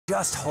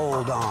Just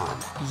hold on.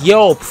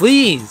 Yo,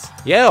 please!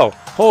 Yo,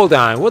 hold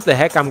on. What the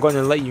heck? I'm going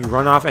to let you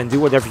run off and do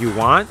whatever you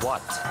want? What?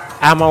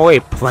 Out of my way,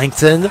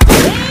 Plankton!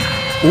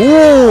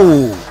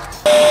 Ooh!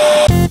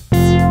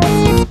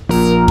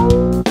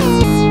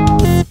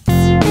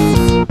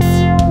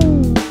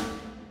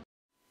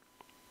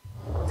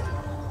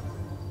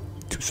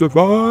 To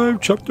survive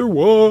chapter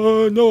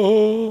 1,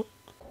 oh.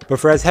 But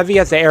for as heavy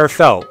as the air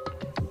felt,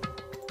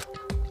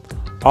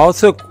 all it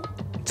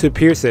took to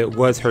pierce it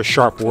was her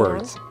sharp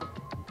words.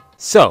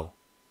 So,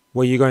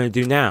 what are you going to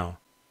do now?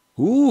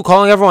 Ooh,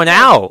 calling everyone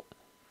out!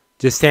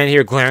 Just stand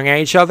here glaring at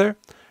each other?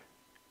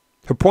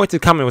 Her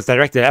pointed comment was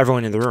directed at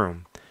everyone in the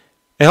room.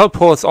 It helped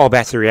pull us all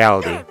back to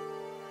reality.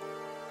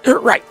 You're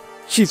right!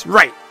 She's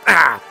right!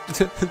 Ah!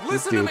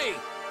 Listen to me!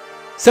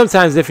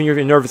 Sometimes if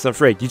you're nervous and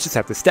afraid, you just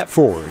have to step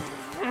forward.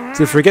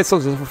 To forget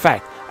such a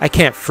fact, I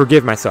can't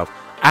forgive myself.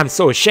 I'm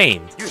so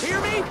ashamed. You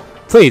hear me?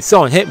 Please,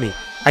 someone hit me.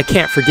 I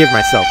can't forgive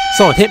myself.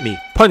 Someone hit me.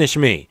 Punish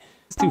me.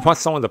 This dude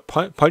wants someone to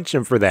punch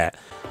him for that.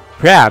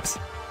 Perhaps,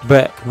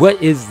 but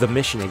what is the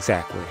mission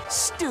exactly?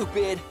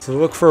 Stupid. To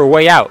look for a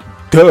way out.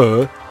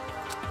 Duh.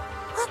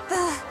 What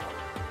the?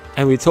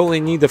 And we totally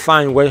need to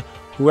find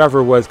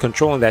whoever was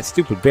controlling that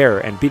stupid bear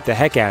and beat the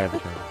heck out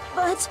of him.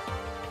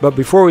 But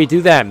before we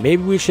do that,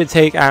 maybe we should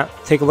take a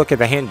look at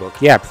the handbook.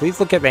 Yeah,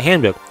 please look at the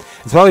handbook.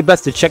 It's probably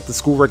best to check the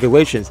school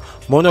regulations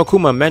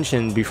Monokuma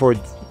mentioned before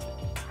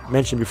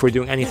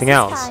doing anything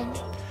else.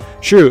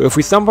 True, if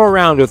we stumble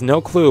around with no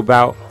clue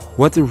about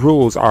what the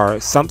rules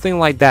are, something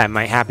like that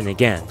might happen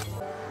again.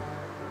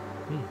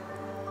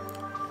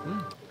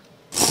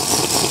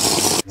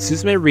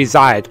 Suzume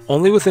reside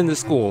only within the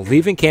school,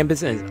 leaving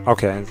campus and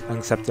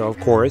except of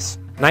course.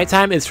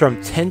 Nighttime is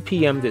from 10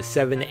 p.m. to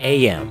 7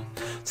 a.m.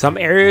 Some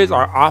areas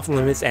are off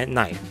limits at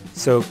night,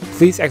 so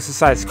please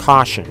exercise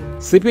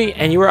caution. Sleeping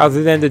anywhere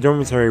other than the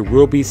dormitory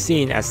will be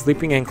seen as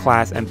sleeping in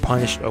class and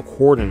punished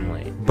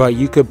accordingly, but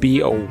you could be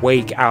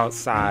awake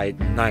outside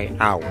night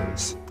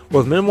hours.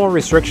 With minimal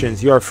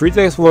restrictions, you are free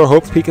to explore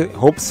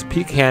Hope's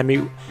Peak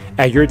Academy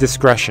at your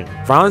discretion.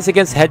 Violence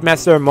against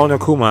Headmaster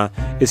Monokuma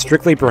is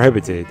strictly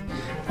prohibited.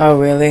 Oh,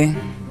 really?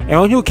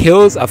 Anyone who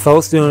kills a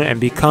fellow student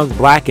and becomes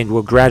blackened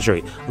will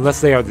graduate,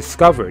 unless they are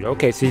discovered.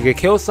 Okay, so you can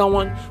kill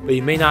someone, but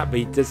you may not,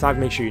 but you just have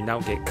to make sure you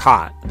don't get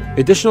caught.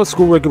 Additional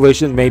school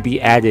regulations may be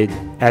added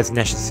as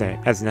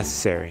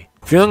necessary.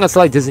 Feeling a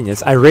slight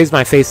dizziness, I raised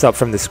my face up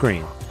from the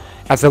screen.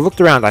 As I looked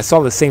around, I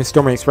saw the same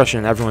stormy expression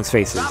in everyone's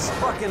faces.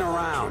 Stop fucking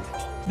around.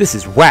 This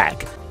is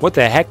whack. What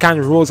the heck kind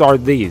of rules are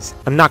these?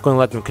 I'm not going to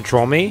let them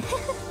control me.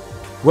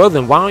 Well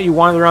then, why don't you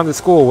wander around the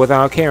school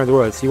without caring the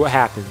world, see what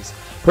happens.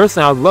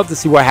 Personally, I would love to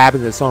see what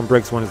happens if someone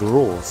breaks one of the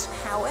rules.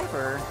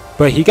 However...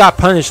 But he got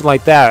punished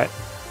like that,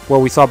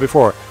 what we saw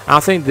before. I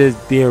don't think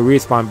there'd be a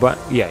respawn, but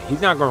yeah,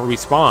 he's not going to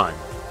respawn.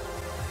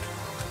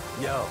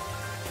 Yo.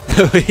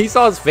 He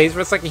saw his face for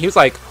a second, he was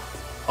like,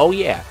 oh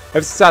yeah.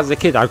 Ever since I was a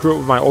kid, I grew up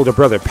with my older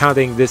brother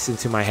pounding this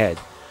into my head.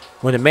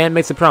 When a man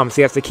makes a promise,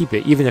 he has to keep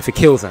it, even if it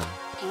kills him.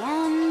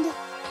 And...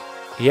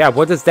 Yeah,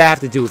 what does that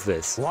have to do with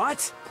this?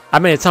 What? I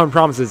made a ton of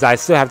promises I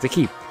still have to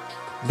keep.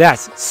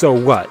 That's so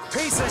what?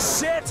 Piece of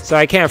shit! So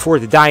I can't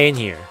afford to die in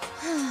here.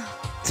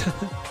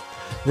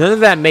 None of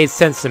that made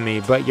sense to me,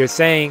 but you're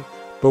saying,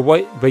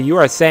 but you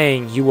are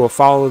saying you will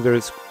follow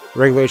those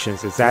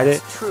regulations, is that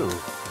it? True.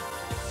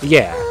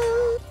 Yeah.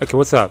 Okay,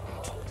 what's up?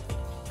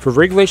 For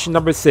regulation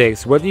number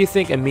 6, what do you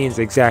think it means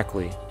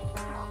exactly?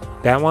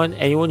 That one?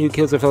 Anyone who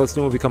kills a fellow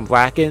student will become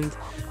blackened,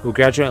 will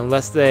graduate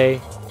unless they...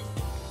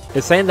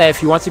 It's saying that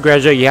if you want to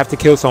graduate, you have to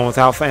kill someone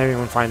without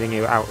anyone finding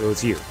out it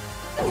was you.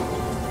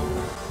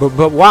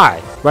 But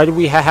why? Why do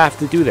we have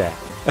to do that?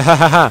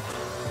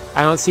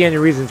 I don't see any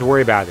reason to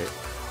worry about it.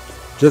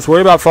 Just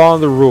worry about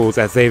following the rules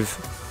as they've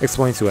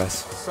explained to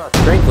us.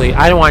 Frankly,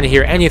 I don't want to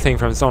hear anything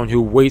from someone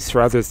who waits for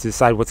others to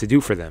decide what to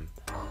do for them.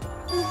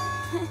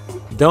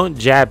 Don't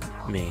jab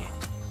me.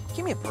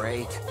 Give me a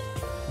break.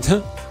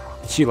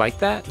 She like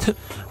that?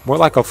 More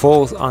like a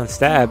full-on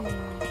stab.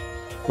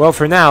 Well,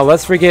 for now,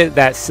 let's forget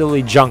that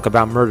silly junk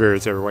about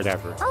murderers or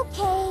whatever.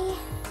 Okay.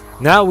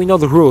 Now we know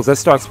the rules, let's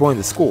start exploring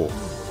the school.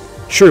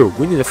 True,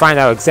 we need to find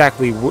out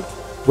exactly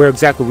where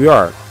exactly we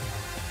are.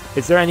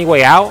 Is there any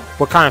way out?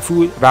 What kind of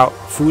food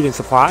and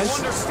supplies?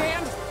 You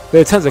understand?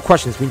 There are tons of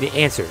questions we need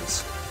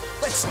answers.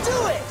 Let's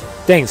do it!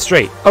 Dang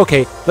straight.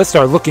 Okay, let's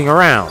start looking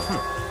around.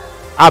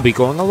 I'll be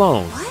going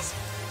alone. What?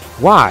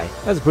 Why?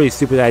 That's a pretty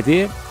stupid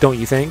idea, don't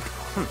you think?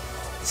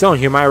 Someone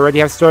here might already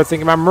have started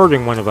thinking about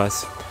murdering one of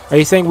us. Are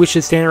you saying we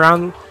should stand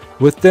around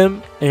with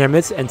them in our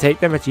midst and take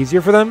them much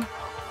easier for them?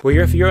 Well,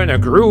 if you're in a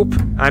group,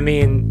 I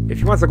mean, if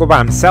he wants to go by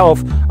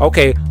himself,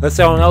 okay, let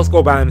someone else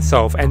go by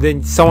himself, and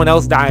then someone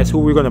else dies,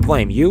 who are we going to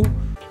blame? You?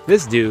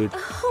 This dude.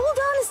 Hold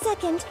on a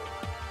second.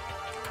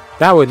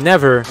 That would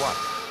never... What?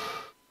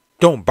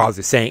 Don't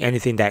bother saying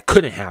anything that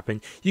couldn't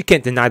happen. You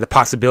can't deny the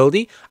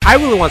possibility. I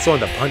really want someone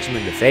to punch him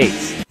in the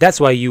face. That's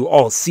why you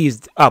all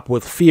seized up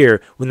with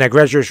fear when that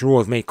graduation rule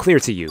was made clear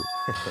to you.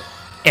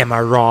 Am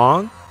I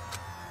wrong?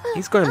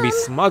 He's going to be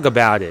smug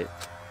about it.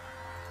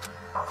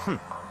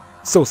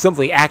 So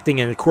simply acting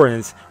in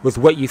accordance with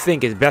what you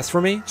think is best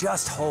for me?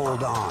 Just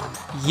hold on.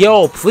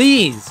 Yo,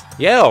 please!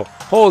 Yo,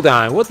 hold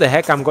on. What the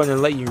heck? I'm going to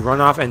let you run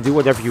off and do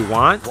whatever you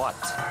want? What?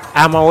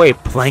 Out of my way,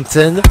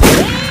 Plankton.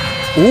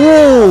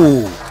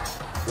 Ooh!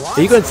 What?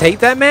 Are you going to take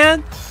that,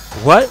 man?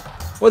 What?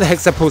 What the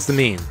heck's that supposed to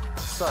mean?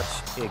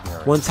 Such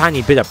ignorance. One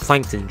tiny bit of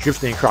plankton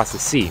drifting across the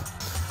sea.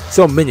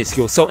 So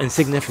minuscule, so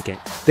insignificant,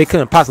 they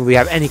couldn't possibly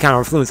have any kind of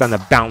influence on the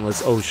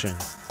boundless ocean.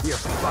 You're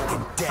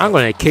fucking dead. I'm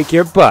gonna kick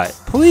your butt.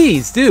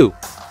 Please do.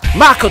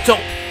 Makoto!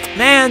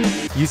 Man,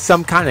 you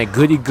some kind of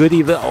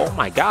goody-goody little... Oh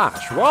my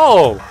gosh.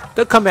 Whoa!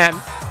 They'll come at me.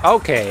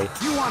 Okay.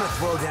 You want to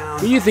throw down?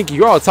 Who do you think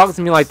you're all talking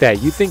to me like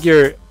that? You think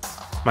you're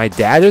my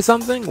dad or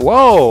something?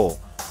 Whoa!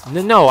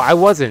 No, I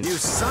wasn't. You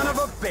son of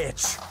a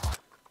bitch.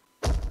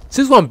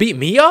 So who's gonna beat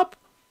me up?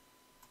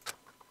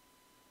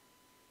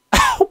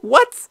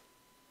 What?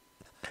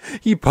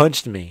 He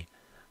punched me.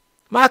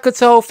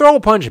 Makoto, throw a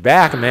punch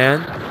back,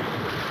 man.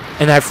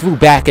 And I flew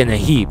back in a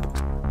heap.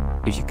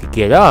 If you could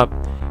get up,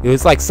 it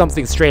was like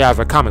something straight out of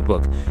a comic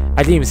book.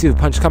 I didn't even see the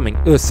punch coming.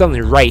 It was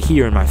suddenly right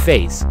here in my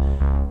face.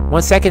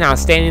 1 second I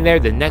was standing there,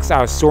 the next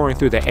I was soaring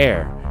through the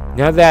air.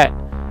 Now that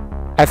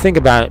I think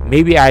about it,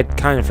 maybe I'd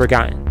kind of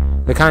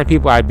forgotten the kind of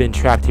people I'd been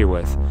trapped here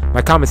with.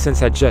 My common sense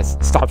had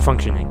just stopped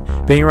functioning.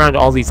 Being around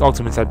all these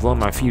ultimates had blown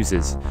my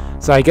fuses.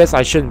 So I guess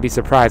I shouldn't be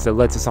surprised it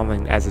led to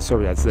something as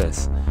absurd as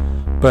this.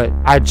 But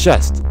I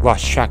just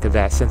lost track of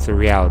that sense of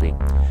reality.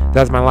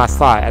 That was my last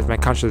thought as my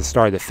consciousness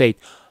started to fade.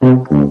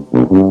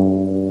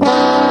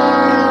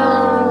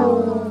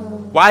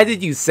 Why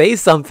did you say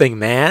something,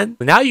 man?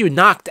 Now you're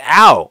knocked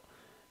out.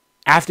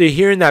 After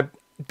hearing that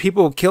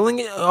people killing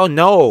it? Oh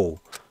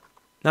no.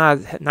 Not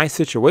a nice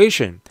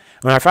situation.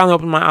 When I finally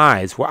opened my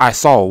eyes, what I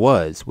saw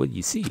was... What did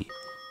you see?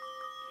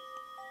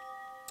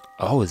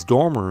 Oh, his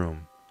dorm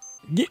room.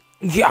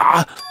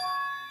 Yeah.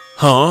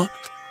 Huh?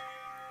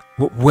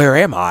 Where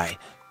am I?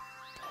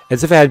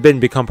 As if it had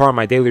become part of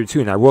my daily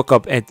routine, I woke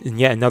up in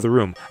yet another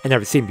room I'd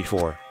never seen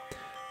before.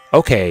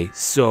 Okay,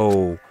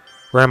 so...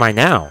 Where am I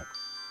now?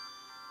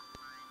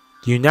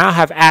 You now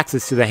have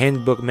access to the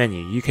handbook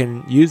menu. You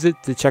can use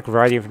it to check a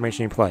variety of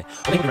information in play.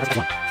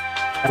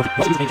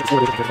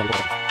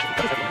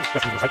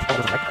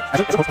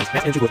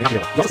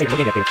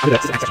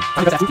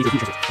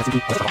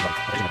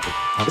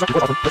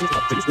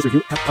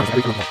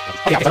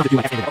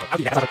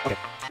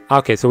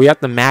 Okay, so we have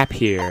the map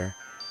here.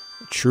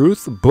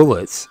 Truth,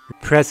 bullets,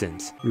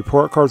 presents,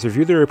 report cards.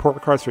 Review the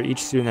report cards for each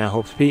student at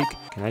Hope's Peak.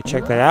 Can I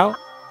check that out?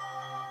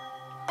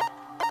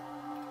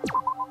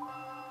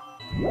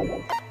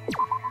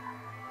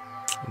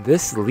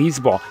 This Lee's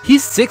ball.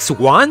 He's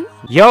 6'1"?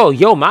 Yo,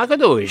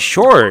 Makoto is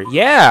short.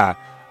 Yeah.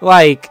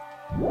 Like,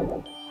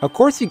 of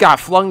course he got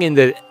flung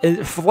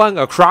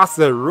across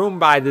the room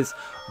by this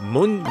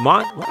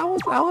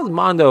how was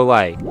Mondo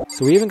like?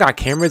 So we even got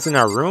cameras in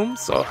our room,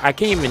 so I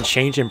can't even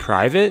change in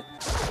private.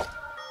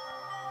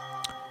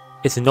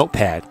 It's a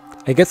notepad.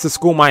 I guess the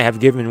school might have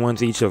given one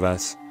to each of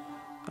us.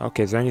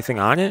 Okay, is there anything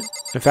on it?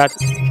 In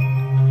fact,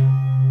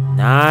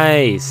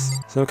 nice.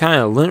 Some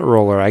kind of lint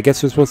roller. I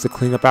guess we're supposed to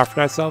clean up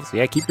after ourselves.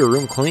 Yeah, keep your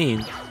room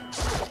clean.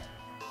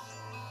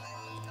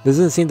 There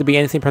doesn't seem to be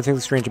anything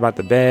particularly strange about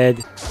the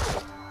bed.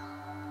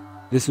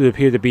 This would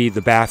appear to be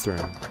the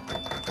bathroom.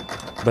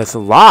 But it's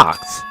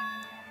locked.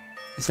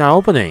 It's not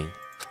opening.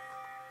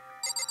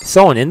 Is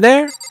someone in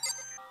there?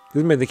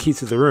 Give me the key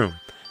to the room.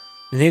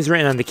 The name's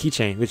written on the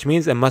keychain, which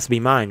means it must be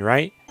mine,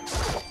 right?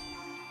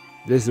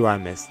 This is what I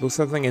missed. Looks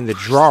something in the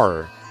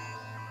drawer.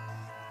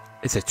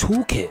 It's a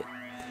toolkit.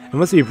 It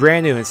must be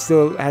brand new and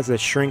still has a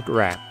shrink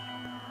wrap.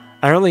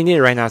 I don't really need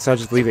it right now, so I'll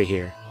just leave it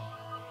here.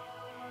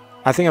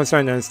 I think I'm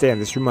starting to understand.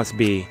 This room must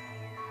be...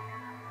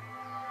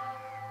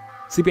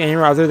 Sleeping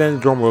anywhere other than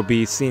the dorm will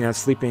be seen as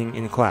sleeping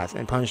in class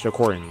and punished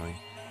accordingly.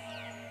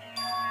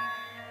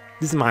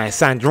 This is my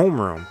assigned dorm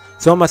room.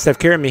 Someone must have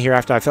carried me here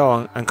after I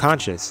fell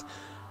unconscious.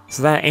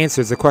 So that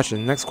answers the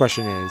question. The next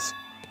question is,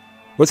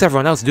 what's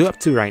everyone else up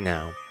to right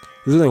now?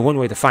 There's only one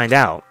way to find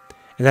out,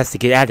 and that's to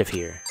get out of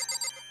here.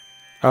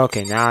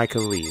 Okay, now I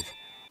can leave.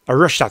 I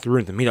rushed out the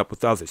room to meet up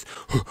with the others.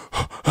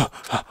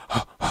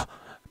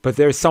 But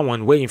there's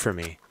someone waiting for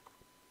me.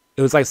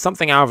 It was like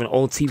something out of an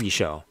old TV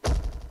show.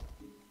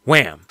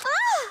 Wham!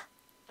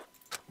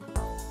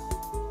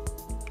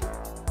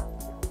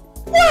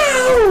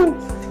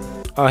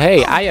 Oh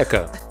hey,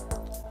 Ayaka.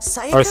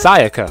 Sayaka? Or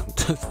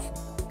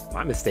Sayaka.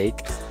 My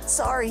mistake.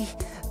 Sorry.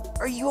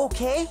 Are you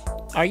okay?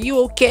 Are you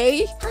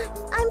okay?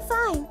 I'm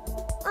fine.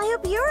 I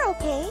hope you're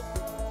okay.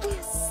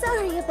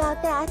 Sorry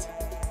about that.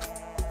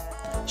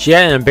 She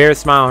had an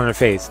embarrassed smile on her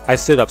face. I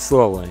stood up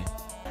slowly.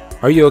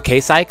 Are you okay,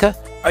 Sayaka?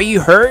 Are you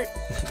hurt?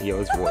 Yo,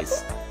 his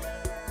voice.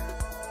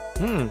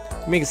 You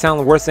make it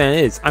sound worse than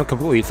it is. I'm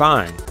completely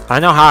fine. I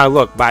know how I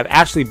look, but I've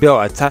actually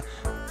built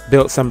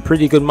some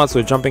pretty good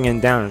muscle jumping in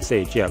down on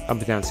stage. Yeah, up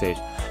and down stage.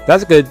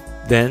 That's good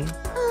then.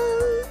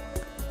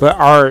 But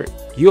are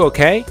you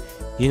okay?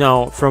 You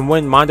know, from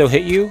when Mondo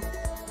hit you?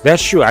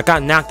 That's true. I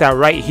got knocked out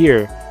right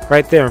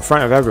there in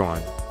front of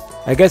everyone.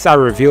 I guess I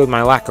revealed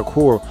my lack of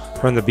cool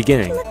from the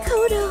beginning.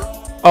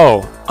 Makoto.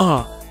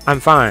 Oh, I'm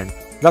fine.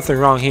 Nothing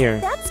wrong here.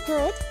 That's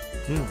good.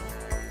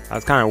 I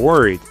was kind of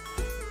worried.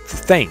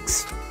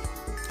 Thanks.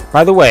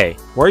 By the way,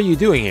 what are you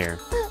doing here?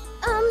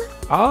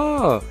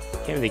 Oh,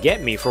 came to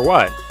get me for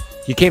what?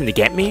 You came to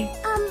get me?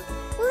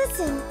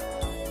 Listen.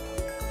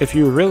 If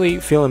you were really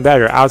feeling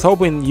better, I was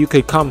hoping you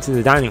could come to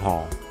the dining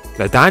hall.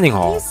 The dining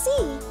hall? You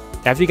see.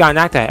 After you got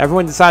knocked out,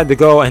 everyone decided to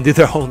go and do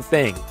their own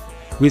thing.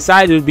 We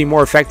decided it would be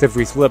more effective if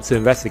we split up to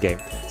investigate.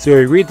 So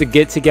we agreed to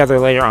get together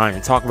later on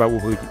and talk about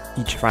what we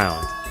each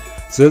found.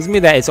 So does this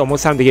mean that it's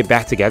almost time to get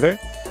back together?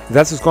 If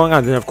that's what's going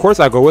on, then of course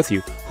I'll go with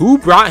you. Who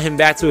brought him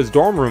back to his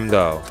dorm room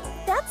though?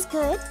 That's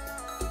good.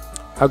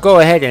 I'll go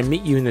ahead and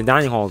meet you in the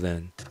dining hall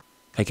then.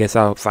 I guess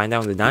I'll find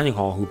out in the dining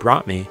hall who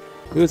brought me.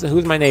 Who's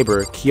my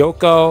neighbor?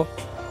 Kyoko.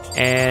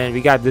 And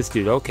we got this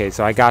dude. Okay,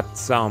 so I got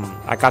some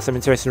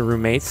interesting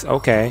roommates.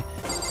 Okay.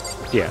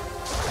 Yeah.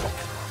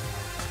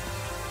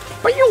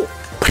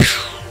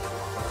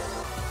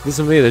 This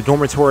is really the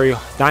dormitory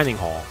dining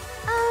hall.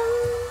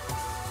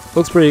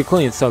 Looks pretty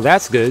clean, so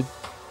that's good.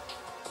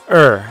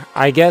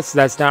 I guess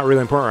that's not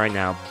really important right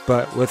now,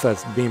 but with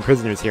us being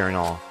prisoners here and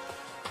all.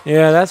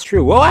 Yeah, that's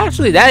true. Well,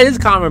 actually, that is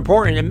kind of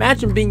important.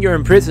 Imagine being you're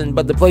in prison,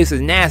 but the place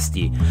is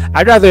nasty.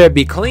 I'd rather it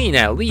be clean,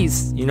 at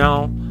least, you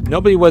know.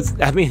 Nobody was,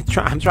 I mean,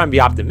 I'm trying to be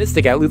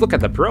optimistic. At least look at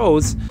the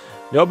pros.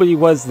 Nobody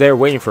was there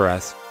waiting for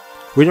us.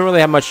 We didn't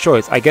really have much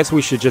choice. I guess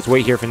we should just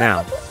wait here for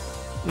now.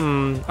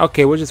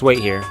 Okay, we'll just wait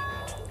here.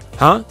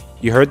 Huh?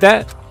 You heard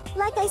that?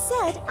 Like I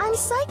said, I'm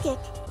psychic.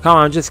 Come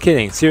on, I'm just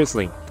kidding.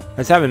 Seriously.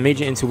 Let's have a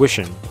major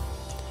intuition.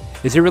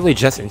 Is it really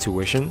just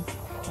intuition?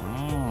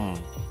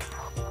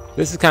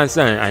 This is kind of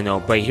sudden, I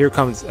know, but here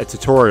comes a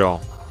tutorial.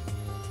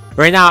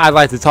 Right now, I'd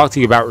like to talk to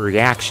you about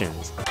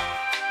reactions.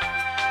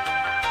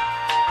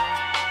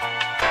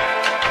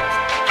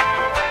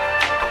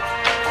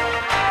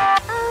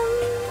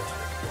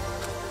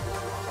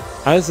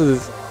 This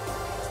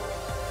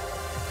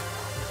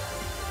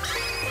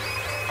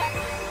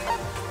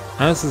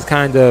is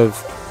kind of...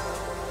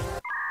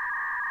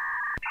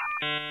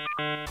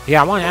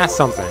 Yeah, I want to ask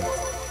something.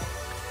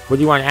 What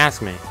do you want to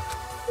ask me?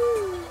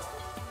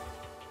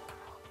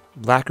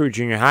 Blackroot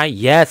Junior High?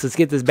 Yes, let's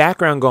get this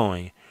background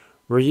going.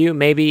 Were you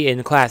maybe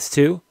in class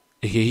 2?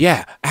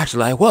 Yeah,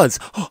 actually I was.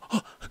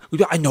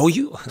 I know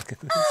you.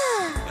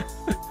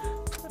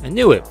 I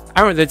knew it.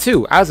 I went there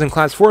too. I was in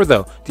class 4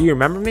 though. Do you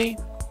remember me?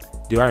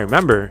 Do I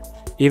remember?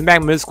 Even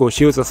back in middle school,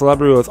 she was a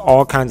celebrity with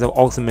all kinds of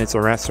ultimates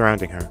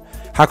surrounding her.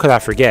 How could I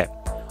forget?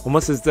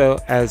 Almost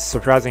as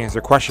surprising as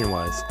her question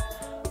was.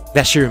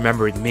 That she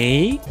remembered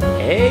me?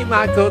 Hey,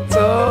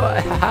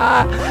 Makoto!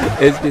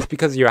 It's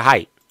because of your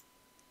height.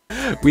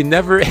 We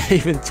never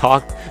even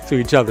talked to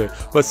each other,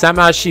 but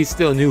somehow she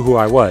still knew who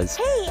I was.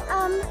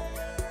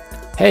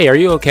 Hey, are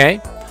you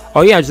okay?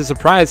 Oh yeah, just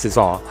surprised is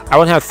all. I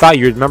wouldn't have thought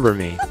you'd remember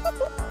me.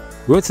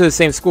 We went to the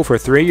same school for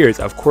 3 years.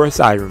 Of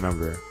course I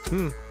remember.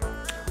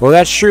 Well,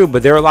 that's true,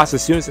 but there were lots of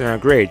students in our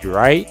grade,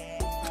 right?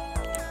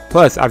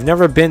 Plus, I've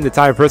never been the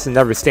type of person to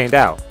never stand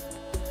out.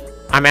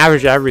 I'm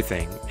average at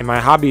everything, and my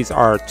hobbies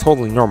are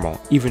totally normal.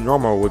 Even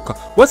normal would call...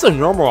 What's a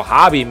normal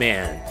hobby,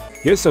 man?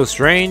 You're so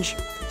strange.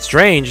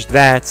 Strange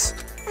that...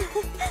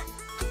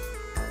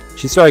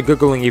 She started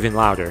giggling even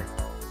louder.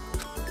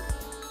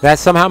 That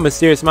somehow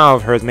mysterious smile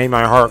of hers made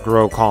my heart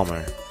grow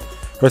calmer.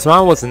 Her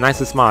smile was the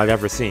nicest smile I'd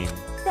ever seen.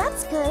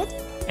 That's good.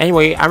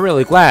 Anyway, I'm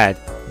really glad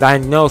that I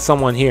know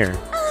someone here.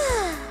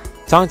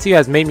 Talking to you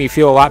has made me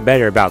feel a lot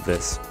better about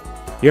this.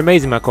 You're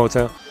amazing,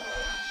 Makoto.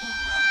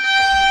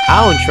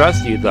 I don't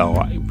trust you,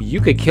 though.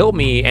 You could kill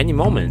me any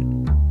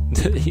moment.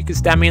 You could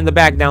stab me in the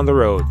back down the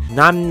road.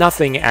 I'm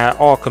nothing at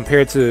all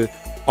compared to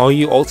all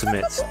you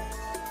ultimates.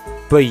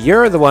 But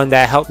you're the one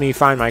that helped me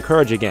find my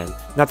courage again,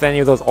 not any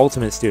of those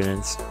ultimate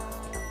students.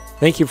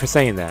 Thank you for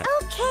saying that.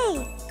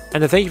 Okay.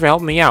 And to thank you for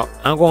helping me out,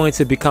 I'm going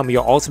to become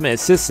your ultimate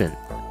assistant.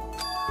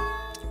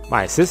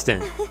 My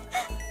assistant?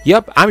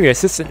 Yep, I'm your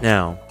assistant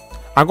now.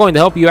 I'm going to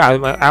help you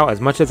out as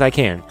much as I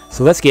can.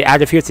 So let's get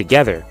out of here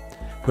together.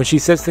 When she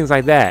says things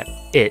like that,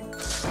 it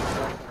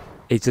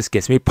just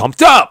gets me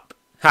pumped up.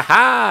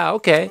 Haha,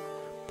 okay.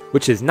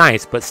 Which is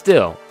nice, but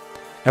still,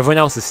 everyone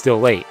else is still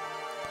late.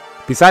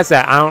 Besides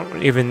that, I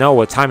don't even know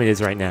what time it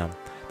is right now.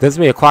 There's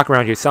be a clock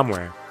around here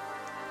somewhere.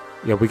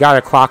 Yeah, we got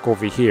a clock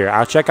over here.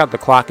 I'll check out the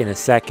clock in a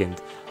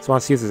second. So I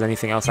want to see if there's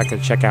anything else I can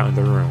check out in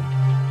the room.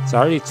 So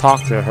I already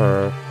talked to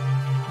her.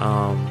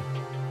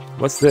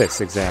 What's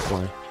this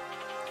exactly?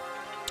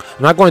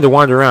 I'm not going to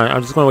wander around.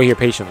 I'm just going to wait here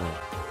patiently.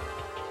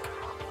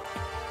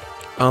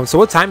 So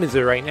what time is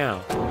it right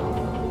now?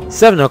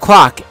 7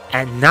 o'clock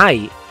at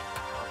night.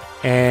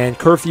 And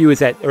curfew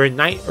is at, or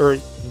night, or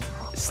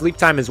sleep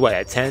time is what,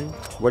 at 10?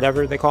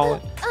 Whatever they call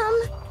it?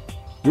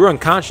 You were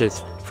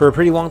unconscious for a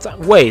pretty long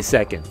time. Wait a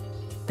second.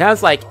 That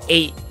was like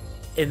 8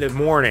 in the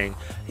morning.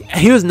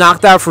 He was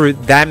knocked out for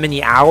that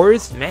many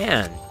hours?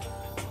 Man.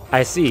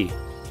 I see.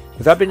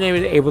 Without being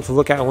able to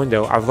look out a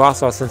window, I've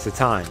lost all sense of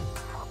time.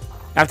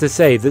 I have to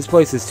say, this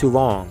place is too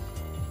long.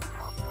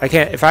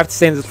 If I have to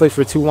stay in this place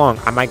for too long,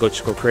 I might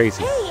just go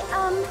crazy. Hey,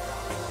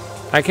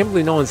 I can't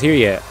believe no one's here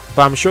yet,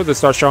 but I'm sure they'll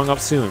start showing up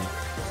soon.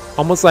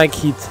 Almost like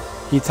he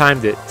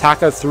timed it.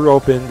 Taka threw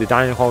open the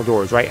dining hall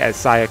doors right as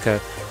Sayaka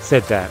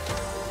said that.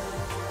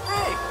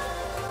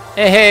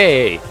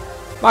 Hey!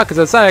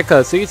 Makoto,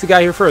 Sayaka, so you two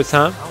got here first,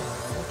 huh?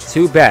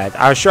 Too bad.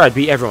 I was sure I'd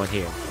beat everyone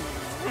here.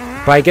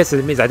 But I guess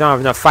it means I don't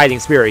have enough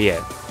fighting spirit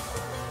yet.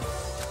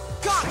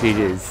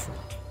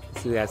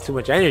 Dude has too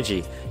much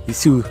energy.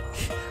 He's too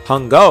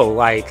hung-go,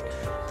 like...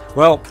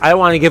 Well, I don't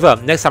want to give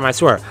up. Next time I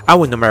swear, I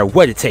win no matter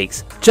what it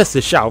takes.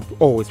 Justice shall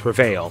always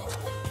prevail.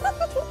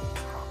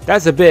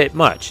 That's a bit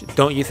much,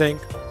 don't you think?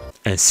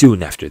 And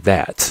soon after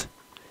that,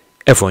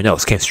 everyone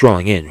else came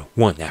strolling in,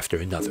 one after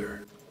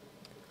another.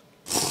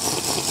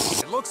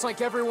 It looks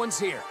like everyone's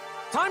here.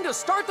 Time to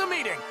start the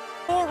meeting.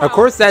 Of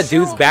course that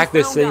dude's back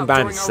there sitting by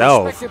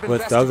himself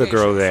with the other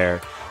girl there.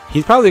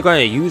 He's probably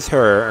going to use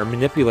her or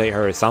manipulate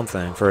her or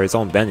something for his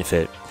own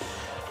benefit.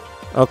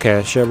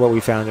 Okay, share what we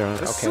found her on.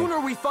 The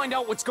sooner we find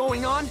out what's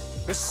going on,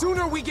 the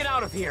sooner we get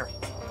out of here.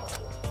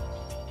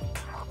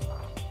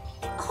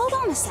 Hold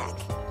on a sec.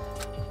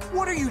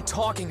 What are you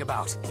talking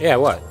about? Yeah,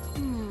 what?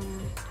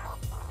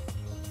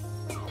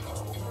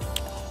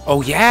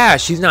 Oh yeah,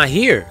 she's not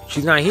here.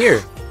 She's not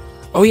here.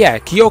 Oh yeah,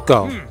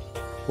 Kyoko.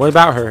 What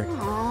about her?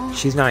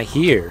 She's not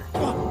here.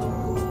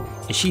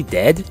 Is she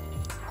dead?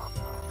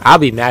 I'll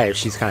be mad if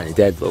she's kind of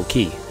dead, low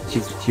key.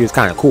 She was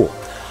kind of cool.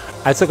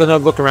 I took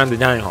another look around the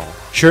dining hall.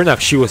 Sure enough,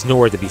 she was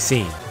nowhere to be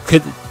seen.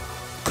 Could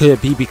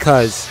it be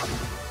because?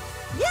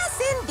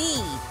 Yes,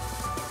 indeed.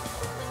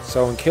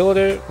 Someone killed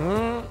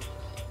her?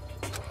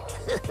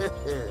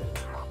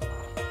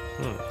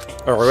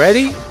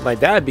 Already? Like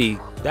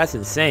that's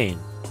insane.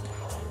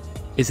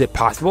 Is it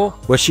possible?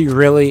 Was she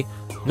really?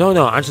 No,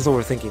 I'm just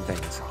overthinking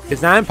things.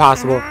 It's not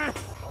impossible.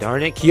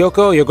 Darn it,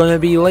 Kyoko, you're gonna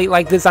be late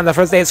like this on the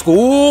first day of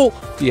school?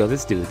 Yo,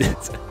 this dude.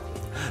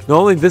 Not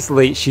only this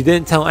late, she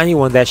didn't tell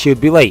anyone that she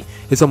would be late.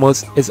 It's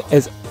almost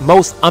his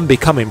most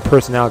unbecoming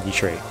personality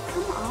trait.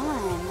 Come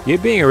on. You're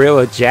being a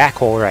real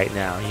jackhole right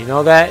now. You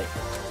know that?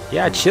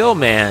 Yeah, chill,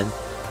 man.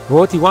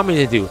 What do you want me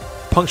to do?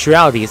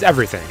 Punctuality is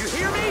everything. You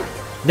hear me?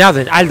 Now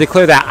then, I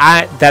declare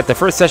that the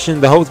first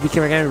session, the host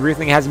became again,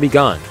 everything hasn't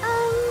begun.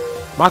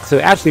 Makoto,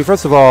 actually,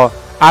 first of all,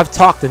 I've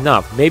talked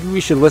enough. Maybe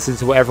we should listen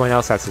to what everyone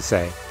else has to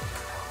say.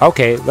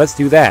 Okay, let's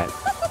do that.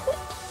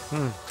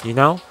 You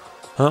know?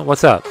 Huh?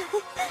 What's up?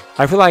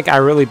 I feel like I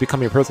really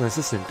become your personal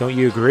assistant. Don't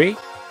you agree?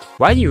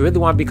 Why do you really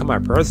want to become my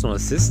personal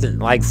assistant?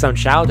 Like some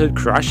childhood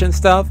crush and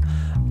stuff?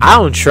 I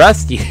don't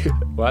trust you.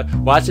 What?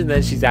 Watching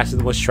that she's actually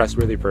the most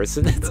trustworthy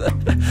person.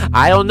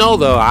 I don't know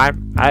though.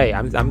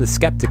 I'm the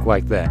skeptic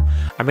like that.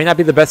 I may not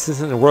be the best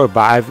assistant in the world,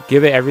 but I've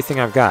given it everything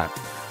I've got.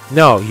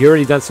 No, you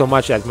already done so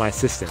much as my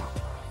assistant.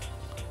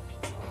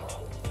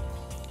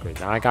 Wait,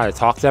 now I gotta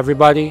talk to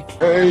everybody?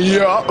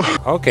 Yeah.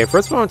 Okay,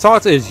 first one I want to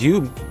talk to is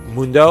you,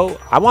 Mundo.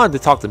 I wanted to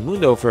talk to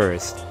Mundo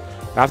first.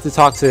 I have to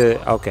talk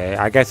to... Okay,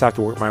 I guess I have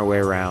to work my way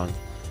around.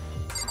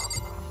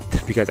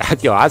 Because,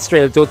 I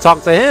straight up don't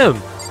talk to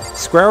him.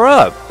 Square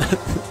up.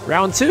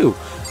 Round 2.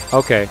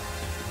 Okay.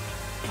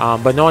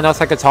 But no one else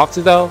I could talk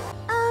to, though?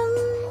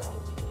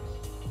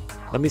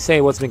 Let me say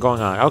what's been going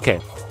on.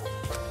 Okay.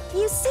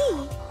 You see.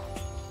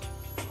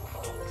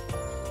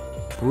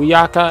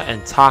 Buyaka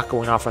and Taka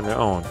went off on their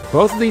own.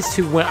 Both of these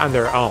two went on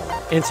their own.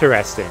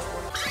 Interesting.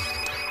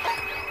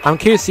 I'm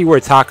curious to see where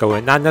Taka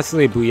went, not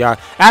necessarily Buyaka.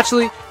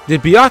 Actually,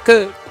 did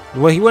Buyaka...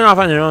 Well, he went off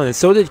on their own, and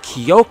so did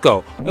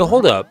Kyoko. Oh,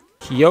 hold up.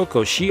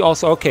 Kyoko, she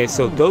also... Okay,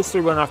 so those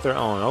three went off their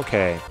own.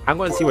 Okay. I'm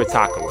going to see where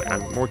Taka went.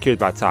 I'm more curious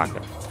about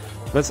Taka.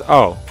 Let's...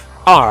 Oh,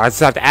 I just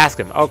have to ask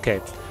him. Okay.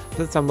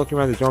 Since I'm looking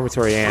around the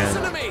dormitory and...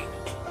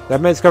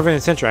 That made discovering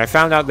the center. I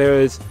found out there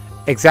is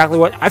exactly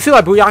what... I feel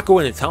like Buyaka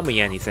wouldn't tell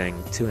me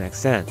anything to an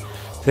extent.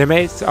 They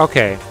made...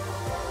 Okay.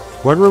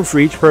 One room for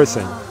each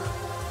person.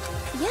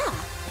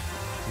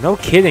 No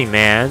kidding,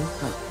 man.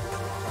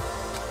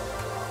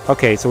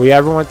 Okay, so we have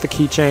everyone with the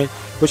keychain,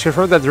 which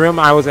confirms that the room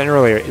I was in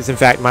earlier is in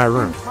fact my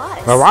room.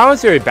 But why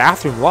was there a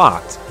bathroom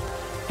locked?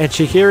 And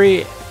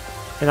Chihiri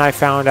and I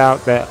found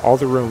out that all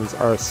the rooms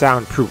are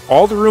soundproof.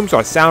 All the rooms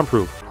are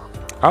soundproof.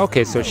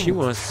 Okay, so she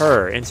was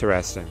her.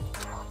 Interesting.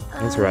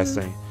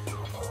 Interesting.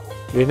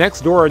 Your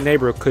next door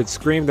neighbor could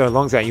scream their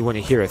lungs at you when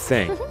you hear a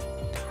thing.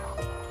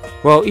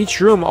 Well, each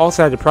room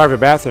also had a private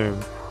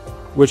bathroom,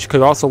 which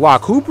could also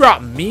lock. Who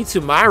brought me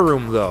to my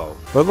room, though?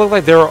 But it looked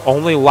like there were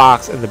only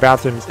locks in the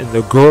bathrooms in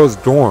the girls'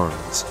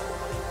 dorms.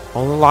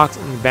 Only locks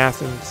in the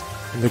bathrooms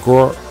in the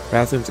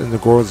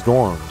girls'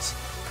 dorms.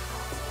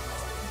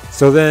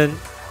 So then,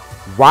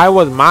 why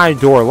was my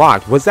door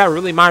locked? Was that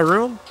really my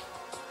room?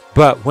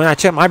 But when I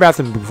checked my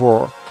bathroom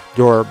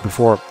door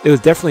before, it was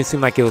definitely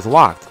seemed like it was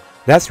locked.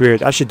 That's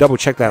weird. I should double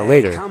check that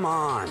later. Come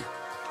on.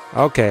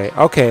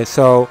 Okay,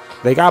 so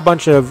they got a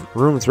bunch of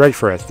rooms ready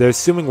for us. They're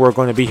assuming we're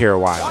going to be here a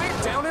while.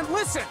 Quiet down and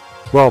listen.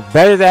 Well,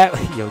 better that...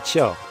 Yo,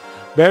 chill.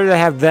 Better to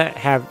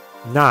have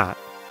not.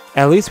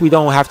 At least we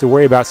don't have to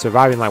worry about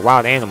surviving like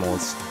wild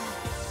animals.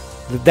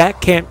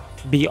 That can't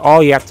be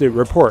all you have to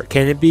report,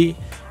 can it be,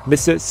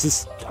 Mr.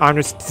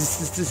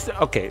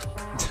 Okay.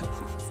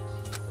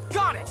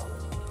 Got it.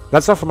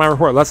 That's all for my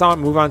report. Let's not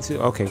move on to...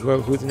 Okay,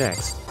 who's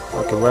next?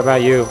 Okay, what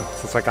about you?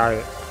 Since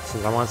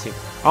I want to see.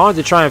 I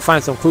wanted to try and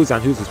find some clues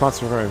on who's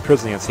responsible for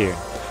imprisoning us here.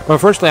 But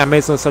unfortunately, I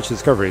made no such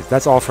discoveries.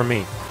 That's all for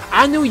me.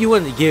 I knew you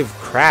wouldn't give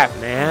crap,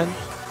 man.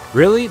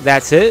 Really?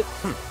 That's it?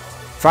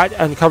 If I'd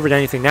uncovered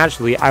anything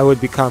naturally, I would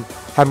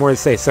have more to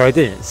say. So I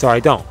didn't. So I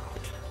don't.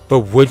 But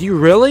would you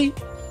really?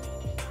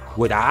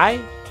 Would I?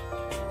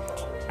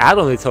 I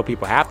don't really tell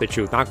people half the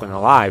truth, not gonna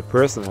lie,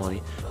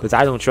 personally. Because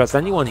I don't trust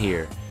anyone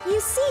here. You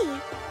see.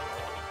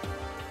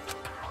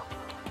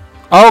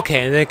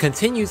 Okay, and then it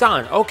continues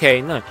on.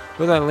 Okay, no.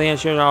 Look at Leon,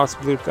 Shiro, all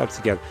split up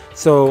together.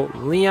 So,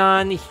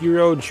 Leon,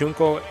 Hiro,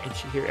 Junko, and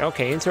Chihiro.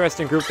 Okay,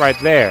 interesting group right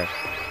there.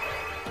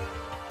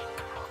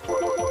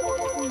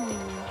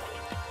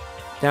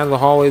 Down the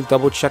hallways,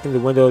 double checking the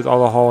windows, all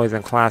the hallways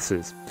and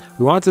classes.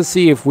 We wanted to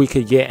see if we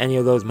could get any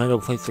of those metal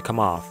plates to come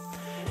off.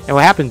 And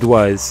what happened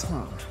was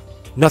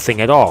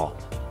nothing at all.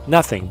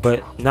 Nothing,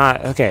 but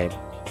not okay.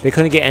 They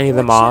couldn't get any of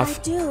them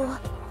off.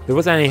 There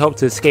wasn't any hope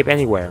to escape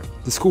anywhere.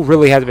 The school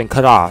really had been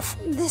cut off.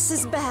 This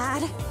is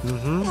bad.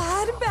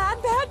 Bad.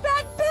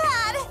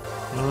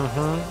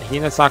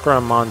 Hina, Sakura,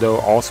 and Mondo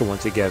also went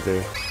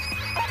together.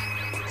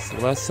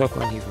 Celeste, Soko,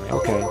 and Hifumi.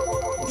 Okay,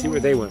 let's see where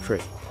they went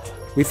first.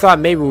 We thought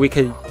maybe we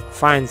could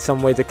find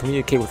some way to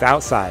communicate with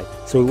outside,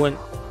 so we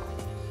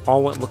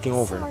all went looking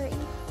over. Sorry.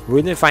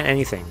 We didn't find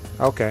anything.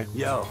 Okay.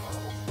 Yo.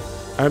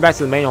 I went back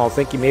to the main hall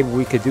thinking maybe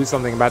we could do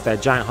something about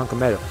that giant hunk of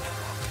metal.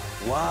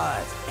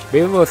 What?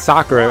 Maybe with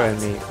Sakura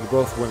and me, we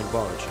both wouldn't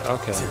budge.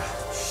 Okay.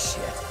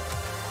 Shit.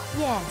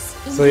 Yes.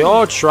 So they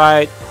all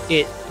tried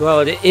it.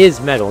 Well, it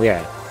is metal,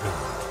 yeah.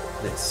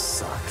 This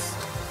sucks.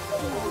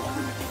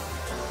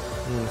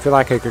 Feel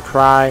like I could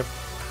cry.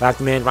 Lack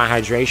demand my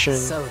hydration.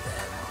 So then.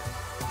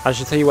 I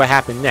should tell you what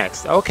happened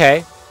next. Okay.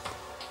 It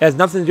has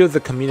nothing to do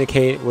with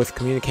communicating with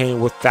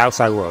the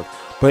outside world,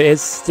 but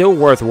it's still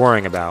worth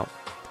worrying about.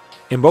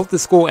 In both the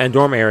school and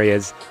dorm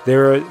areas,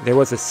 there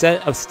was a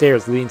set of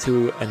stairs leading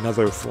to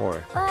another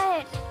floor.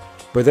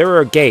 But there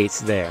were gates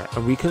there,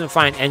 and we couldn't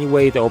find any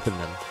way to open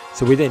them,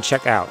 so we didn't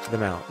check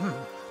them out.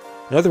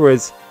 In other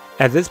words,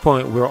 at this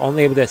point, we were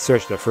only able to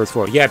search the first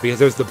floor. Yeah, because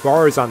there's the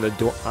bars on the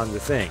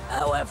thing.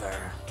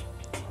 However,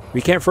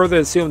 we can't further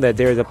assume that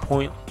there's a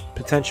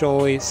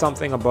potentially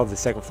something above the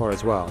second floor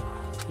as well.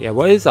 Yeah,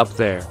 what is up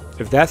there?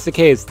 If that's the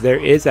case, there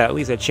is at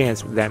least a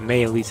chance that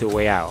may lead to a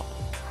way out.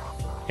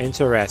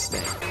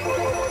 Interesting.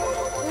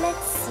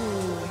 Let's see.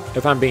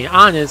 If I'm being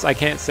honest, I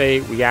can't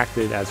say we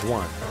acted as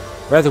one.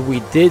 Rather,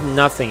 we did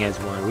nothing as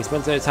one. We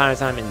spent the entire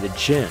time in the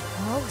gym.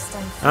 Most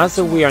unfortunate.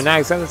 Honestly, we are not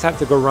exactly the type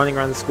to go running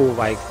around the school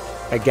like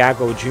a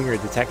gaggle junior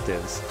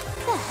detectives.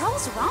 What the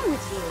hell's wrong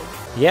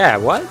with you? Yeah,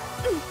 what?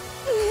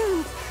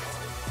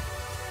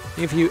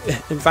 If you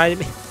invited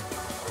me...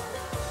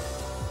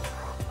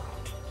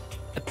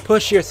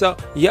 Push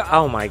yourself. Yeah,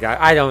 oh my god.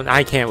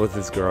 I can't with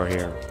this girl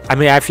here. I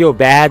mean, I feel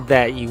bad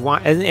that you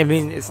want... I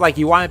mean, it's like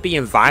you want to be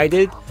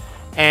invited.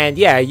 And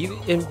yeah,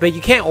 but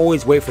you can't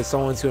always wait for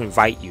someone to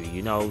invite you,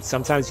 you know.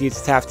 Sometimes you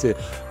just have to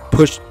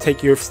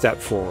take your step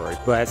forward.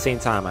 But at the same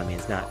time, I mean,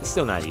 it's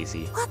still not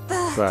easy. What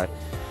the? But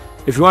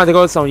if you wanted to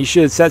go with someone, you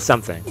should have said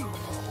something.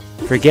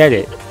 Forget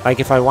it. Like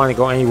if I want to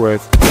go anywhere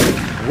with...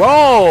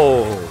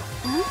 Whoa!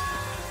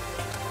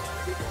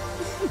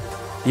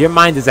 Your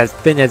mind is as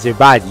thin as your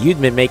body. You'd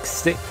make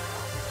sick.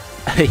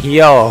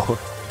 Yo,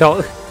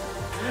 don't.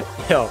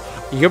 Yo,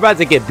 you're about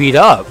to get beat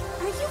up.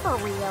 Are you for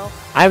real?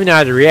 I don't know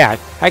how to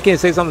react. I can't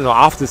say something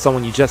off to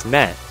someone you just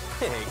met.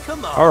 hey,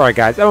 come on. Alright,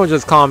 guys, everyone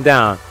just calm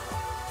down.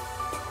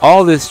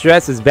 All this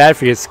stress is bad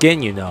for your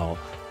skin, you know.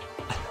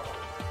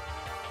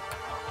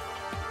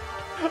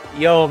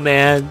 Yo,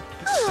 man.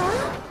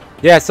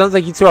 Yeah, it sounds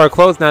like you two are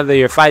close now that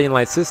you're fighting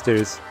like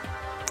sisters.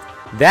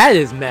 That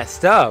is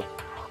messed up.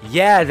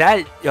 Yeah,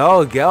 that...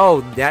 Oh,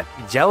 that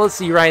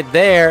jealousy right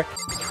there.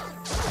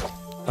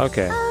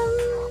 Okay.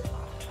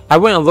 I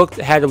went and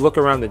had a look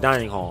around the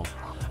dining hall,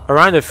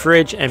 around the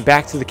fridge, and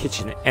back to the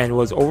kitchen, and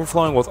was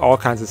overflowing with all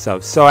kinds of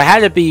stuff. So it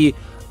had to be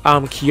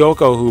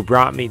Kyoko who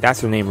brought me...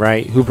 That's her name,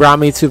 right? Who brought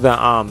me to the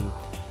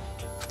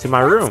to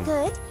my room.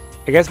 Good.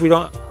 I guess we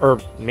don't... Or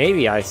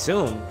maybe, I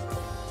assume.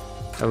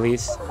 At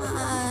least.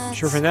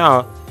 Sure for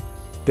now.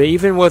 But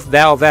even with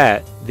all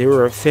that, there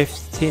were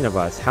 15 of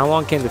us. How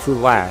long can the food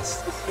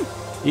last?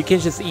 You can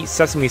just eat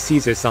sesame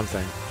seeds or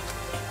something.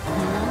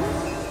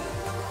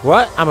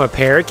 What? I'm a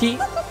parakeet?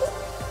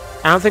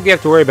 I don't think we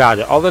have to worry about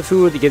it. All the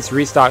food gets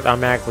restocked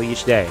automatically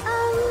each day.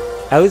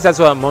 At least that's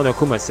what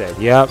Monokuma said.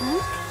 Yep.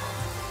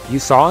 You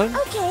saw him?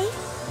 Okay.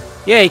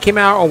 Yeah, he came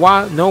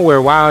out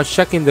nowhere while I was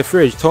checking the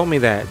fridge. Told me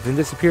that. Then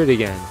disappeared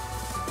again.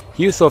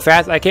 He was so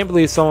fast, I can't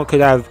believe someone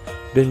could have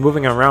been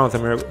moving around with a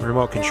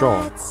remote control.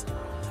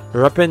 A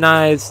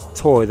weaponized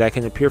toy that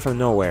can appear from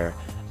nowhere.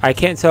 I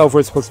can't tell if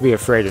we're supposed to be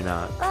afraid or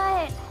not.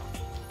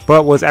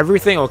 But was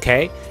everything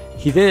okay?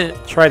 He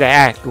didn't try to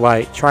act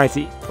like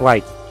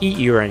eat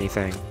you or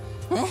anything.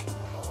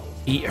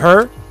 Eat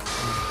her?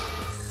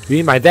 What do you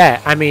mean by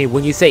that? I mean,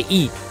 when you say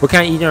eat, what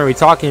kind of eating are we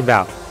talking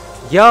about?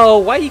 Yo,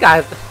 why you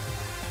got...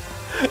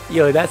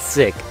 Yo, that's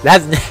sick.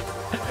 That's...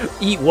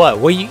 Eat what?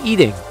 What are you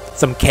eating?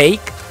 Some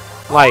cake?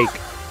 Like...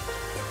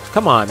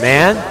 Come on,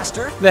 man.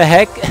 The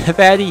heck,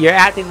 Fatty? You're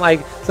acting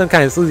like some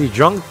kind of sleazy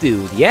drunk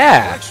dude.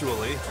 Yeah.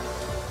 Actually,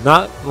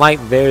 Not like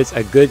there's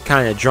a good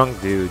kind of drunk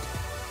dude.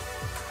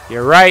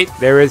 You're right.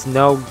 There is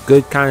no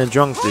good kind of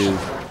drunk dude.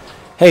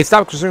 Hey,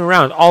 stop screwing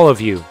around, all of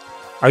you.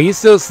 Are you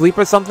still asleep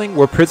or something?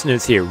 We're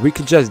prisoners here. We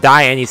could just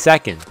die any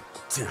second.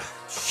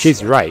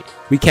 She's right.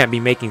 We can't be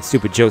making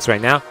stupid jokes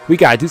right now. We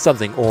gotta do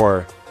something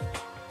or...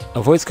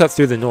 A voice cuts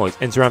through the noise,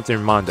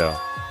 interrupting Mondo.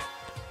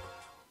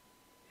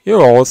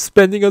 You're all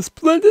spending a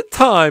splendid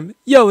time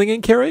yelling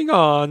and carrying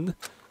on.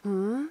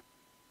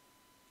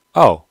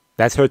 Oh,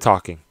 that's her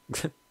talking.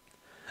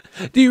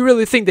 Do you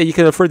really think that you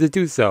can afford to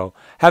do so?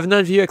 Have none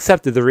of you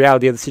accepted the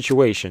reality of the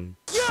situation?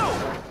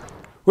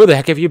 Where the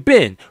heck have you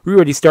been? We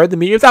already started the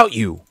meeting without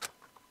you.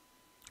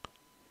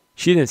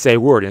 She didn't say a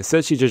word.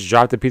 Instead, she just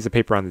dropped a piece of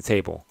paper on the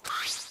table.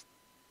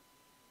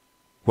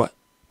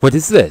 What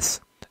is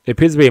this? It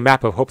appears to be a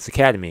map of Hope's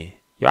Academy.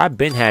 Yo, I've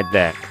been had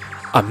that.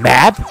 A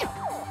map?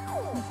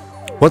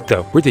 What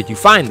the? Where did you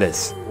find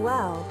this?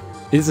 Well,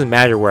 It doesn't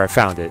matter where I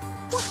found it.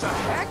 what the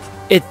heck?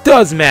 It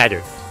does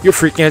matter. You're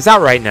freaking us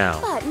out right now.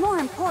 but more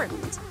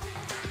important.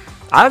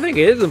 I think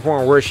it is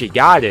important where she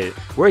got it.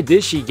 Where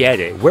did she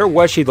get it? Where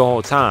was she the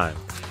whole time?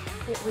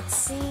 It would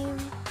seem.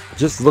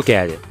 Just look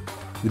at it.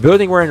 The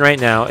building we're in right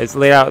now is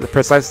laid out the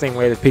precise same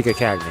way as Peak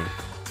Academy.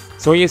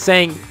 So what you're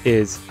saying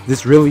is,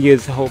 this really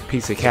is Hope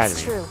Peace Academy.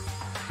 It's true.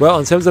 Well,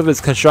 in terms of its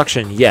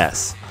construction,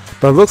 yes.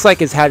 But it looks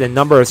like it's had a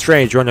number of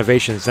strange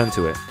renovations done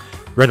to it.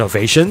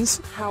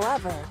 Renovations?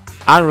 However,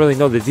 I don't really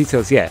know the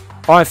details yet.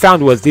 All I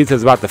found was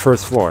details about the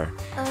first floor.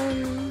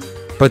 um,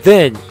 But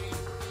then,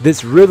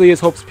 this really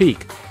is Hope's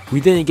Peak. We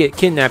didn't get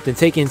kidnapped and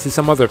taken to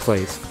some other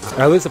place.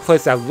 Or at least a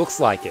place that looks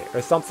like it,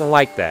 or something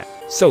like that.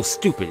 So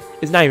stupid.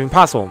 It's not even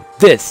possible.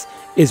 This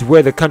is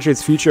where the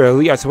country's future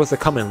elite are supposed to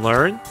come and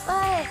learn?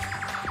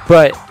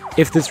 But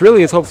if this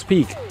really is Hope's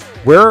Peak,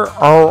 where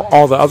are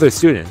all the other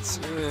students?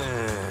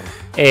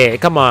 Hey,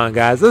 come on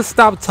guys, let's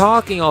stop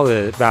talking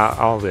about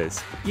all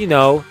this. You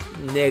know,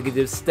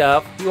 negative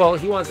stuff. Well,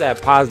 he wants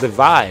that positive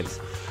vibes.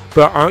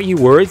 But aren't you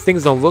worried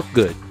things don't look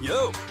good?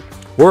 Yo.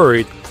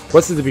 Worried?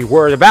 What's there to be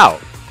worried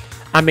about?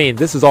 I mean,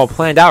 this was all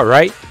planned out,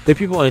 right? The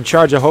people in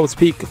charge of Hope's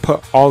Peak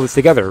put all this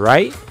together,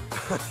 right?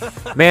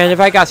 Man, if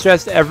I got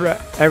stressed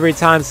every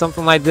time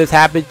something like this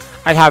happened,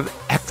 I'd have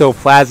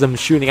ectoplasm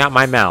shooting out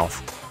my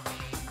mouth.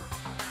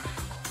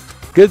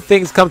 Good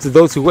things come to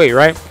those who wait,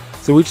 right?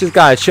 So we just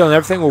gotta chill and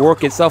everything will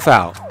work itself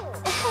out.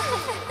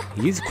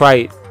 He's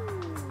quite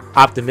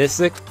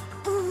optimistic.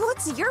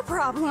 what's your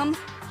problem?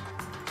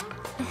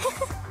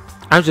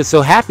 I'm just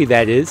so happy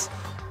that is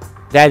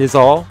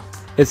all.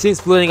 It seems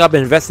splitting up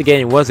and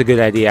investigating was a good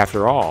idea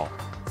after all.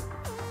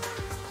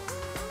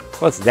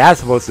 What's that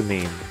supposed to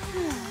mean?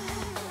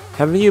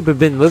 Haven't you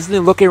been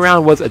listening? Looking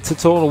around was a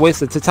total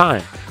waste of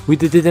time. We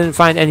didn't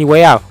find any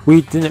way out.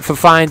 We didn't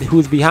find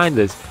who's behind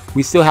this.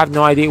 We still have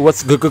no idea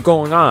what's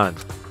going on.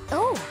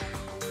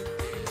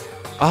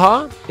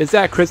 Oh, Is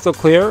that crystal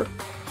clear?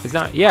 It's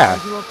not. Yeah.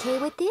 are you okay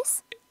with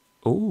this?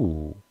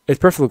 Ooh. It's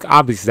perfectly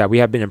obvious that we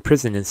have been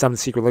imprisoned in some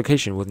secret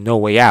location with no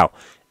way out.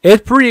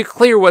 It's pretty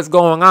clear what's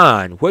going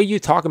on. What are you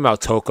talking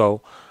about,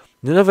 Toko?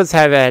 None of us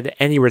have had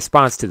any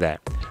response to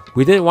that.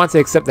 We didn't want to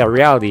accept that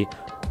reality.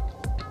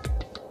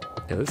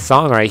 This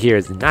song right here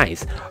is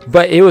nice,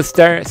 but it was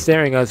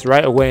staring us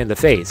right away in the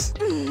face.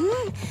 You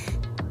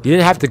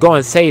didn't have to go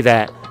and say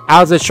that. I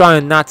was just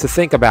trying not to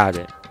think about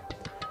it.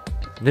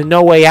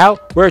 No way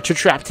out? We're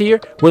trapped here?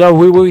 What are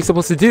we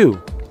supposed to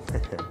do?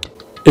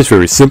 It's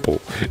very simple.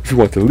 If you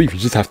want to leave, you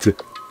just have to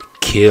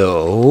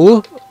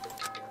kill.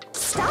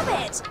 Stop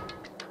it!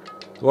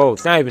 Whoa,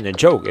 it's not even a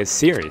joke. It's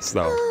serious,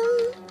 though.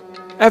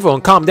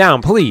 Everyone, calm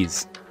down,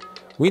 please.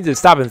 We need to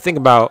stop and think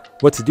about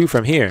what to do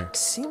from here.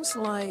 Seems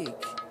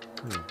like...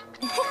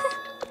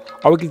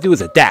 All we can do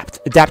is adapt.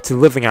 Adapt to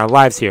living our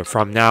lives here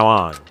from now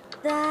on.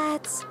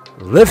 That's...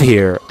 Live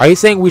here? Are you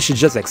saying we should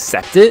just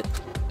accept it?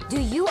 Do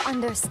you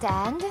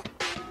understand?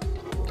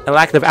 A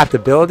lack of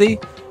adaptability?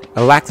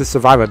 A lack of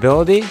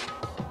survivability?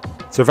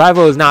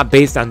 Survival is not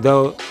based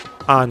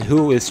on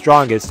who is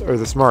strongest or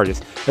the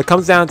smartest. It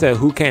comes down to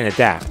who can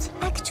adapt.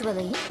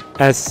 Actually,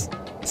 As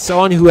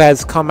someone who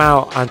has come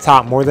out on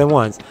top more than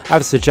once, I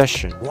have a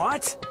suggestion.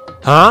 What?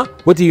 Huh?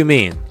 What do you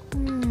mean?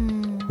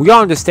 We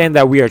all understand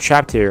that we are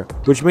trapped here,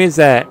 which means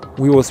that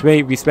we will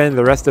be spending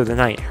the rest of the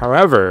night.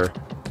 However,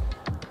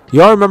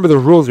 you all remember the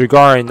rules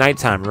regarding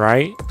nighttime,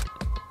 right?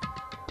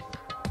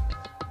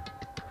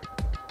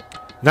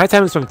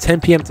 Nighttime is from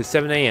 10 p.m. to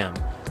 7 a.m.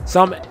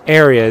 Some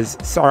areas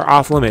are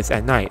off limits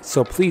at night,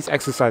 so please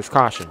exercise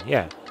caution.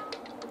 Yeah.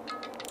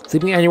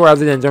 Sleeping anywhere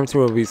other than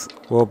dormitory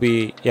will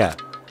be yeah.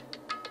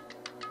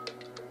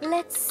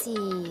 let's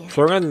see.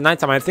 So regarding the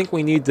nighttime, I think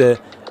we need to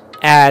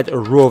add a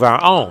rule of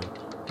our own.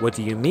 What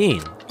do you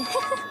mean?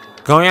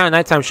 Going out at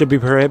nighttime should be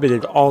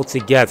prohibited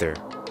altogether.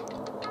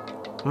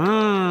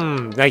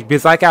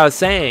 Because like I was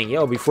saying,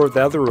 before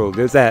the other rule,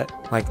 there's that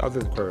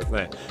other curve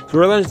thing. So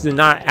religions do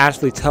not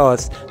actually tell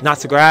us not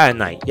to go out at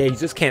night. Yeah, you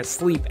just can't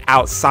sleep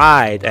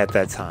outside at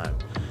that time.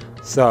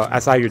 So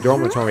outside your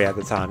dormitory at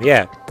the time.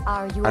 Yeah.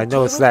 Are you I okay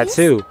noticed with that this?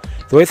 too.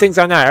 The way things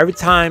are now, every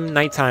time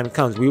nighttime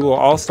comes, we will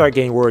all start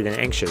getting worried and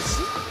anxious.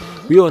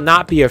 We will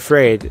not be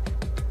afraid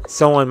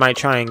someone might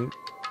try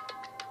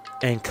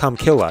and come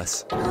kill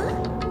us.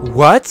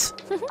 What?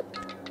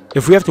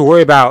 If we have to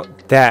worry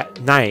about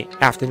that night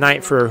after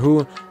night for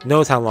who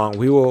knows how long,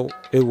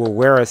 it will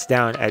wear us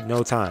down at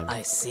no time.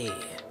 I see.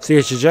 So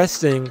you're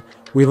suggesting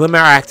we limit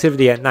our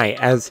activity at night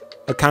as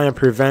a kind of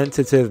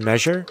preventative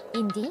measure?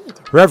 Indeed.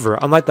 However,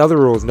 unlike the other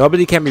rules,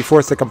 nobody can be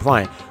forced to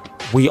comply.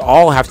 We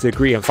all have to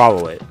agree and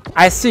follow it.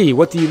 I see,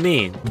 what do you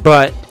mean?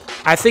 But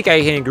I think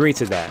I can agree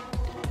to that.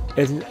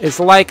 It's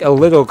like a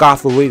little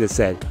goth Lolita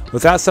said,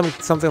 without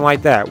something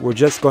like that, we're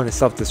just going to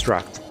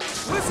self-destruct.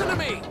 Listen to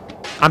me.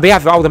 On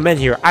behalf of all the men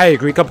here, I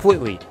agree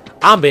completely.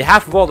 On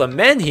behalf of all the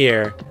men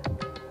here?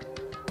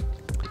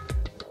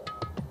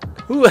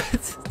 Who?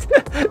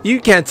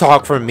 You can't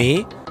talk for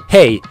me.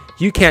 Hey,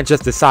 you can't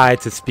just decide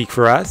to speak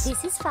for us.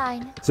 This is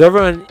fine. So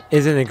everyone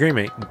is in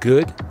agreement.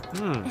 Good.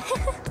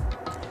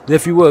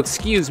 If you will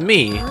excuse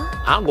me,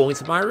 I'm going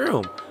to my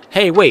room.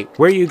 Hey, wait,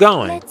 where are you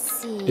going?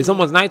 Let's see. It's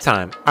almost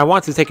nighttime. I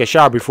want to take a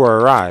shower before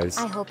it arrives.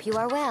 I hope you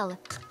are well.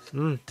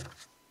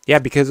 Yeah,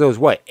 because it was,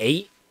 what,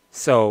 8?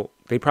 So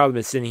they've probably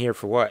been sitting here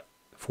for, what,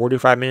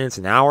 45 minutes,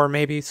 an hour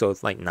maybe? So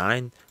it's like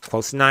 9,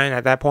 close to 9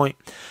 at that point.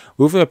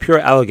 Moving with pure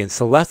elegance,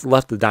 Celeste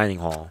left the dining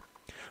hall.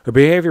 Her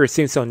behavior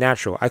seemed so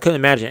natural, I couldn't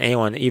imagine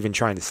anyone even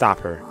trying to stop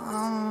her.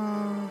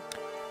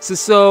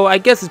 So I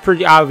guess it's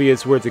pretty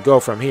obvious where to go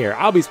from here.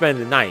 I'll be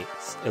spending the night,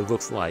 it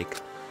looks like.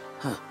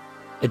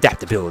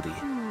 Adaptability.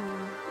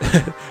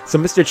 So,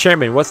 Mr.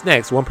 Chairman, what's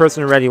next? One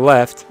person already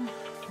left.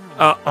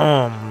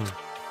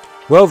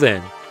 Well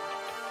then.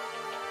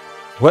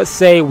 What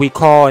say we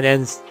call an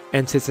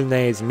end to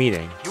today's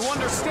meeting? You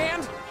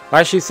understand?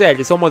 Like she said,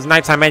 it's almost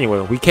nighttime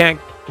anyway. We can't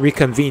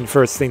reconvene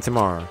first thing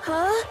tomorrow.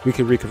 Huh? We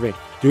could reconvene.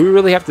 Do we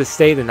really have to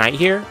stay the night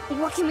here?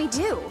 What can we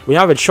do? We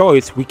don't have a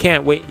choice. We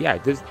can't wait.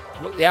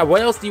 Yeah,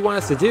 what else do you want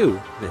us to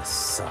do? This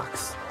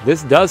sucks.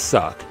 This does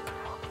suck.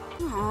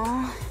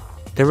 Aww.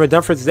 Then we're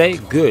done for today?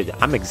 Good.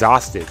 I'm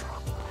exhausted.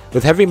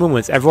 With heavy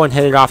movements, everyone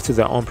headed off to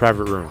their own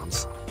private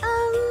rooms.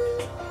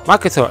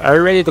 Makoto, are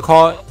you ready to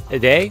call it a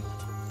day?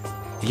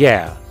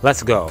 Yeah,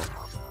 let's go.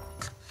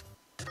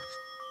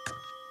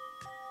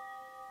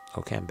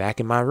 Okay, I'm back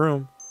in my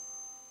room.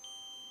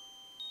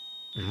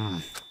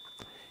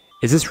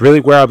 Is this really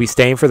where I'll be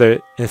staying for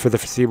the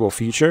foreseeable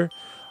future?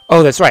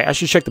 Oh, that's right. I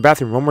should check the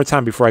bathroom one more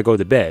time before I go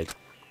to bed.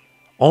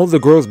 All the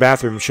girls'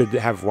 bathrooms should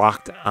have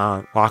locks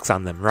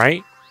on them,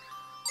 right?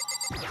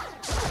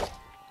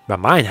 But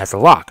mine has a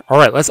lock.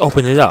 Alright, let's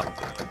open it up.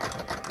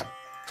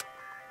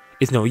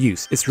 It's no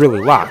use. It's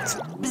really locked.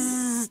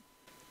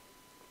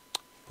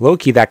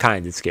 Low-key, that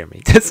kind did scare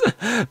me.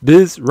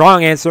 Biz,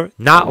 wrong answer.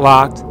 Not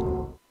locked.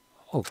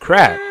 Oh,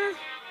 crap.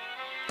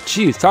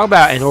 Jeez, talk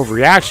about an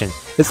overreaction.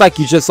 It's like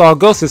you just saw a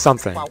ghost or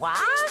something.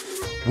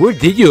 Where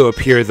did you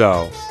appear,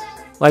 though?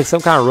 Like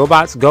some kind of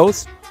robot's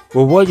ghost?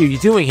 Well, what are you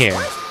doing here?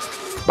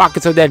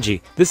 Makoto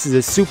Denji, this is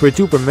a super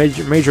duper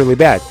majorly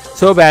bad.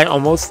 So bad,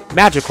 almost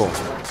magical.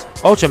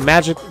 Ultra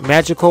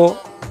magical.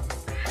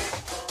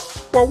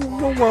 Whoa,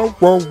 whoa, whoa,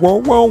 whoa, whoa,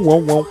 whoa, whoa,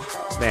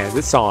 whoa. Man,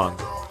 this song.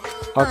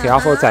 Okay,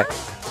 I'll follow that.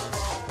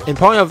 In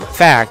point of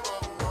fact,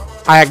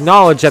 I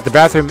acknowledge that the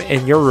bathroom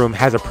in your room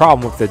has a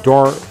problem with the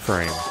door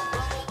frame.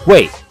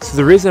 Wait, so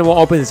the reason it won't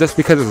open is just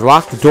because it's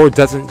locked? The door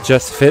doesn't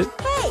just fit?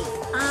 Hey,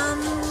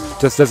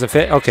 Just doesn't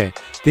fit? Okay.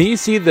 Did you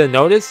see the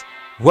notice?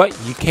 What?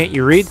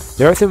 You read?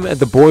 The bathroom at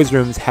the boys'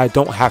 rooms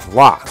don't have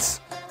locks.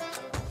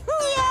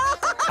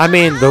 I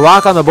mean, the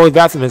lock on the boys'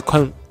 bathroom is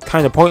kind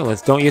of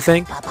pointless, don't you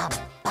think?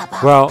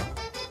 Well,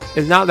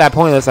 it's not that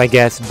pointless, I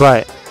guess,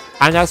 but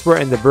I'm an expert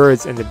in the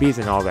birds and the bees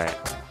and all that.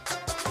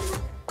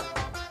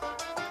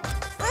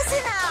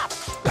 listen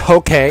up.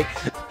 Okay.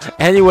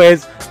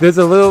 Anyways, there's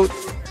a little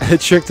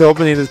trick to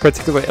opening this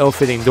particular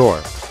ill-fitting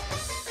door.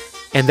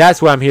 And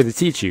that's what I'm here to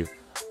teach you.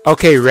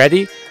 Okay,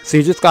 ready? So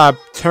you just gotta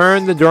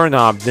turn the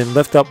doorknob, then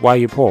lift up while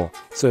you pull.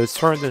 So it's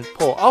turn and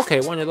pull.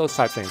 Okay, one of those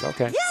type things.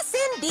 Okay. Yes,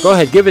 indeed. Go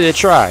ahead, give it a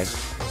try.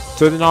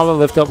 Turn the knob and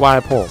lift up while I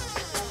pull.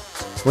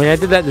 When I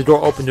did that, the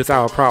door opened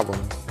without a problem.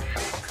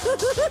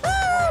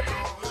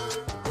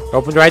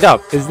 Opened right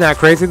up. Isn't that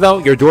crazy though?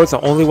 Your door's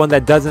the only one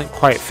that doesn't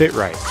quite fit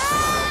right.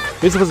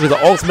 You're supposed to be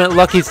the ultimate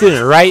lucky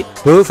student, right?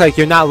 But it looks like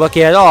you're not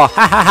lucky at all.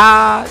 Ha ha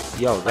ha!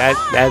 Yo,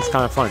 that's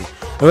kind of funny.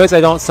 Unless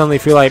I don't suddenly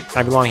feel like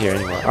I belong here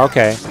anymore.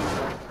 Okay.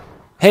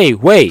 Hey,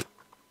 wait!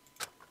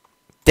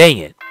 Dang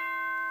it.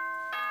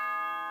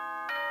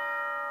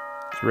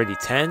 It's already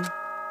 10?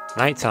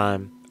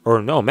 Nighttime.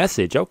 Or no,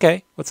 message.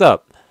 Okay. What's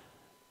up?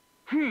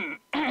 This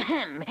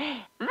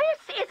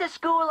is a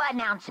school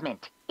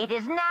announcement. It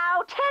is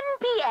now 10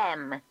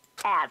 p.m.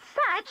 As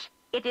such,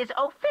 it is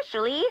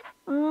officially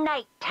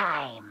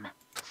nighttime.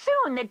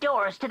 Soon the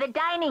doors to the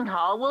dining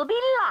hall will be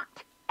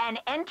locked, and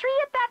entry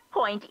at that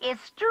point is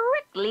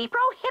strictly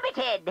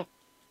prohibited.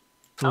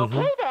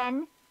 Okay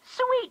then.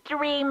 Sweet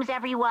dreams,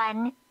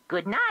 everyone.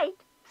 Good night.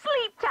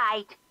 Sleep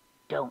tight.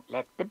 Don't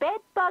let the bed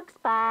bugs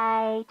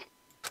bite.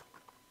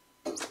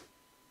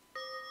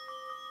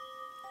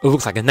 It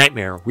looks like a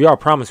nightmare. We all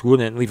promised we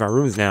wouldn't leave our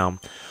rooms now.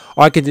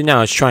 All I can do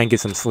now is try and get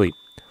some sleep.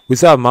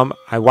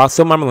 While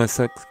still mumbling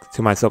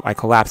to myself, I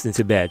collapsed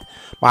into bed.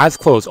 My eyes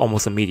closed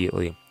almost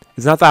immediately.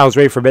 It's not that I was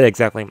ready for bed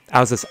exactly. I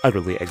was just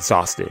utterly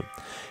exhausted.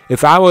 It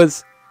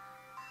was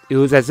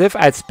as if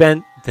I'd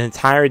spent the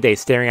entire day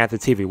staring at the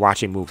TV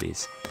watching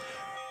movies.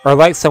 Or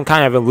like some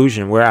kind of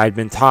illusion where I'd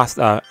been tossed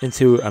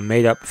into a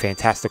made-up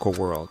fantastical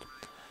world.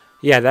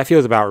 Yeah, that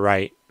feels about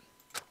right.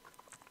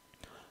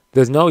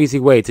 There's no easy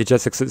way to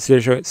just accept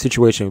the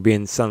situation we're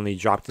being suddenly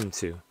dropped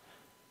into.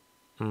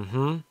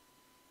 So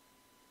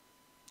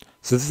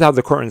this is how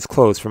the curtains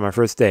closed for my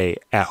first day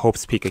at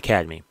Hope's Peak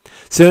Academy.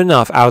 Soon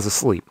enough, I was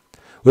asleep.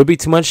 Would it be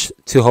too much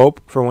to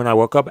hope for when I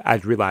woke up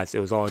I'd realized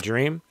it was all a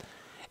dream?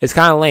 It's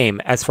kind of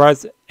lame as far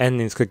as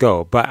endings could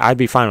go, but I'd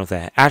be fine with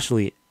that.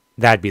 Actually,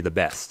 that'd be the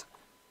best.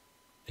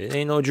 It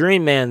ain't no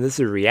dream, man. This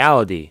is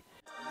reality.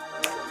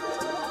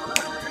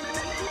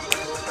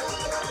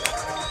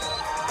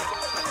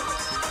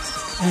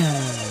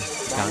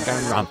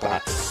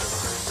 Danganronpa.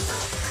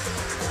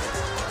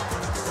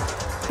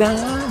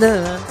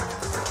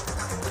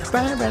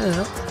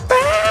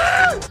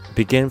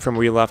 Begin from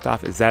where you left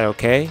off. Is that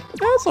okay?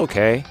 That's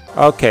okay.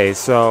 Okay,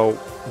 so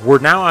we're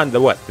now on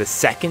the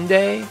second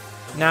day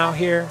now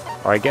here?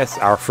 Or I guess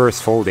our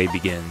first full day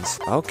begins.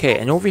 Okay,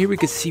 and over here we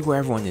can see where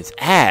everyone is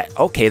at.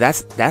 Okay,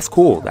 that's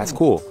cool. That's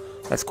cool.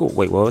 That's cool.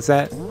 Wait, what was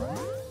that?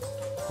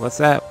 What's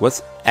that?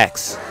 What's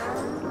X?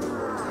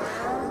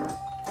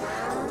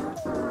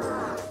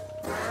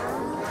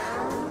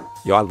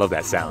 Yo, I love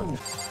that sound.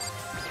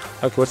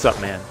 Okay, what's up,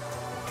 man?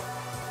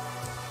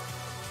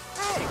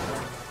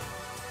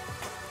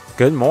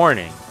 Good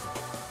morning.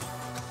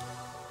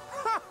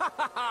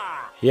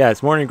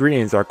 Yes, morning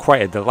greetings are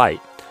quite a delight.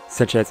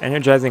 Such an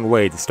energizing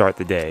way to start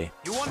the day.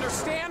 You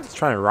understand? It's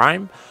trying to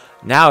rhyme?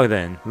 Now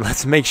then,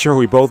 let's make sure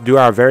we both do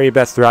our very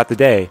best throughout the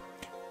day.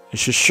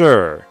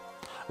 Sure.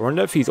 I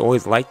wonder if he's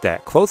always like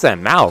that. Close that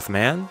mouth,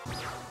 man.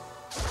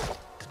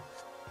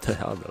 The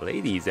hell the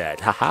ladies at?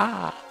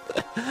 Haha.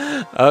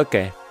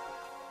 Okay.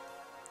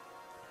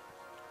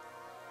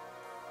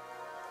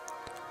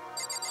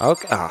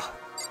 Okay.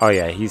 Oh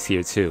yeah, he's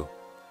here too.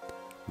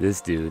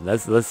 This dude.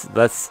 Let's.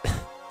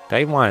 Do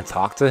I even want to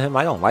talk to him?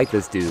 I don't like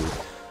this dude.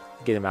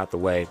 Get him out the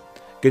way.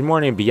 Good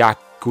morning,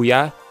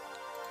 Byakuya.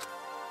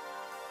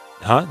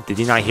 Huh? Did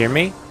you not hear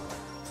me?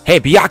 Hey,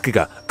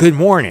 Byakuya. Good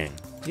morning.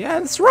 Yeah,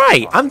 that's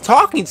right. I'm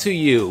talking to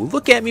you.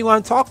 Look at me while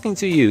I'm talking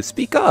to you.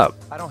 Speak up.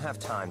 I don't have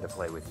time to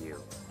play with you.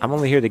 I'm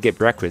only here to get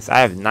breakfast. I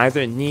have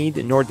neither need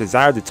nor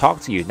desire to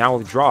talk to you. Now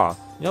withdraw.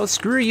 You know,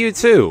 screw you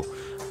too.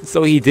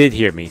 So he did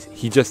hear me.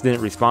 He just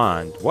didn't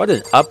respond. What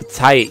an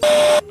uptight.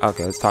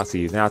 Okay, let's talk to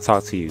you. Now I'll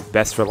talk to you.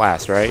 Best for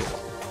last, right?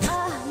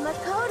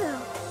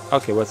 Makoto.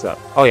 Okay, what's up?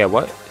 Oh yeah,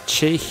 what?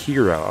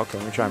 Chihiro. Okay,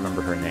 let me try to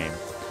remember her name.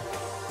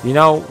 You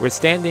know, we're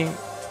standing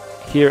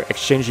here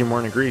exchanging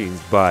morning greetings,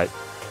 but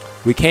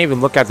we can't even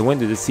look out the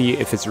window to see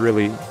if it's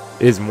really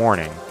is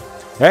morning.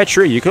 That's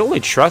true. You can only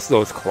trust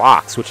those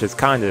clocks, which is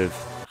kind of,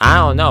 I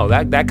don't know.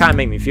 That kind of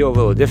made me feel a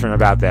little different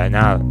about that.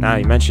 Now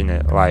you mention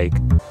it, like,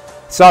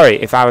 sorry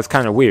if I was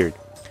kind of weird.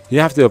 You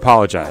don't have to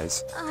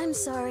apologize. I'm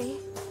sorry.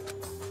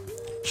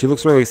 She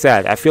looks really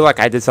sad. I feel like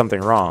I did something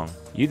wrong.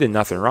 You did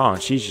nothing wrong.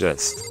 She's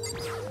just,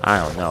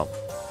 I don't know.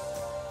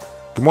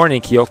 Good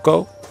morning,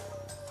 Kyoko.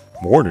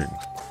 Morning.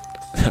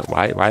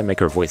 Why make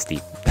her voice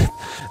deep?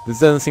 This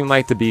doesn't seem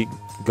like to be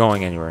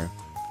going anywhere.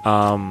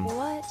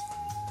 What?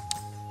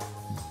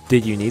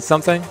 Did you need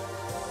something?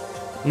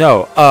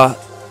 No,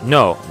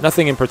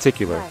 nothing in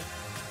particular. Right.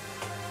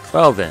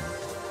 Well then.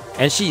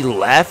 And she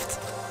left?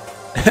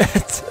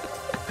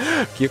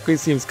 Kyoko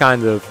seems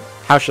kind of,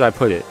 how should I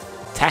put it?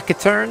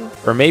 Taciturn?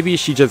 Or maybe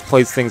she just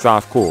plays things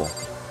off cool.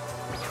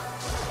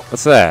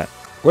 What's that?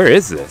 Where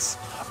is this?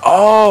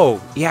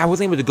 Oh, yeah, I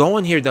wasn't able to go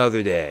in here the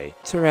other day.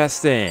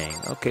 Interesting.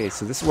 Okay,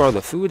 so this is where all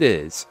the food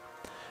is.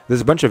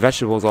 There's a bunch of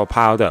vegetables all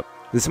piled up.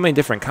 There's so many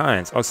different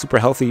kinds. All super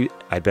healthy,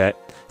 I bet.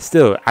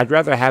 Still, I'd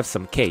rather have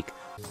some cake.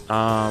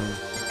 Oh,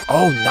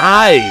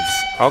 knives!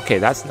 Okay,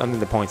 that's something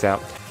to point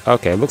out.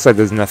 Okay, it looks like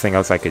there's nothing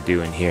else I could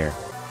do in here.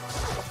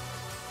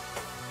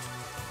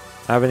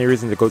 I don't have any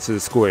reason to go to the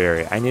school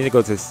area. I need to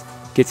go to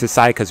get to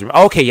Sayaka's room.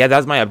 Okay, yeah,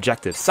 that's my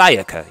objective.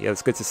 Sayaka. Yeah,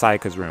 let's get to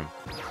Sayaka's room.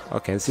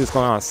 Okay, let's see what's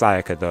going on with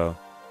Sayaka, though.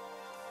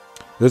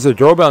 There's a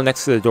doorbell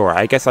next to the door.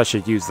 I guess I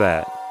should use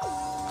that.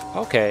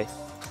 Okay.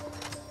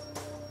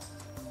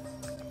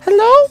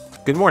 Hello?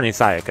 Good morning,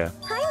 Sayaka.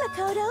 Hi,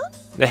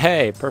 Makoto.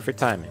 Hey, perfect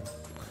timing.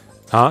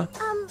 Huh?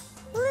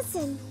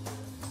 Listen.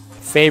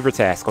 Favorite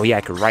task. Oh, yeah,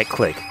 I could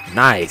right-click.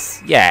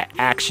 Nice. Yeah,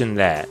 action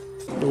that.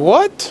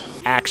 What?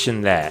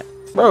 Action that.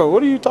 Bro,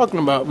 what are you talking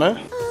about, man?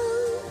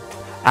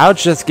 I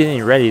was just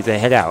getting ready to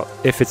head out,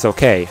 if it's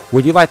okay.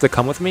 Would you like to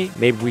come with me?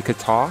 Maybe we could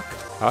talk?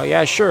 Oh,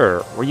 yeah,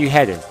 sure. Where you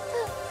headed?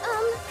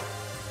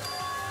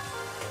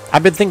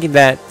 I've been thinking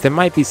that there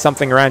might be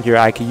something around here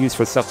I could use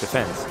for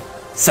self-defense.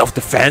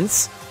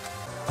 Self-defense?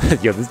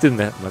 Yo, this dude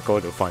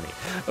Makoto funny.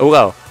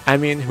 Well, I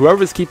mean,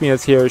 whoever's keeping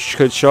us here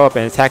could show up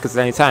and attack us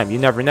at any time. You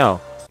never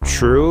know.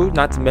 True,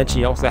 not to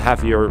mention you also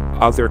have your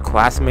other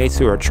classmates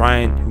who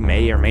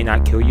may or may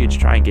not kill you to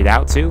try and get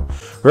out too.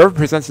 Whoever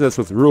presented us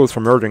with rules for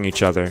murdering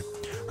each other.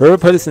 Whoever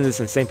put us in this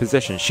insane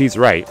position, she's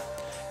right.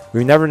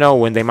 We never know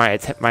when they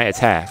might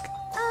attack.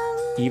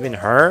 Even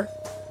her?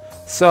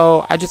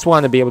 So, I just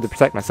want to be able to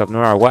protect myself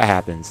no matter what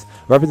happens.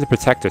 Weapon to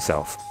protect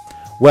herself.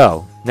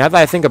 Well, now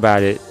that I think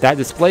about it, that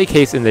display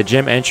case in the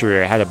gym entry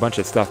area had a bunch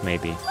of stuff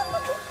maybe.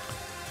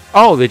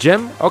 Oh, the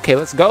gym? Okay,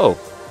 let's go.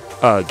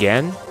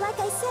 Again? Like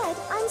I said,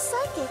 I'm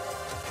psychic.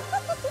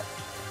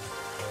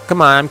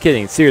 Come on, I'm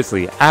kidding.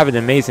 Seriously, I have an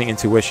amazing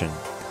intuition.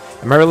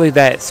 Am I really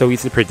that so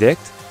easy to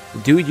predict?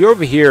 Dude, you're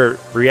over here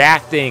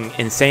reacting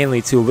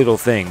insanely to little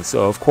things,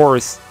 so of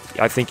course,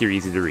 I think you're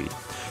easy to read.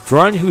 For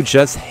one who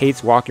just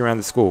hates walking around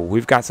the school,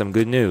 we've got some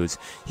good news.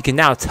 You can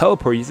now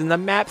teleport using the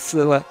map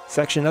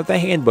section of the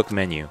handbook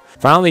menu.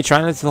 Finally,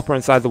 trying to teleport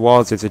inside the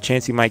walls, there's a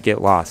chance you might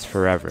get lost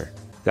forever.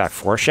 Is that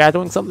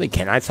foreshadowing something?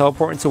 Can I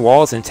teleport into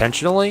walls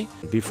intentionally?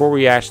 Before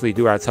we actually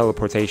do our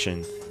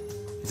teleportation,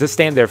 just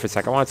stand there for a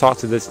second. I want to talk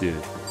to this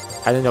dude.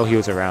 I didn't know he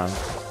was around.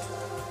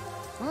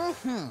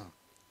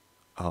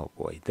 Oh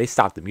boy, they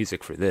stopped the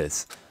music for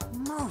this.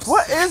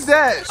 What is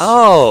that?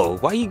 Oh,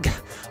 why you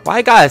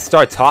gotta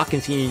start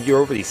talking to you? You're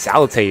overly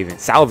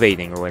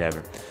salivating or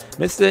whatever.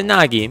 Mr.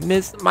 Naegi,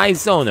 Miss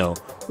Maizono,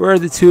 where are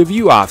the two of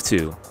you off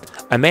to?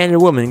 A man and a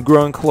woman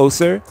growing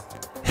closer?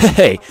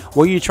 Hey,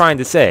 what are you trying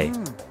to say?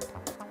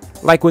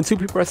 Like when two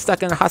people are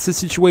stuck in a hostage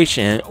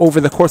situation and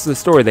over the course of the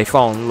story they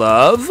fall in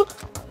love?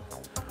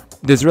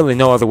 There's really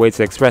no other way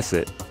to express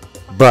it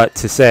but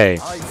to say,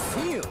 I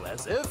feel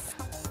as if...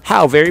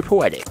 How very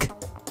poetic.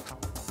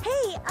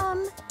 Hey,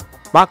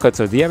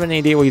 Makoto, do you have any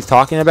idea what he's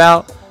talking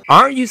about?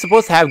 Aren't you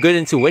supposed to have good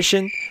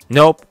intuition?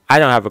 Nope, I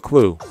don't have a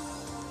clue.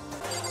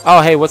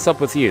 Oh, hey, what's up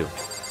with you?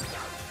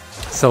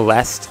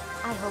 Celeste?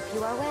 I hope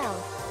you are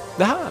well.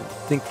 Ah,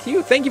 thank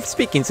you for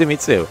speaking to me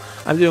too.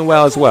 I'm doing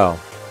well as well.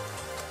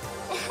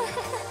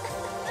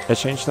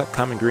 Exchange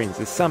common greetings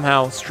is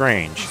somehow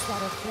strange. Is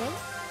that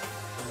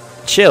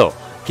okay? Chill,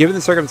 given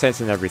the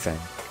circumstances and everything.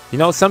 You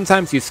know,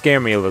 sometimes you scare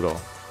me a little.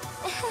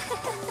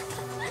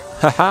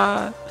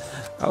 Haha.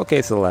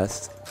 Okay,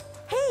 Celeste.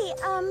 Hey,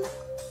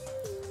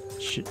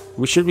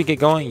 Should we get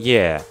going?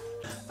 Yeah.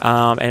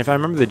 And if I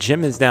remember, the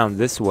gym is down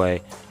this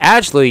way.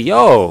 Actually,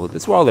 yo,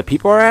 this is where all the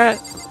people are at?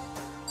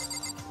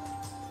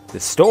 The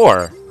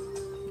store?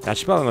 Now,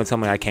 she's probably gonna tell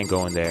me I can't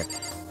go in there.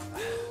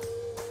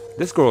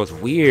 This girl is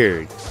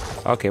weird.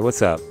 Okay,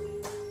 what's up?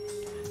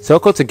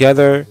 Soko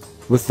together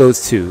with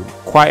those two.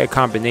 Quite a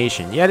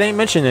combination. Yeah, they didn't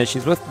mention it.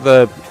 She's with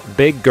the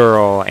big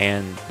girl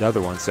and the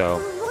other one, so...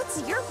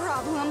 what's your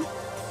problem?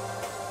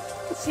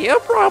 What's your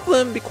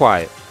problem? Be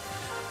quiet.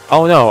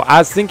 Oh no, I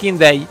was thinking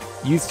that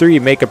you three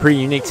make a pretty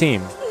unique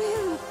team.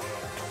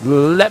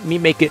 Let me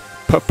make it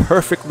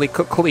perfectly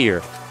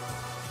clear.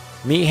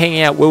 Me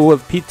hanging out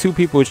with two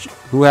people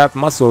who have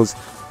muscles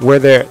where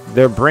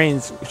their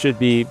brains should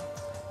be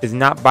is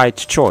not by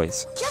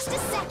choice. Just a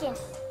second.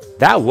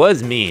 That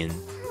was mean.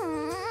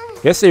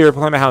 Yesterday you were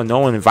complaining about how no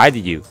one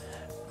invited you.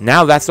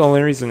 Now that's the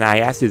only reason I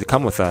asked you to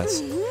come with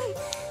us.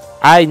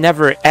 I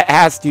never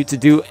asked you to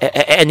do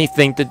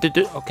anything to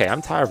do. Okay,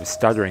 I'm tired of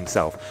stuttering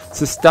self.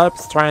 So stop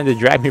trying to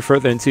drag me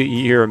further into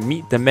your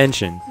meat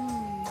dimension.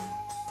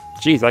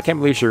 Jeez, I can't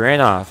believe she ran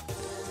off.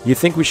 You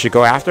think we should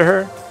go after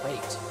her?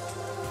 Wait.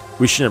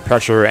 We shouldn't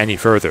pressure her any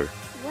further.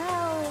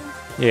 Well,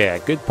 Yeah,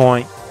 good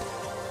point.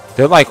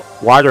 They're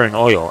like water and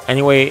oil.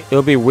 Anyway,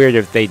 it'll be weird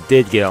if they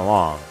did get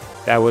along.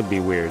 That would be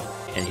weird.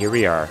 And here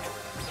we are.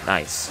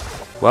 Nice.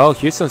 Well,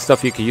 here's some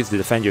stuff you can use to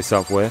defend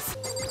yourself with.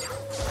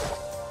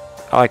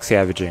 I like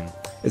scavenging.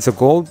 It's a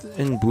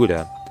golden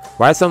Buddha.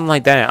 Why is something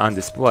like that on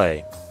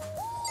display?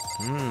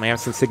 May have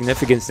some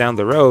significance down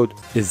the road.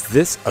 Is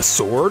this a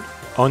sword?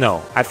 Oh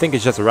no, I think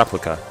it's just a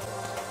replica.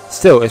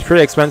 Still, it's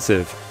pretty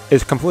expensive.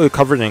 It's completely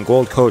covered in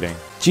gold coating.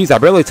 Jeez, I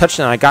barely touched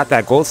it and I got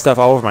that gold stuff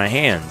all over my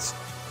hands.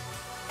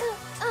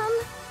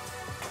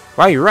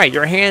 Wow, you're right.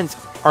 Your hands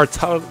are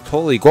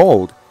totally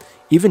gold.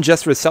 Even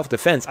just for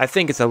self-defense, I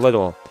think it's a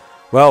little...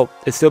 Well,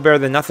 it's still better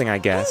than nothing, I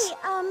guess.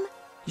 hey,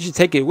 You should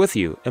take it with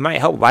you. It might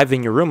help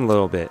liven your room a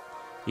little bit.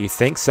 You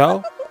think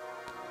so?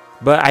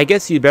 But I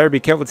guess you'd better be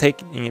careful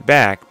taking it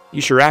back.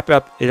 You should wrap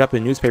it up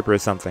in newspaper or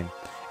something.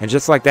 And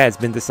just like that, it's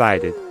been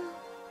decided.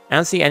 I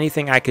don't see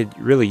anything I could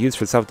really use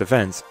for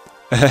self-defense.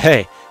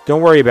 Hey,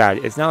 don't worry about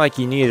it. It's not like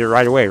you needed it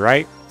right away,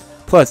 right?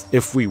 Plus,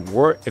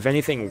 if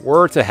anything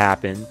were to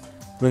happen,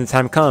 when the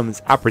time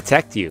comes, I'll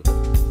protect you.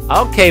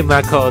 Okay,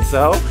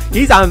 Makoto.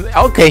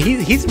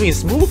 He's being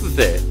smooth with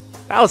it.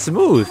 That was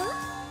smooth.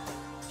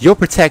 You'll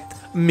protect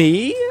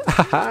me?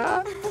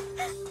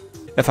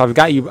 If I've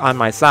got you on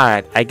my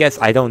side, I guess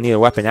I don't need a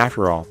weapon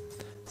after all.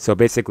 So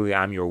basically,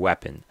 I'm your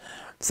weapon.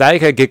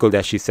 Sayaka giggled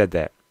as she said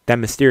that. That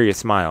mysterious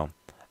smile.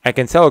 I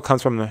can tell it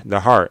comes from the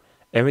heart.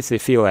 It makes me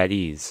feel at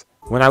ease.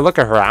 When I look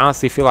at her, I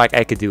honestly feel like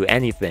I could do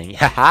anything.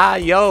 Haha,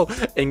 yo,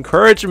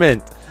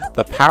 encouragement.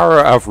 The power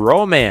of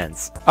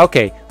romance.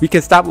 Okay, we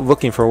can stop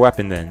looking for a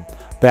weapon then.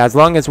 But as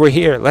long as we're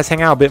here, let's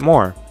hang out a bit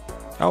more.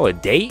 Oh, a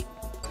date?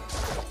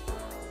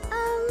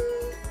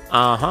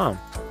 Uh-huh.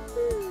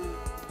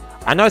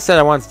 I know I said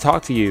I wanted to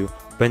talk to you,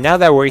 but now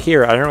that we're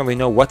here, I don't really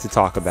know what to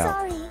talk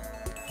about.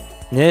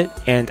 Sorry.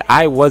 And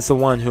I was the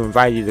one who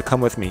invited you to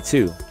come with me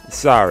too.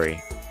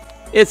 Sorry.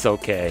 It's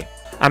okay.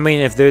 I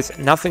mean, if there's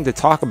nothing to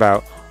talk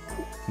about,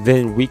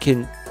 then we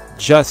can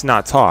just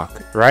not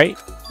talk, right?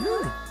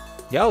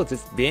 Yo,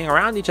 just being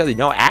around each other,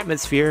 no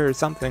atmosphere or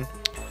something.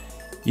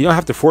 You don't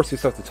have to force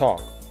yourself to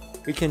talk.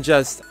 We can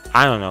just,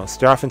 I don't know,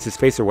 stare off into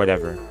space or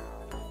whatever.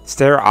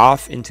 Stare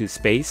off into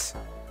space?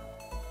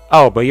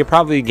 Oh, but you'll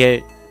probably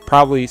get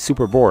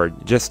super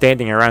bored just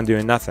standing around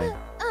doing nothing.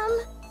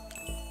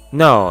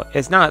 No,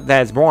 it's not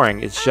that it's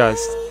boring, it's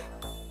just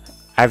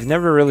I've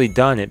never really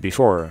done it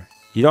before.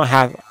 You don't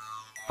have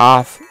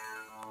off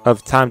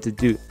of time to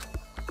do.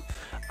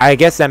 I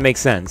guess that makes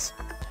sense.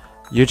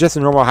 You're just a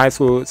normal high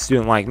school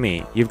student like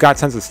me. You've got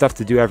tons of stuff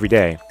to do every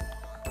day.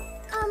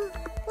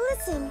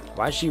 Listen.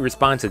 Why'd she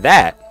respond to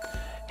that?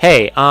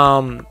 Hey,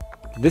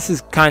 this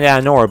is kinda out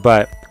of nowhere,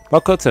 but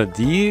Makoto,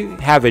 do you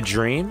have a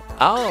dream?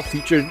 Oh,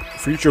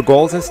 future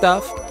goals and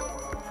stuff?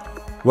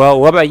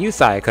 Well, what about you,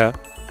 Sayaka?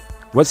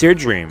 What's your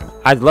dream?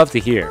 I'd love to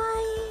hear.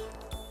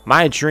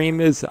 My dream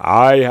is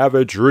I have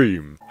a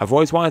dream. I've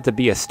always wanted to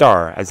be a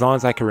star as long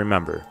as I can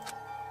remember.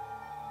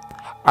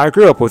 I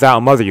grew up without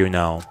a mother, you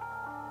know.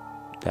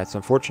 That's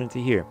unfortunate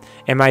to hear.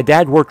 And my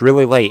dad worked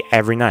really late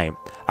every night.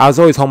 I was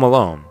always home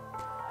alone.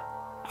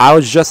 I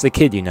was just a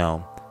kid, you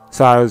know,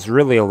 so I was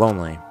really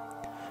lonely.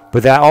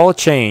 But that all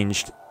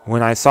changed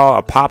when I saw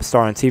a pop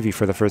star on TV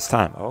for the first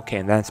time. Okay,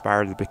 and that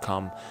inspired her to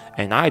become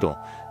an idol.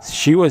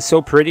 She was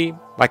so pretty,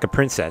 like a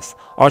princess.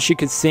 All she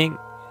could sing,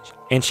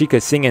 and she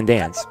could sing and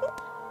dance.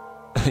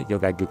 Yo,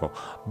 that Google.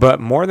 But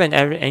more than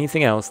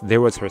anything else,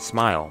 there was her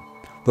smile.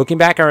 Looking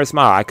back at her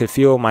smile, I could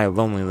feel my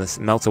loneliness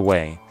melting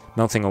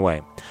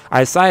away.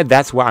 I decided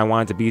that's what I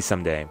wanted to be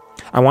someday.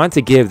 I wanted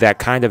to give that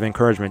kind of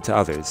encouragement to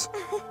others.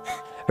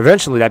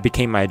 Eventually, that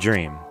became my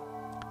dream.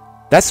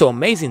 That's so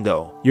amazing,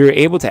 though. You're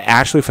able to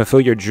actually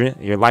fulfill your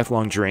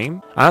lifelong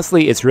dream?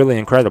 Honestly, it's really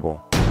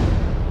incredible.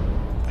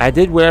 I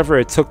did whatever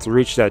it took to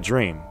reach that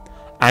dream.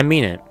 I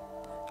mean it.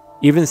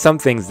 Even some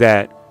things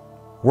that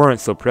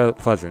weren't so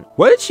pleasant.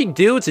 What did she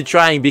do to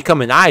try and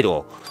become an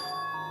idol?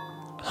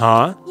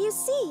 Huh? You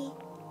see.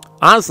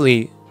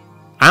 Honestly,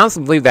 I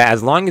honestly believe that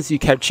as long as you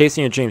kept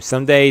chasing your dreams,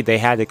 someday they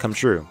had to come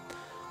true.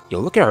 Yo,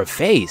 look at her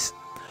face.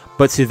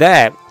 But to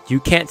that, you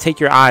can't take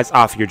your eyes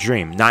off your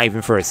dream, not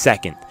even for a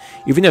second.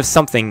 Even if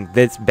something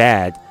that's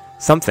bad,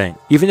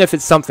 even if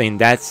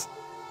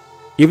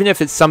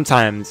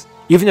sometimes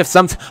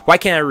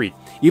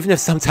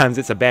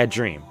it's a bad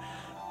dream.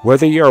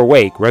 Whether you're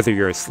awake, whether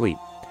you're asleep.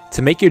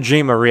 To make your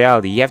dream a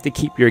reality, you have to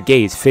keep your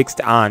gaze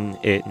fixed on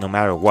it no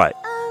matter what.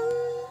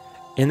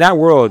 In that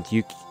world,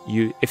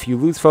 if you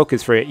lose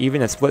focus for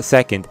even a split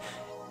second,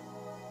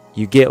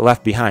 you get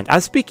left behind.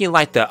 I'm speaking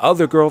like the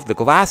other girl with the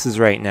glasses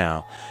right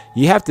now.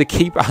 You have to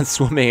keep on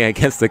swimming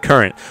against the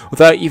current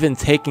without even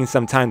taking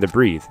some time to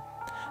breathe.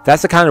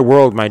 That's the kind of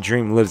world my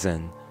dream lives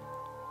in.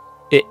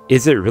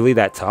 Is it really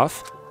that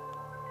tough?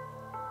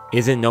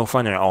 Is it no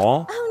fun at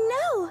all?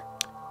 Oh no!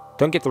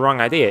 Don't get the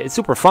wrong idea. It's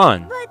super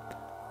fun.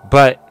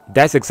 But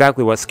that's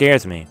exactly what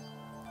scares me.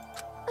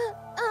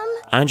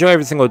 I enjoy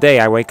every single day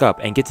I wake up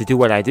and get to do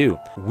what I do.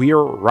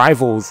 We're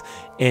rivals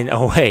in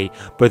a way,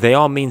 but they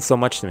all mean so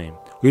much to me.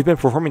 We've been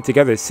performing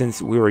together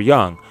since we were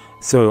young,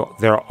 so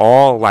they're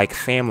all like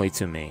family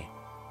to me.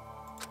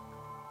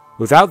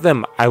 Without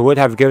them, I would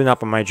have given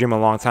up on my dream a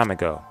long time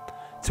ago.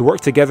 To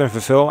work together and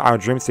fulfill our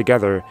dreams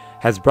together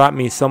has brought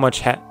me so much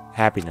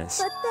happiness.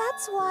 But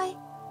that's why.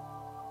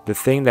 The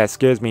thing that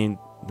scares me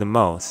the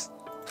most.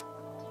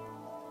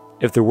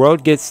 If the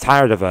world gets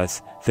tired of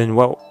us, then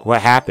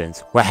what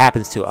happens? What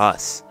happens to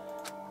us?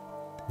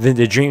 Then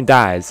the dream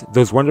dies.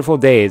 Those wonderful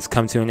days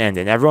come to an end,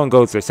 and everyone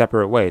goes their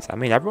separate ways. I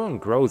mean, everyone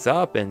grows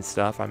up and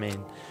stuff. I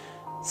mean,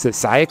 so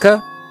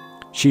Sayaka?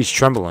 She's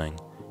trembling.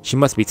 She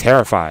must be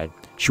terrified.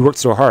 She worked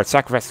so hard,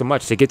 sacrificed so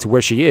much to get to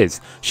where she is.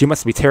 She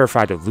must be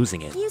terrified of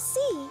losing it. You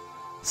see.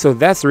 So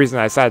that's the reason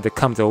I decided to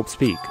come to Hope's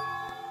Peak.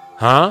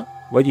 Huh?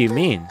 What do you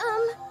mean?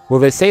 Well,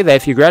 they say that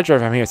if you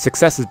graduate from here,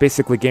 success is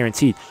basically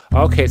guaranteed.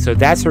 Okay, so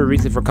that's her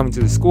reason for coming to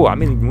the school. I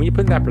mean, when you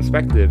put in that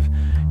perspective,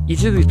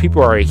 each of these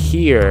people are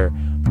here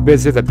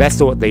because they're the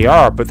best of what they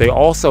are, but they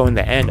also, in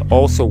the end,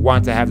 also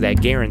want to have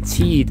that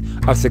guaranteed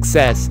of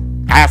success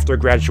after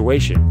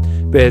graduation.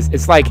 Because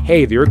it's like,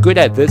 hey, you're good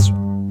at this,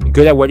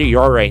 good at what you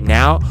are right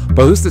now,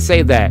 but who's to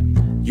say that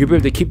you'll be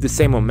able to keep the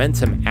same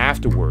momentum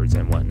afterwards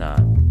and whatnot?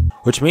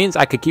 Which means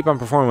I could keep on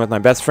performing with my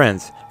best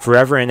friends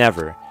forever and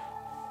ever.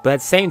 But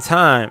at the same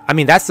time, I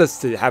mean, that's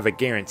just to have a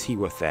guarantee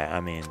with that. I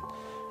mean,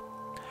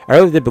 I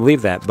really did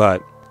believe that,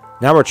 but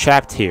now we're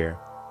trapped here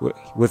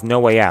with no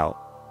way out.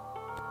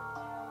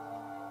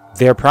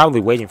 They're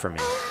probably waiting for me.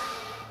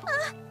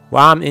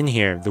 While I'm in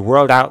here, the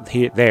world out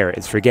there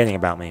is forgetting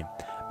about me.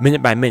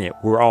 Minute by minute,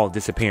 we're all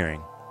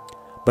disappearing.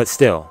 But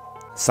still,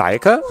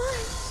 Sayaka?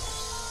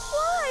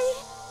 Why?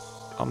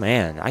 Oh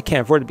man, I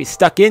can't afford to be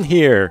stuck in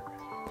here.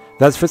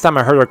 That's the first time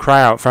I heard her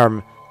cry out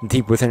from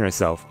deep within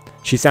herself.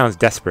 She sounds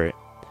desperate.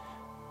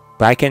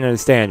 but I can't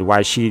understand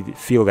why she'd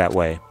feel that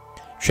way.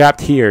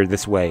 Trapped here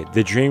this way,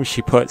 the dream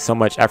she put so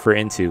much effort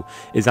into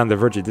is on the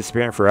verge of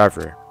disappearing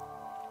forever.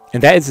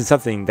 And that isn't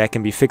something that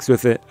can be fixed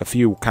with a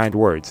few kind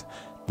words.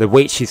 The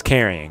weight she's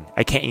carrying,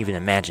 I can't even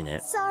imagine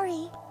it.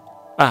 Sorry.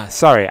 Ah,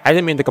 sorry, I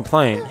didn't mean to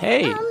complain.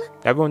 Hey,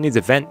 everyone needs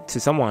a vent to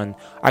someone.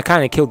 I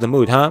kinda killed the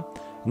mood, huh?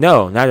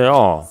 No, not at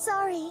all.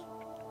 Sorry.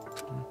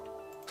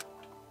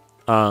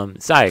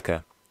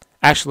 Sayaka.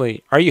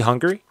 Actually, are you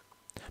hungry?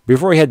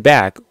 Before we head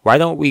back, why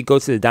don't we go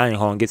to the dining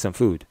hall and get some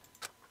food?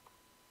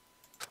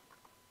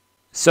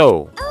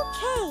 So.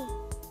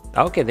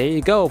 Okay, there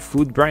you go.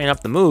 Food brighten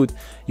up the mood.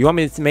 You want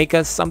me to make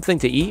us something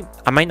to eat?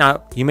 I might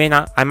not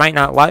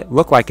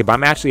look like it, but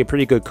I'm actually a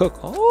pretty good cook.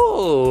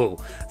 Oh,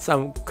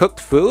 some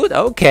cooked food?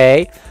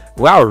 Okay.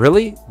 Wow,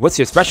 really? What's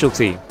your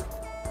specialty?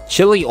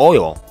 Chili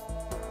oil.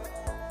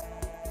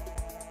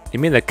 You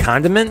mean the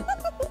condiment?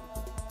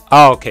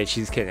 Oh, okay,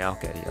 she's kidding.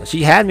 Okay,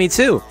 she had me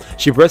too.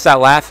 She burst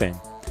out laughing.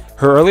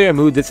 Her earlier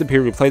mood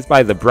disappeared, replaced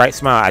by the bright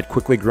smile I'd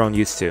quickly grown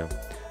used to.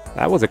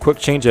 That was a quick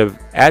change of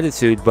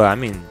attitude, but I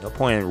mean, no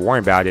point in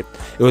worrying about it.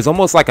 It was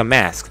almost like a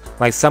mask,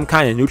 like some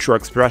kind of neutral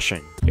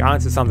expression. You're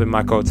onto something,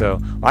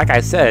 Makoto. Like I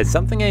said,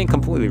 something ain't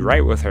completely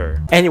right with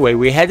her. Anyway,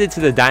 we headed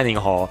to the dining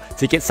hall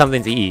to get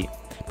something to eat,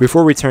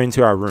 before returning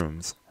to our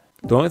rooms.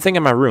 The only thing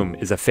in my room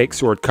is a fake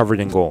sword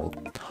covered in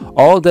gold.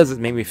 All it does is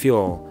make me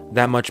feel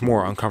that much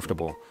more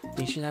uncomfortable.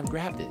 You should have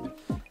grabbed it.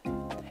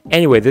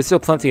 Anyway, there's still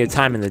plenty of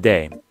time in the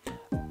day.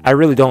 I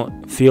really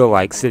don't feel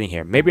like sitting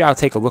here. Maybe I'll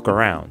take a look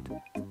around.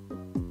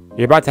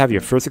 You're about to have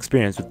your first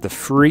experience with the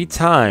free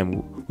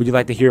time. Would you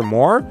like to hear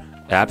more?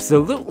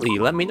 Absolutely.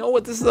 Let me know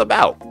what this is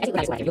about.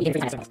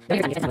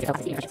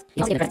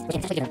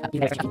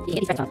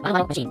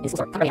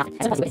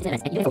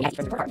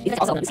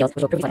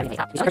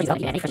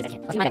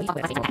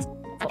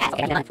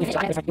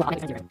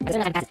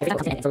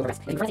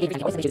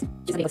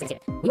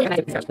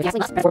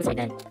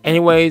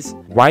 Anyways,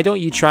 why don't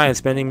you try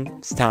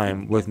spending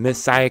time with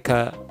Miss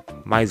Sayaka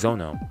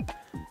Maizono?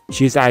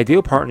 She's the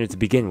ideal partner to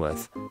begin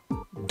with.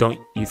 Don't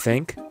you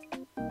think?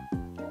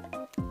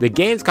 The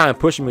game's kind of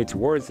pushing me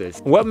towards this.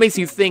 What makes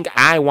you think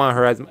I want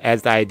her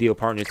as the ideal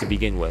partner to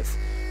begin with?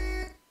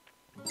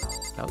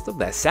 That was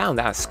that sound.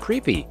 That was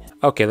creepy.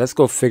 Okay, let's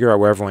go figure out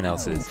where everyone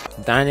else is.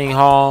 Dining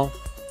hall.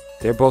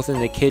 They're both in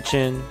the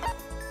kitchen.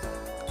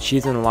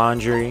 She's in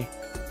laundry.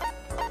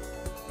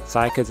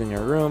 Sayaka's in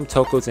her room.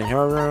 Toko's in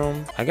her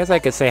room. I guess I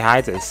could say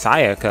hi to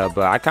Sayaka,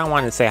 but I kind of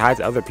want to say hi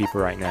to other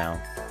people right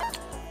now.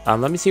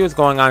 Let me see what's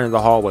going on in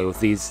the hallway with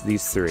these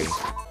three.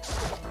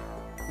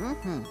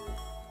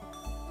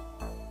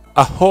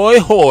 Ahoy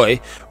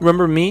hoy!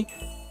 Remember me?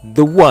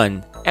 The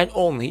one and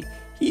only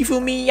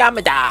Hifumi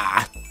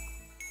Yamada!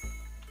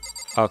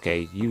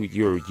 Okay,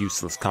 you're a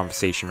useless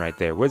conversation right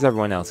there. Where's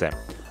everyone else at?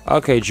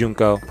 Okay,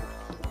 Junko.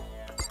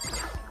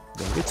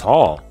 You're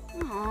tall.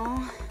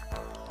 Aww.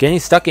 Getting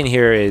stuck in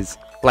here is,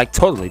 like,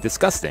 totally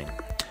disgusting.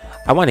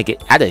 I want to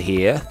get out of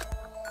here.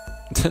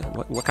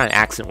 What kind of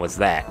accent was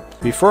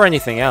that? Before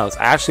anything else,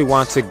 I actually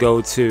want to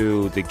go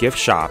to the gift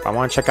shop. I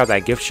want to check out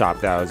that gift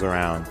shop that was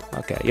around.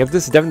 Okay, yep,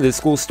 this is definitely the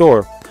school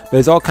store. But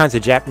there's all kinds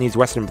of Japanese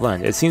Western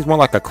blend. It seems more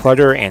like a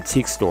clutter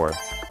antique store.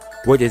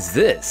 What is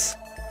this?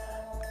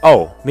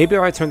 Oh, maybe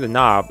if I turn the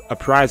knob, a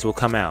prize will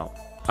come out.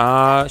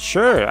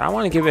 Sure, I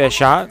want to give it a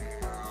shot.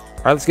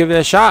 Alright, let's give it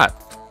a shot.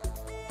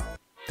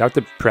 Do I have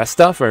to press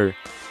stuff or...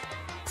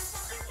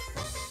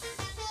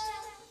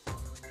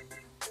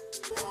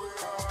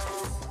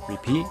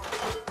 Repeat.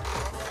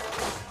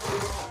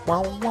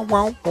 Wow, wow,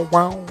 wow, wow,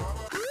 wow.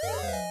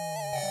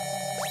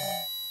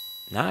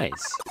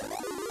 Nice.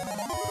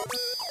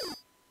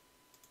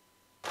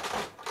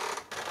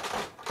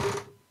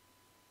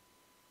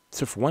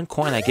 So for 1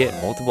 coin I get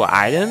multiple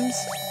items?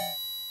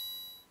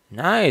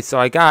 Nice, so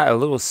I got a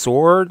little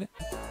sword.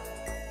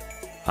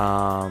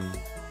 Oh,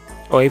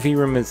 AV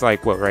room is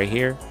like, what, right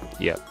here?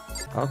 Yep.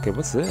 Okay,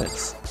 what's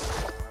this?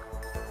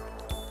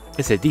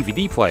 It's a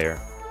DVD player.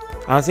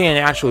 I don't see any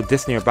actual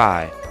disc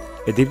nearby.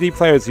 A DVD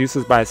player is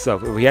useless by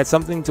itself. If we had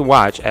something to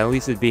watch, at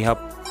least it'd be help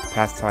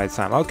pass the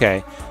time.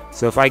 Okay,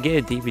 so if I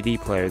get a DVD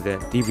player, then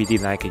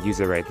I could use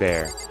it right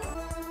there.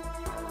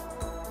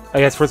 I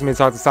guess first I'm gonna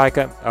talk to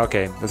Sayaka.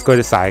 Okay, let's go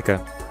to Sayaka.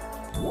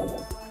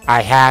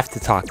 I have to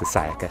talk to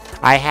Sayaka.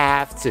 I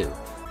have to.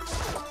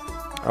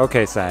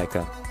 Okay,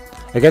 Sayaka.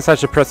 I guess I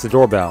should press the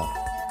doorbell.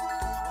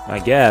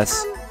 I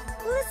guess.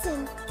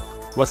 Listen.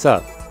 What's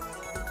up?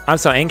 I'm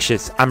so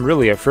anxious. I'm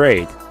really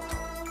afraid.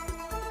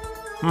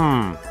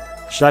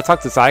 Should I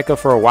talk to Sayaka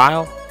for a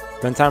while?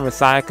 Spend time with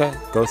Sayaka?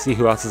 Go see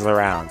who else is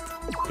around.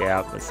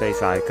 Yeah, let's say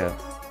Sayaka.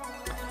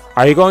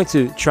 Are you going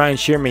to try and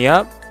cheer me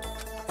up?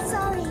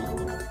 Sorry.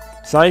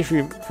 Sorry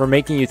for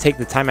making you take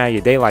the time out of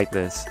your day like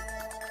this.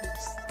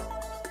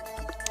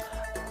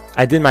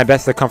 I did my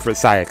best to comfort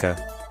Sayaka.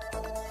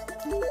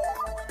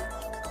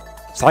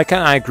 Sayaka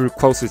and I grew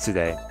closer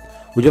today.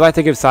 Would you like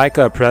to give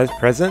Sayaka a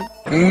present?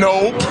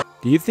 Nope.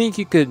 Do you think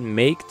you could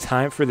make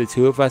time for the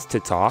two of us to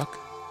talk?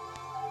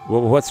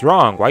 Well, what's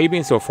wrong? Why are you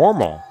being so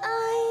formal?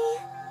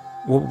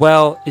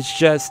 Well, it's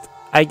just,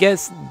 I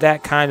guess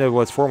that kind of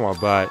was formal,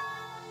 but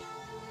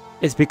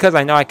it's because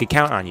I know I could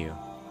count on you.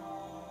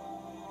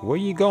 Where are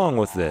you going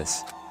with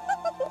this?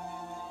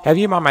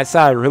 Having you by my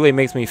side really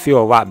makes me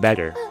feel a lot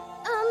better.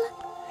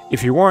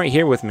 If you weren't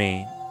here with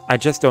me, I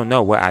just don't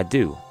know what I'd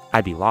do.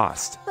 I'd be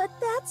lost. But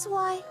that's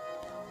why...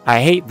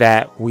 I hate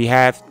that we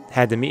have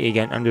had to meet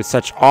again under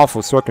such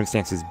awful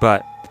circumstances,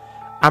 but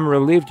I'm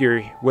relieved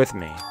you're with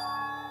me.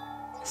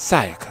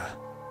 Sayaka.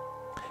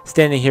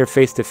 Standing here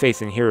face to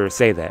face and hear her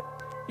say that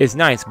is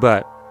nice,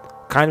 but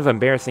kind of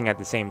embarrassing at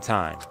the same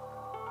time.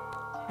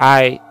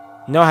 I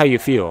know how you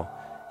feel.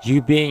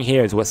 You being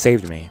here is what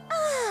saved me.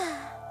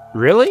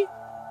 Really?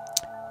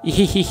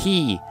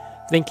 Hehehe.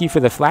 Thank you for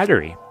the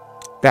flattery.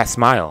 That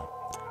smile.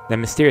 That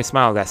mysterious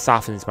smile that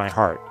softens my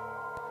heart.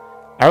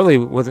 It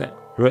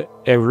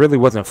really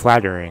wasn't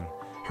flattering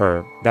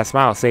her. That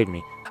smile saved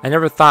me. I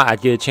never thought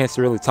I'd get a chance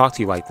to really talk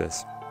to you like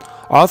this.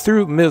 All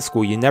through middle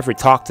school, you never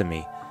talked to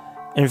me.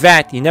 In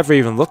fact, you never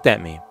even looked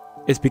at me.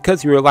 It's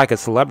because you were like a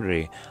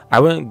celebrity. I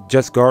wouldn't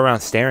just go around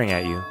staring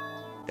at you.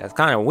 That's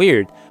kind of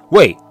weird.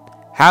 Wait,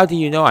 how do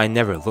you know I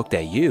never looked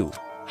at you?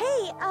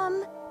 Hey,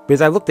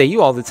 Because I looked at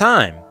you all the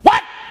time.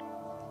 What?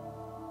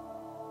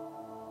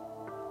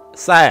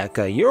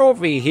 Sayaka, you're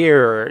over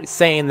here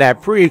saying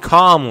that pretty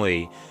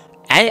calmly.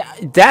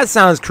 That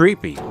sounds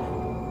creepy.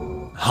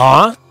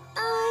 Huh?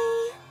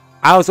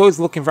 I was always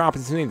looking for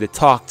opportunity to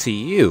talk to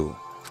you.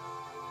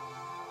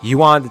 You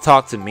wanted to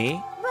talk to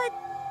me?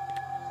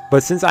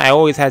 But since I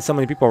always had so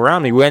many people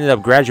around me, we ended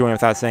up graduating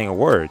without saying a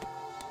word.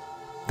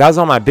 That was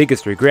one of my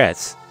biggest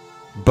regrets.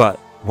 But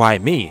why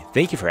me?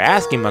 Thank you for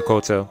asking,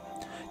 Makoto.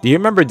 Do you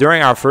remember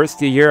during our first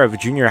year of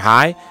junior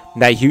high,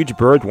 that huge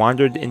bird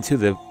wandered into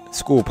the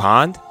school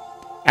pond?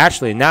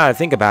 Actually, now that I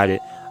think about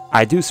it,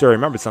 I do sort of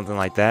remember something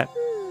like that.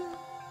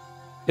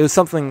 It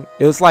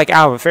was like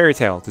out of a fairy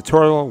tale. The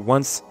turtle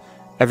once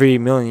every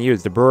million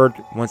years, the bird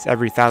once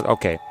every 1,000.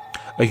 Okay.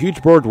 A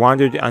huge bird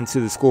wandered onto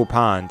the school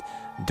pond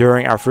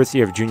during our first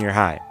year of junior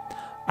high.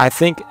 I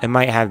think it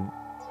might have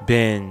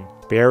been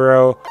a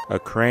sparrow, a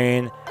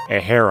crane, a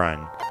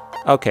heron.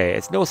 Okay,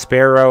 it's no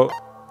sparrow.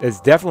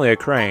 It's definitely a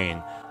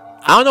crane.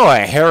 I don't know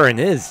what a heron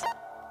is.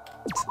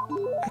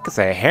 I could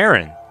say a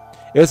heron.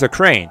 It was a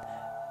crane.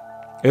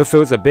 If it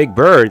was a big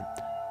bird,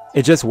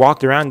 it just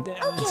walked around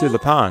into the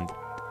pond.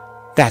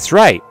 That's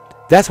right.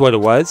 That's what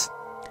it was.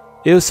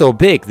 It was so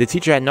big, the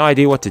teacher had no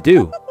idea what to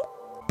do.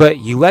 But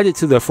you led it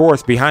to the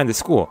forest behind the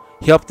school.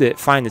 He helped it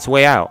find its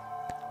way out.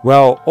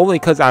 Well, only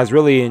because I was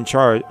already in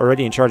charge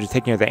of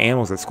taking care of the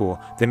animals at school.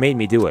 They made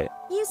me do it.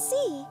 You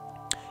see.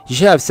 You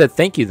should have said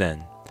thank you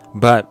then.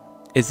 But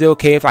is it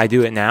okay if I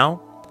do it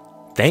now?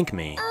 Thank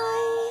me.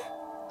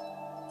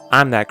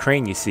 I'm that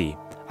crane you see.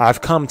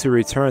 I've come to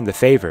return the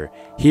favor.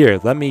 Here,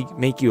 let me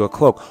make you a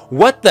cloak.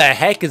 What the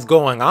heck is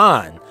going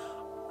on?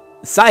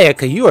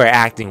 Sayaka, you are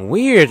acting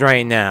weird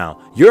right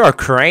now. You're a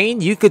crane?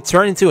 You could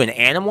turn into an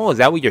animal? Is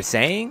that what you're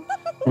saying?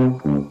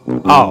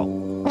 Oh.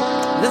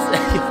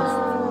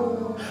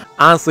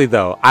 Honestly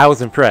though, I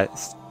was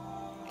impressed.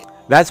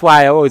 That's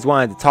why I always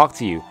wanted to talk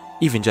to you,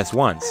 even just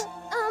once.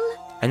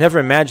 I never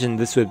imagined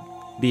this would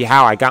be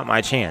how I got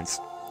my chance.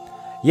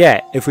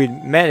 Yeah, if we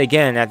met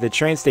again at the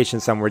train station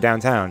somewhere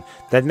downtown,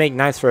 that'd make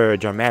nice for a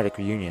dramatic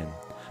reunion.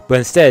 But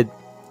instead,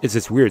 it's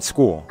this weird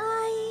school.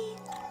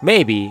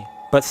 Maybe,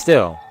 but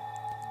still.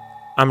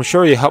 I'm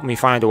sure you'll help me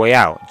find a way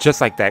out,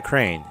 just like that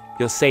crane.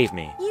 You'll save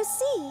me. You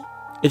see.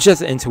 It's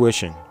just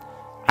intuition.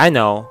 I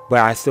know, but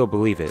I still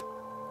believe it.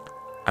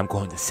 I'm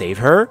going to save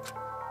her?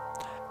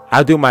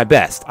 I'll do my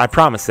best, I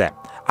promise that.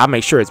 I'll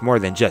make sure it's more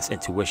than just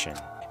intuition.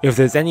 If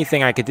there's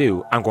anything I could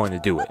do, I'm going to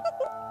do it.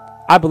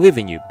 I believe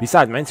in you.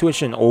 Besides, my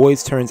intuition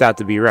always turns out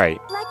to be right.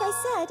 Like I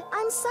said,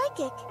 I'm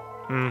psychic.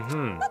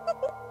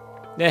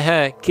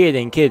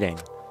 Kidding.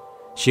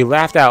 She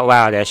laughed out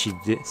loud as she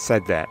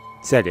said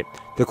it.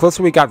 The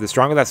closer we got, the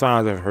stronger that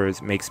smile of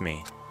hers makes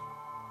me.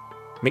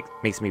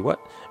 Makes me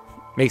what?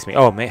 Makes me,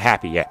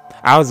 happy, yeah.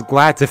 I was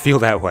glad to feel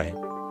that way.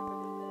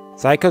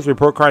 Sayaka's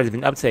report card has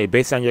been updated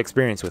based on your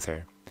experience with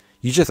her.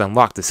 You just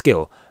unlocked the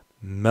skill.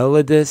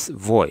 Melodious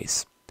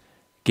voice.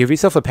 Give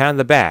yourself a pat on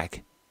the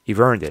back. You've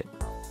earned it.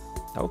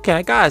 Okay,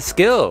 I got a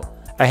skill.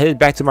 I headed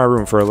back to my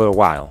room for a little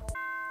while.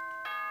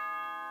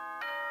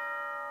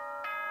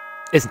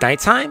 It's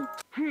nighttime?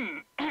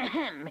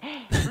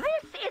 This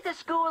is a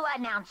school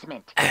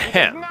announcement. It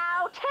is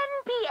now 10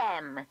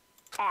 p.m.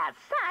 As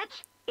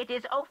such, it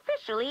is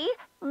officially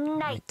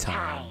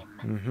nighttime.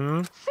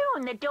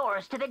 Soon the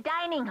doors to the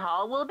dining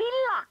hall will be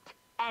locked,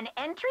 and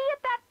entry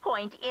at that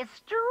point is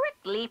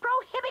strictly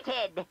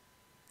prohibited.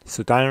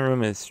 So dining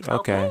room is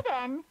okay.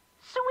 Then,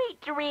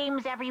 sweet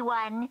dreams,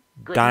 everyone.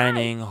 Good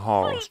Dining night.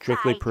 hall Sleep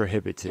strictly tight.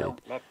 prohibited.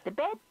 Don't let the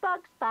bed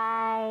bugs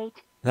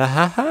bite.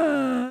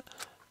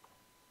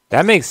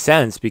 That makes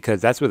sense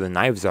because that's where the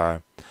knives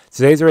are.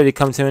 Today's already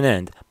come to an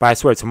end, but I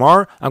swear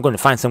tomorrow I'm going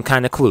to find some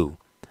kind of clue.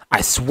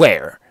 I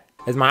swear.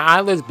 As my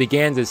eyelids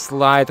began to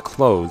slide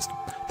closed,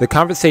 the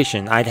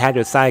conversation I'd had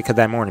with Sayaka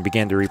that morning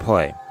began to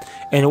replay.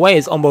 In a way,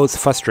 it's almost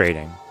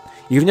frustrating.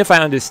 Even if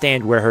I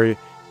understand where her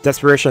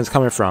desperation is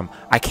coming from,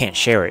 I can't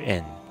share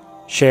in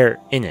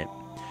it.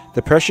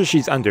 The pressure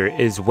she's under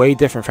is way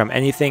different from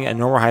anything a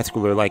normal high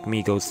schooler like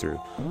me goes through.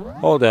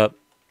 Hold up.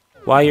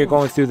 While you're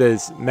going through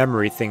this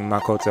memory thing,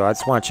 Makoto, I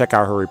just want to check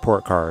out her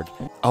report card.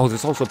 Oh,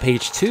 there's also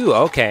page 2.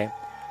 Okay.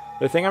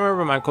 The thing I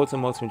remember Makoto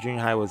most from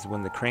junior high was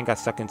when the crane got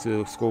stuck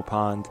into the school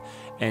pond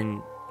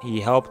and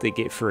he helped it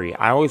get free.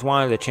 I always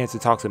wanted a chance to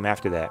talk to him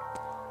after that.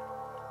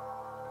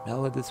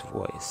 Melodious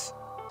voice.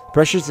 The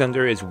pressure she's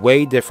under is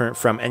way different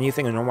from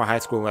anything a normal high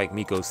schooler like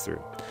me goes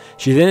through.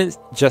 She didn't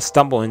just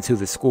stumble into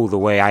the school the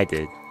way I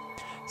did.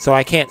 So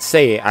I can't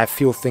say I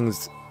feel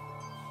things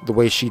the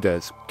way she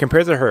does.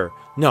 Compared to her,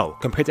 no,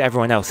 compared to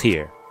everyone else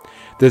here.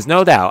 There's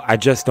no doubt I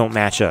just don't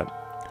match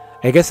up.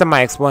 I guess I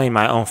might explain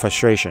my own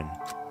frustration.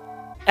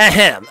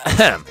 Ahem,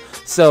 ahem.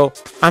 So,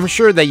 I'm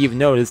sure that you've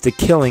noticed the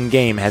killing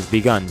game has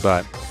begun,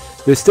 but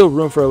there's still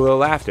room for a little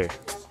laughter.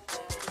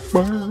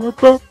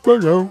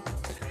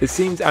 It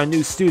seems our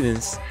new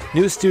students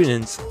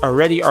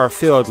already are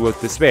filled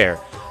with despair,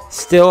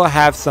 still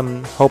have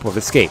some hope of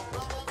escape.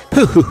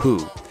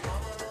 Hoo.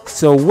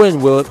 So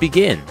when will it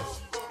begin?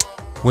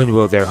 When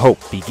will their hope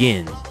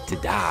begin to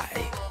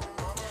die?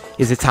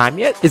 Is it time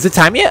yet? Is it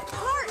time yet?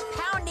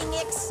 Heart-pounding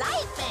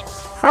excitement!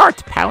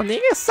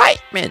 Heart-pounding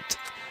excitement!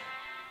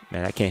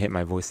 Man, I can't hit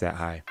my voice that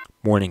high.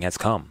 Morning has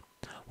come.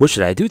 What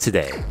should I do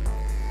today?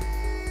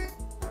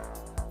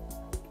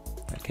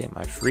 Okay,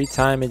 my free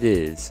time it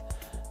is.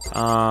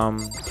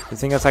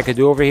 Anything else I could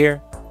do over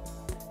here?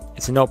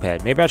 It's a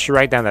notepad. Maybe I should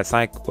write down that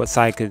what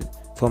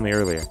Sayaka told me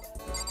earlier.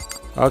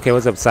 Okay,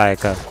 what's up,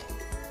 Sayaka?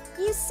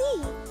 You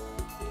see?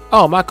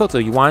 Oh,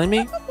 Makoto, you wanted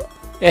me?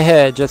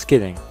 Yeah, just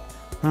kidding.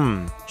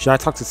 Should I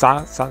talk to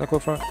Sadako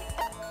first?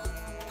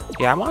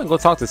 Yeah, I want to go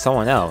talk to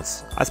someone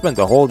else. I spent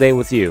the whole day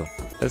with you.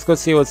 Let's go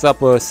see what's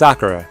up with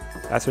Sakura.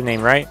 That's her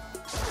name, right?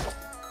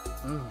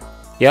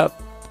 Yep.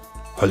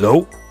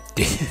 Hello?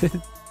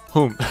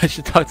 I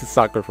should talk to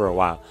Sakura for a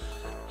while.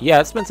 Yeah,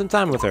 I spent some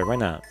time with her. Why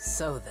not?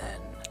 So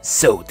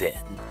then.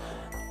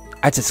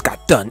 I just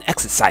got done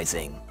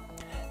exercising.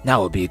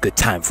 Now would be a good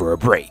time for a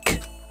break.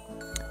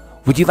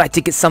 Would you like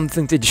to get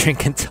something to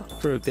drink and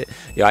talk for a bit?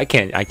 Yeah, I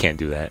can't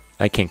do that.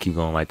 I can't keep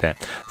going like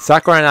that.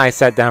 Sakura and I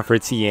sat down for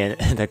tea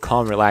and a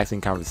calm,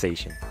 relaxing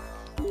conversation.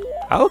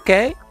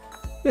 Okay.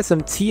 We had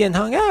some tea and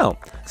hung out.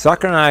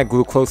 Sakura and I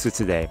grew closer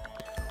today.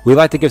 We'd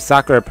like to give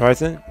Sakura a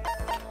present.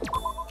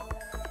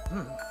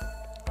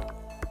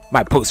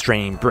 My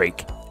post-training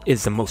break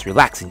is the most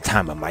relaxing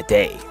time of my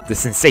day. The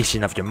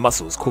sensation of your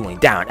muscles cooling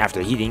down after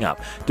heating up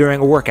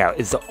during a workout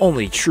is the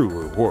only true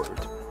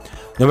reward.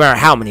 No matter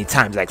how many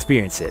times I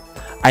experience it,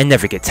 I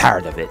never get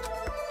tired of it.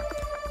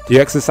 Do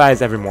you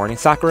exercise every morning,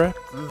 Sakura?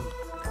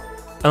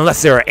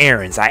 Unless there are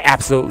errands I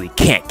absolutely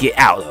can't get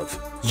out of.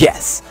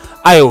 Yes,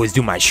 I always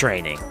do my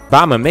training.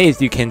 But I'm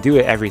amazed you can do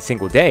it every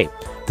single day.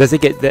 Does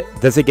it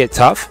get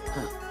tough?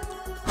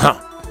 Huh,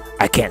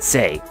 I can't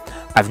say.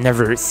 I've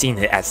never seen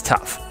it as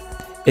tough.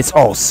 It's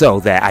all so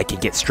that I can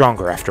get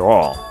stronger after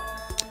all.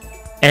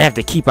 And I have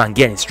to keep on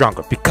getting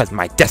stronger because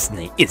my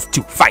destiny is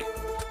to fight.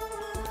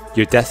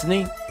 Your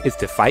destiny is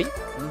to fight?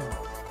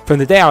 From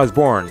the day I was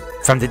born,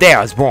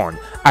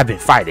 I've been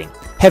fighting.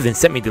 Heaven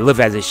sent me to live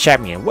as a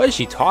champion. What is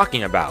she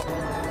talking about?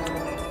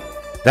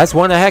 That's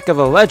one heck of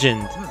a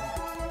legend.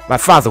 My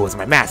father was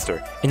my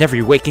master. In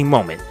every waking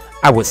moment,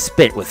 I was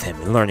spent with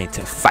him in learning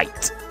to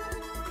fight.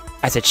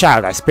 As a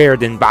child, I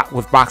sparred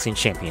with boxing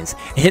champions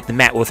and hit the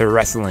mat with a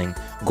wrestling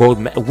gold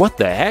medal. What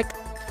the heck?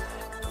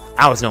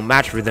 I was no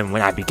match for them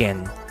when I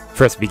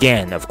first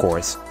began, of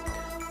course.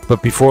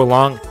 But before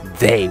long,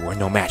 they were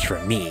no match for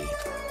me.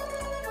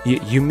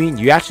 You mean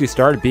you actually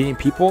started beating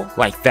people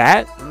like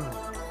that?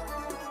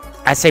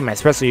 I'd say my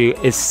specialty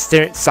is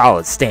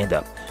solid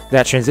stand-up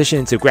that transitioned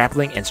into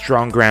grappling and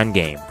strong ground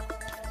game.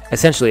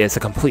 Essentially, it's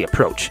a complete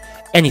approach.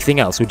 Anything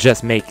else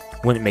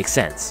wouldn't make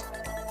sense.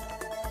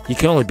 You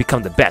can only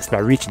become the best by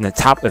reaching the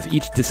top of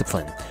each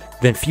discipline,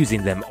 then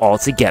fusing them all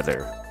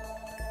together.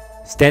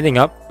 Standing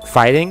up,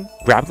 fighting,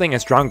 grappling,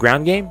 and strong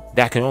ground game?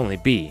 That can only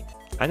be.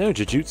 I know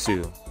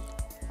Jujutsu,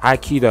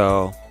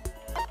 Aikido.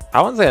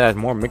 I wouldn't say that's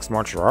more mixed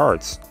martial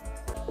arts.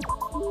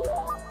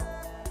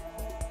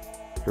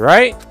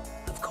 Right?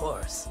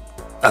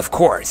 Of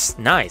course.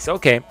 Nice,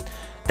 okay.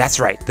 That's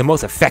right, the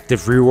most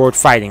effective reward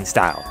fighting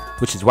style,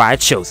 which is why I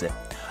chose it.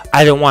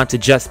 I don't want to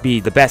just be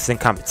the best in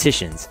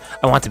competitions.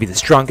 I want to be the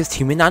strongest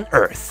human on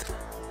Earth.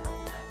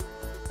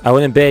 I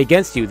wouldn't bet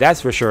against you,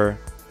 that's for sure.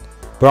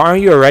 But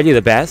aren't you already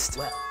the best?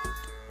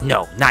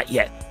 No, not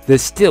yet.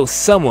 There's still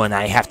someone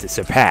I have to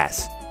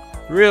surpass.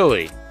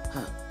 Really?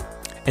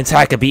 Until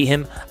I can beat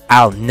him,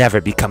 I'll never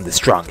become the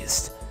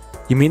strongest.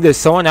 You mean there's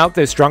someone out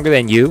there stronger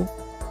than you?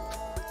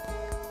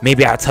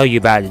 Maybe I'll tell you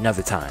about it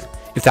another time,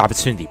 if the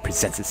opportunity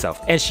presents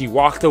itself. And she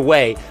walked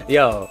away.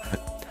 Yo,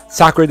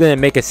 Sakura didn't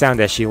make a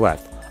sound as she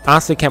left.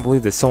 Honestly, can't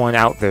believe there's someone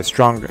out there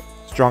stronger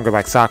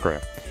like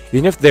Sakura.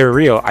 Even if they're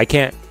real,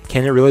 can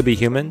it really be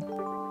human?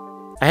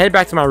 I headed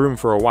back to my room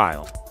for a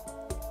while.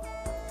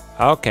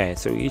 Okay,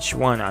 so each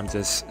one I'm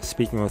just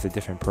speaking with a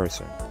different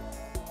person.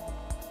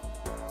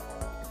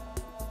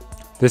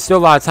 There's still a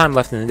lot of time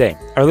left in the day.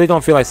 I really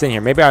don't feel like sitting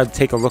here. Maybe I'll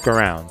take a look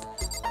around.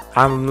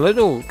 I'm a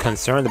little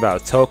concerned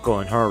about Toko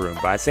in her room,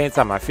 but at the same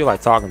time, I feel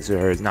like talking to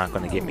her is not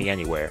going to get me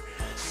anywhere.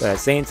 But at the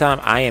same time,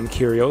 I am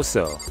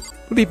curioso.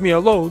 Leave me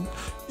alone.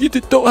 You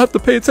don't have to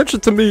pay attention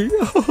to me.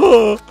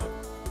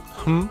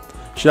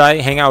 Should I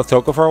hang out with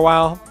Toko for a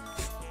while?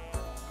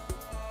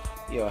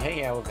 Yo,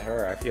 hang out with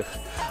her, I feel...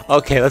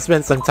 Okay, let's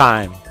spend some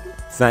time.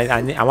 So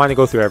I want to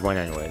go through everyone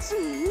anyways.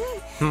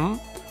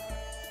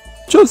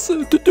 Just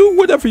to do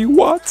whatever you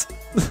want.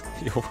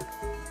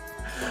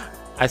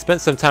 I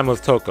spent some time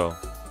with Toko.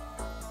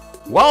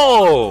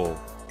 Whoa!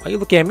 Why are you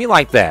looking at me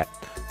like that?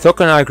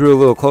 Toko and I grew a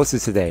little closer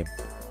today.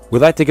 Would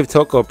you like to give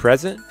Toko a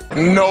present?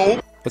 No.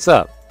 What's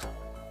up?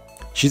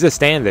 She's just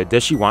standing there.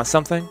 Does she want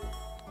something?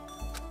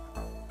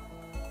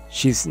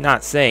 She's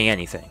not saying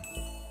anything.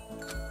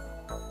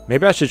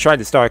 Maybe I should try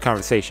to start a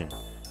conversation.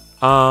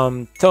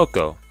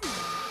 Toko.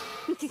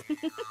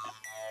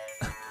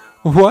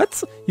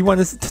 What? You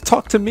want to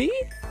talk to me?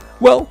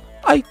 Well,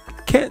 I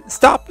can't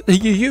stop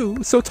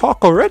you, so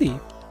talk already.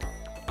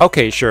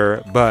 Okay,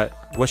 sure, but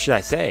what should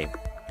I say?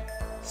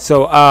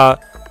 So,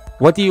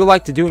 what do you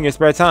like to do in your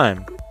spare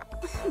time?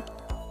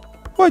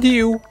 What do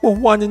you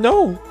want to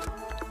know?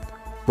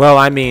 Well,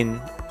 I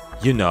mean,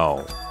 you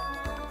know.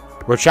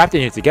 We're trapped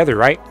in here together,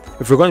 right?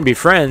 If we're going to be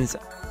friends,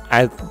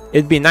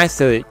 it'd be nice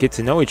to get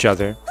to know each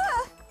other.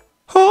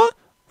 Huh?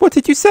 What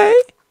did you say?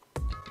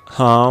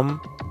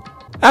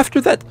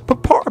 After that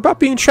part about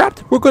being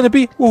trapped, we're going to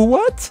be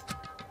what?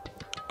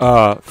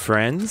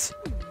 Friends?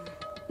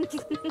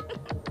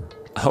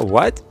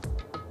 What?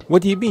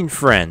 What do you mean,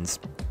 friends?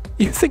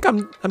 You think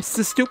I'm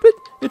so stupid?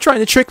 You're trying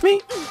to trick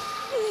me?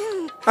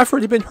 I've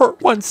already been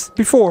hurt once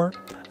before.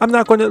 I'm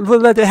not going to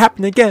let it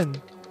happen again.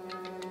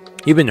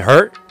 You've been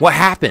hurt? What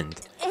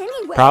happened?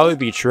 Anyway. Probably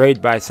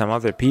betrayed by some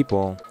other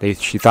people.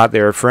 She thought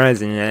they were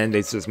friends and then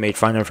they just made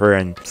fun of her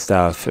and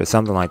stuff or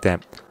something like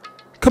that.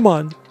 Come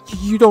on,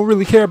 you don't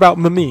really care about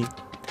me.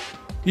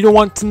 You don't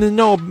want to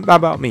know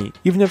about me,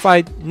 even if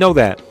I know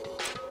that.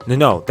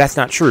 No, that's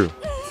not true.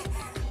 What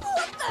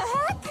the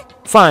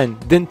heck? Fine,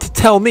 then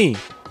tell me.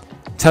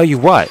 Tell you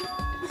what?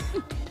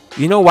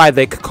 You know why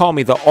they could call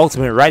me the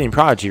ultimate writing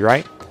prodigy,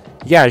 right?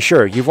 Yeah,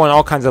 sure, you've won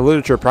all kinds of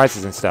literature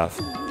prizes and stuff.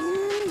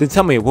 Then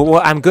tell me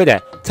what I'm good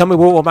at. Tell me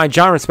what my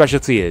genre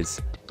specialty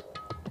is.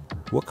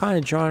 What kind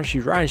of genre is she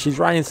writing? She's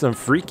writing some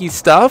freaky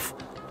stuff?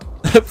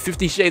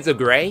 50 Shades of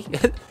Grey?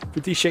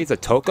 50 Shades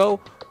of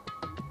Toko?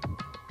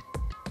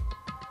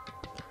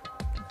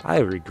 I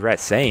regret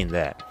saying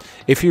that.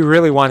 If you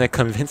really want to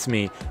convince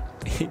me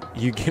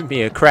you give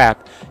me a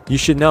crap, you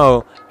should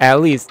know,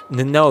 at least,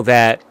 to know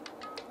that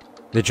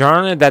the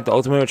genre that the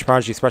Ultimate Witch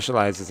Prodigy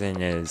specializes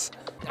in is...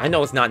 I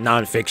know it's not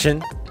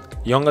non-fiction.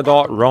 Young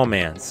adult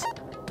romance.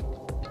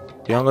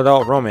 Young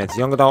adult romance.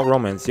 Young adult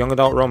romance. Young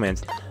adult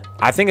romance.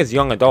 I think it's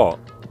young adult.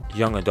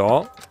 Young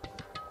adult?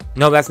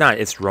 No, that's not.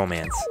 It's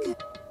romance.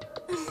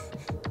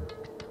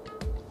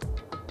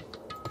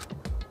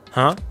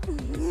 Huh?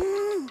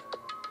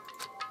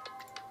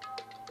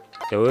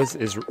 It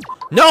is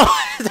no!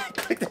 I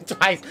clicked it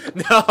twice.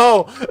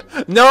 No!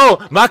 No!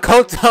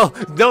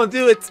 Makoto! Don't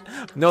do it!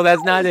 No,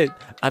 that's not it.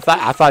 I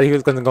thought he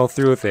was gonna go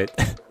through with it.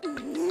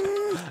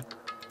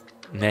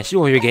 Man, she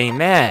over here getting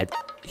mad.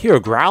 Hear her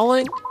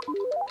growling?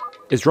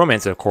 It's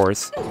romance, of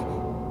course.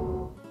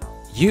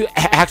 You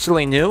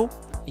actually knew?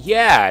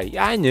 Yeah,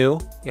 I knew.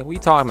 Yeah, what are you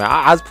talking about?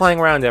 I was playing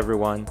around,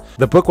 everyone.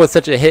 The book was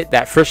such a hit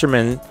that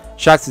Fisherman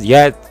Shots.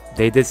 Yeah,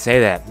 they did say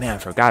that. Man, I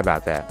forgot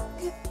about that.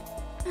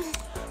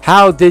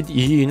 How did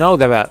you know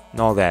about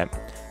all that?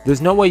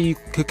 There's no way you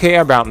could care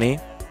about me.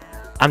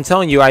 I'm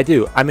telling you I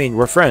do. I mean,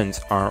 we're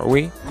friends, aren't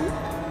we?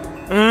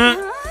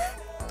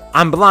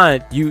 I'm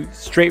blind. You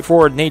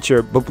straightforward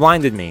nature, but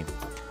blinded me.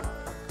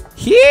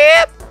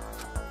 Yep!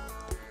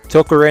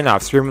 Toko ran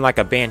off, screaming like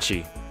a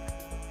banshee.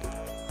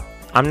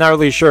 I'm not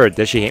really sure.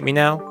 Does she hate me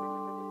now?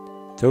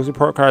 Toko's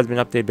report card has been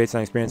updated based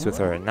on experience with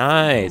her.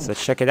 Nice.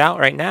 Let's check it out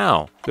right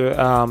now.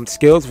 The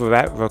skills,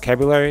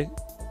 vocabulary.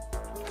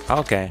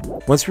 Okay.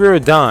 Once we were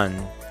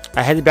done,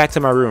 I headed back to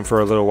my room for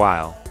a little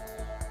while.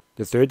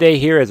 The third day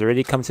here has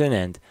already come to an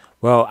end.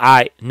 Well,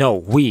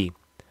 we.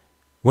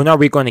 When are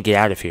we going to get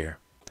out of here?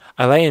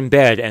 I lay in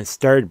bed and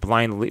stared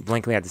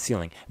blankly at the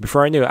ceiling.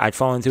 Before I knew it, I'd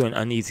fallen into an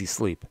uneasy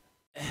sleep.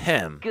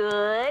 Ahem. Good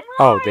morning,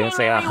 Oh, they didn't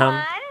say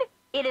everyone.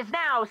 It is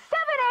now 7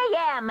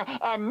 a.m.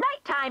 and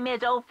nighttime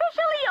is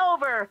officially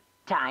over.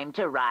 Time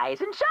to rise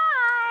and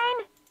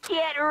shine.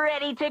 Get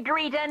ready to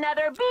greet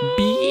another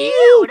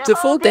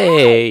Beautiful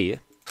day.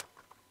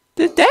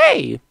 The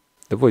day.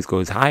 The voice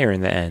goes higher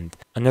in the end.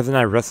 Another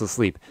night of restless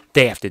sleep.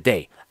 Day after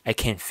day. I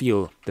can't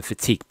feel the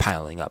fatigue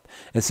piling up.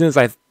 As soon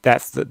as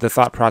that's the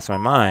thought crossed my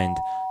mind,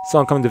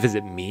 someone coming to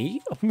visit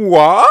me?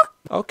 What?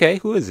 Okay,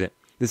 who is it?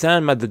 The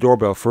sound of the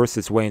doorbell forced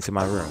its way into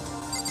my room.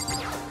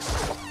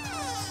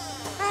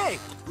 Hey!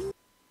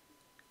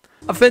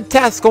 A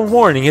fantastical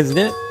morning, isn't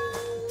it?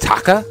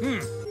 Taka?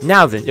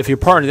 Now then, if you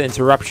pardon the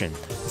interruption.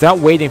 Without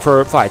waiting for a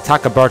reply,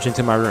 Taka barged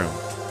into my room.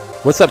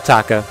 What's up,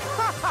 Taka?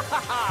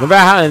 No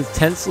matter how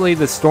intensely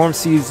the storm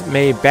seas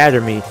may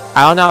batter me,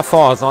 I'll not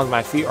fall as long as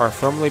my feet are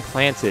firmly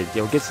planted.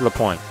 You'll get to the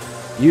point.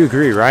 You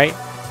agree, right?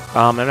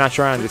 I'm not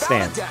sure I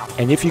understand.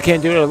 And if you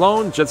can't do it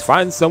alone, just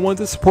find someone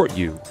to support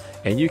you.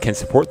 And you can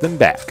support them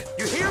back.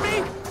 You hear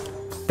me?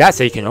 That's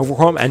how you can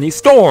overcome any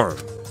storm.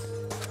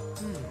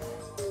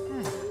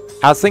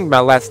 I was thinking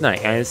about it last night,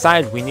 and I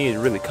decided we needed to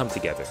really come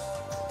together.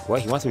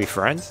 What, he wants to be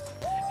friends?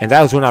 And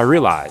that was when I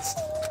realized.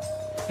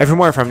 Every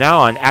morning from now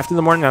on, after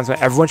the morning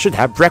announcement, everyone should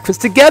have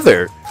breakfast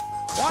together.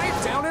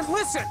 Quiet down and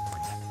listen.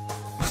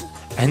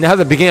 And now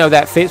the beginning of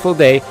that fateful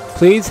day,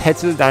 please head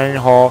to the dining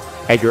hall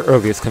at your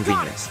earliest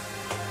convenience.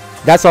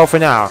 That's all for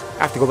now. I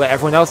have to go let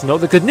everyone else know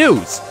the good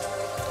news.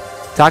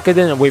 Taka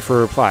didn't wait for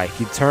a reply.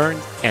 He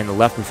turned and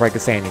left before I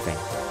could say anything.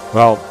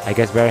 Well, I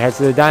guess better head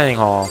to the dining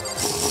hall.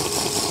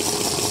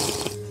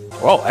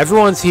 Whoa,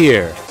 everyone's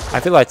here. I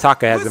feel like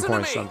Taka has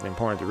something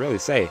important to really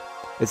say.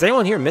 Is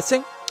anyone here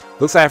missing?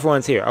 Looks like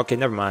everyone's here. Okay,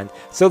 never mind.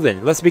 So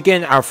then, let's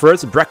begin our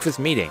first breakfast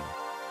meeting.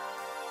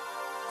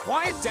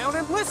 Quiet down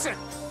and listen.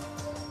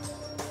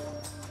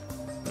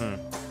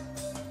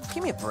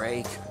 Give me a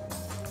break.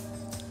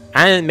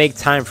 I didn't make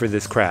time for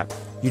this crap.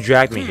 You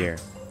dragged me here.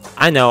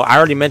 I know, I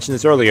already mentioned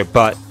this earlier,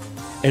 but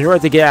in order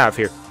to get out of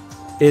here,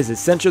 it is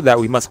essential that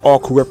we must all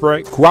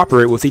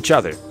cooperate with each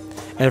other.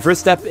 And the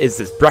first step is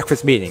this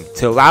breakfast meeting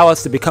to allow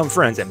us to become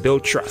friends and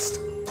build trust.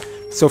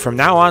 So from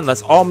now on,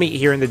 let's all meet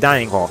here in the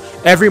dining hall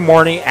every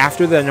morning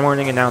after the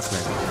morning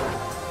announcement.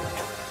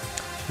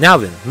 Now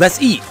then, let's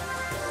eat.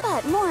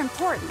 But more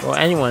important. Well,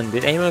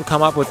 did anyone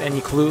come up with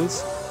any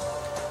clues?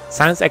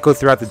 Silence echoed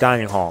throughout the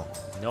dining hall.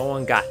 No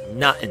one got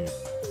nothing.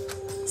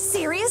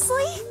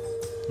 Seriously?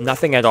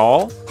 Nothing at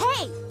all?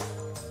 Hey!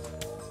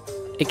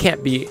 It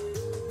can't be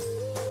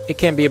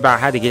about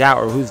how to get out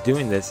or who's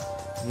doing this.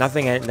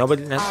 Nothing.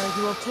 Nobody. Are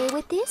you okay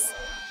with this?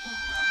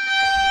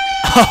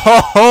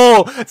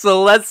 Oh,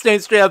 so let's stay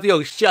straight up.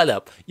 Yo, shut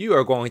up. You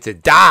are going to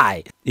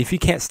die. If you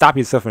can't stop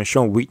yourself from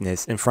showing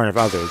weakness in front of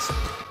others,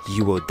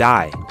 you will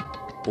die.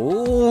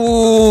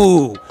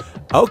 Ooh.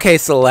 Okay,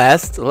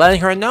 Celeste.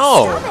 Letting her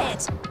know. Stop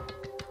it!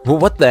 Well,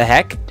 what the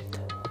heck?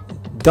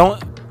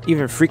 Don't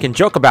even freaking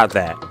joke about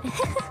that.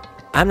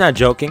 I'm not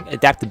joking.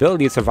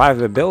 Adaptability is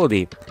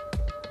survivability.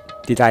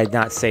 Did I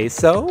not say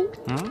so?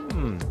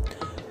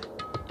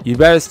 You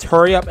better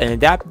hurry up and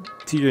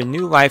adapt to your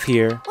new life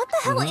here. What the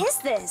hell is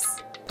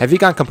this? Have you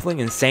gone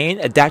completely insane?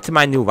 Adapt to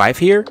my new life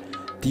here?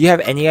 Do you have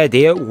any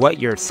idea what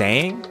you're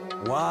saying?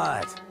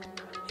 What?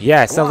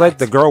 Yeah, it sounds like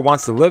the girl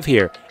wants to live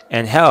here.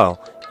 And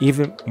hell,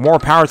 even more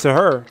power to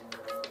her.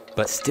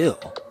 But still.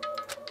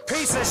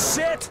 Piece of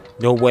shit.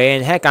 No way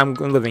in heck I'm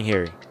living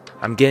here.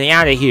 I'm getting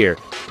out of here.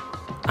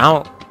 I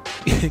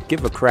don't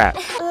give a crap.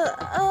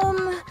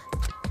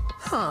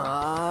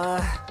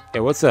 Hey,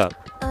 what's up?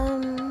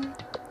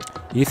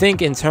 You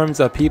think in terms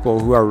of people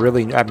who are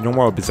really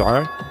abnormal or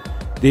bizarre?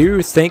 Do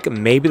you think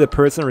maybe the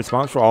person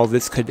responsible for all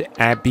this could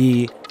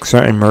be a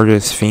certain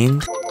murderous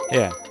fiend?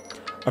 Yeah.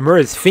 A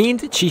murderous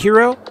fiend?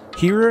 Chihiro?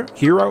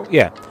 Hero?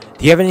 Yeah.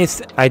 Do you have any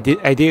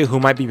idea who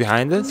might be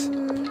behind this?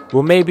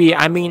 Well, maybe.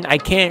 I mean, I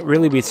can't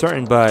really be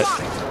certain, but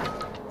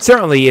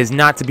certainly is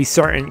not to be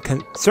certain.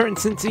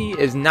 Certainty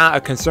is not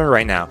a concern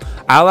right now.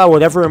 I'll allow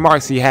whatever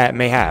remarks you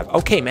may have.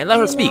 Okay, man, let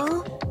her speak.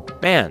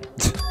 Man.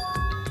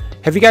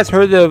 Have you guys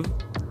heard of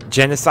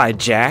Genocide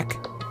Jack?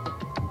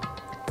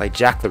 Like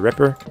Jack the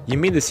Ripper? You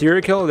mean the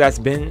serial killer that's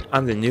been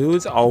on the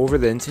news all over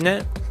the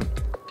internet?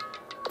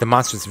 The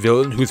monstrous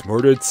villain who's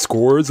murdered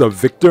scores of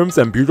victims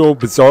in brutal,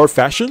 bizarre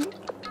fashion?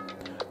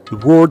 The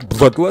word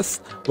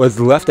bloodless was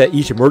left at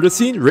each murder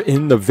scene written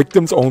in the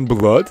victim's own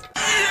blood?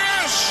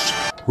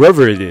 Yes!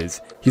 Whoever it is,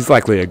 he's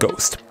likely a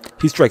ghost.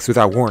 He strikes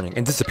without warning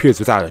and disappears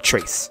without a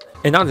trace.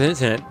 And on the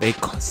internet, they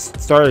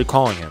started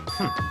calling him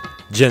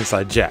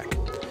Genocide Jack.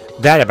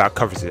 That about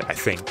covers it, I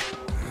think.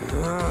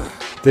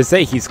 They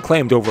say he's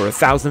claimed over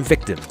 1,000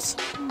 victims.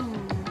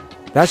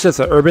 That's just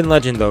an urban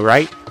legend though,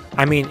 right?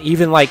 I mean,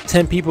 even like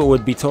 10 people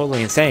would be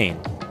totally insane.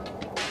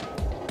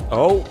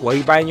 Oh, why are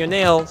you biting your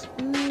nails?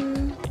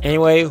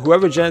 Anyway,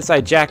 whoever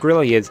Genocide Jack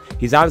really is,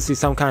 he's obviously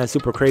some kind of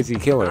super crazy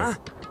killer.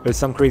 Or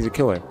some crazy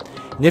killer.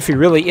 And if he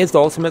really is the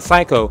ultimate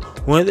psycho,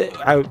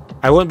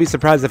 I wouldn't be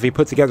surprised if he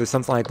put together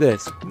something like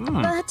this.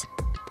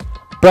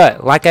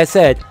 But, like I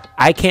said,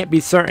 I can't be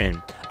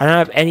certain. I don't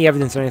have any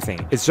evidence or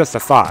anything. It's just a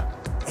thought.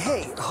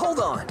 Hey, hold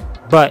on.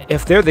 But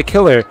if they're the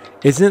killer,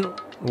 isn't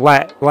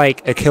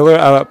like a killer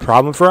a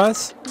problem for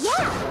us?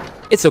 Yeah.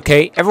 It's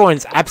okay.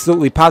 Everyone's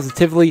absolutely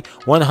positively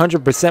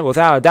 100%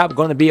 without a doubt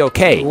going to be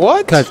okay.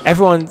 What? Because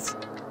everyone's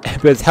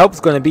help's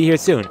going to be here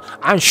soon.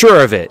 I'm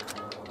sure of it.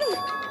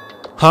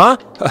 Huh?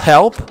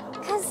 Help?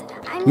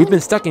 We've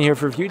been stuck in here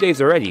for a few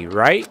days already,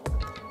 right?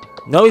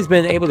 Nobody's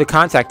been able to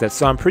contact us,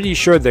 so I'm pretty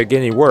sure they're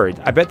getting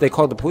word. I bet they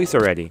called the police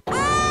already.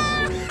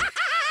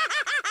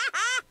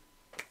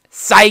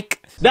 Psych!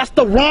 That's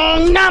the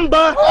wrong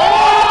number!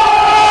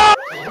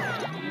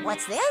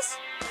 What's this?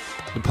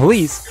 The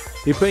police?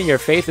 You're putting your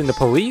faith in the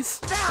police?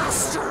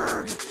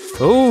 Bastard!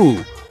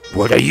 Ooh,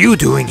 what are you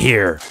doing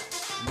here?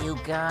 You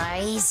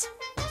guys?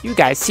 You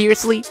guys,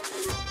 seriously?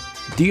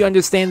 Do you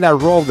understand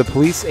that role the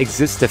police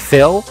exists to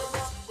fill?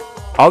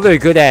 All they're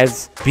good at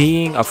is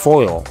being a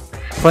foil,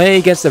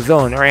 playing against a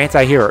villain or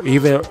anti-hero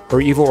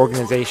or evil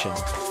organization.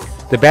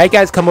 The bad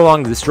guys come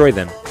along to destroy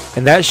them,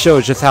 and that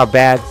shows just how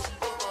bad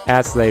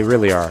ass they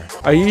really are.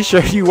 Are you sure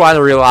you want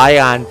to rely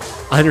on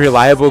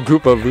unreliable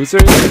group of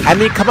losers? I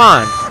mean, come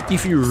on.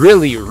 If you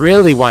really,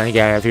 really want to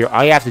get out of here,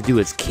 all you have to do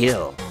is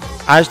kill.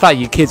 I just thought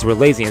you kids were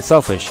lazy and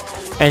selfish,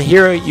 and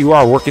here you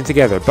are working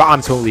together, but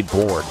I'm totally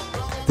bored.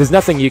 There's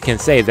nothing you can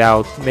say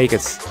that'll make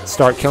us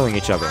start killing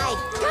each other.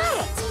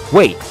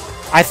 Wait,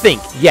 I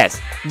think, yes.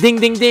 Ding,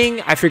 ding,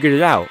 ding, I figured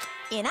it out.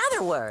 In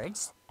other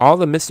words, all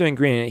the Mr.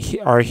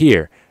 Ingredient are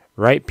here.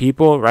 Right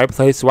people, right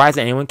place. Why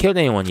hasn't anyone killed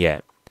anyone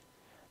yet?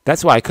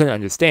 That's why I couldn't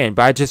understand,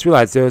 but I just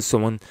realized there was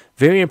someone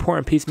very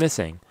important piece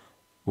missing.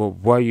 Well,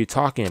 what are you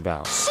talking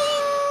about?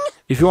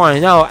 If you want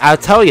to know, I'll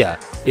tell ya.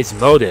 It's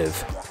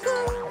motive.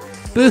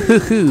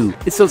 Boo-hoo-hoo.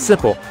 It's so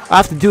simple. All I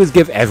have to do is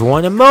give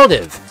everyone a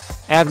motive.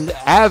 I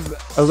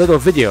have a little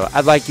video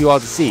I'd like you all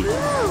to see.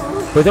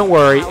 But don't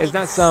worry, it's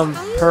not some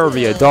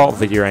pervy adult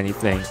video or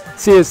anything.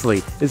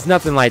 Seriously, it's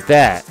nothing like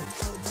that.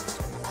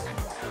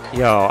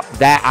 Yo,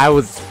 that I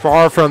was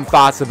far from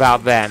thoughts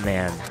about that,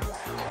 man.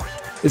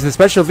 It's a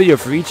special video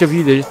for each of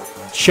you to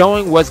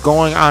showing what's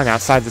going on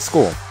outside the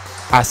school.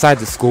 Outside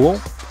the school?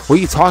 What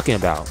are you talking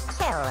about?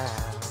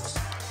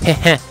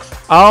 Hello.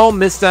 Oh,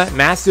 Mr.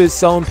 Master is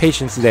so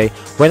impatient today.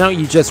 Why don't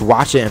you just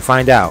watch it and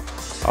find out?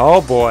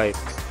 Oh boy.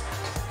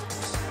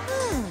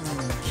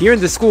 Here in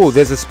the school,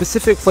 there's a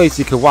specific place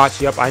you can watch.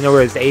 Yep, I know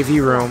where it's the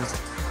AV room.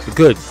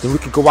 Good, then we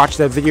could go watch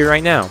that video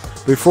right now.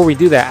 Before we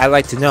do that, I'd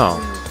like to know.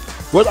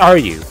 What are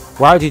you?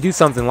 Why would you do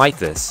something like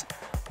this?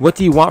 What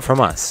do you want from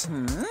us?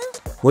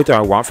 What do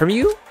I want from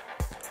you?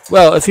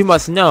 Well, if you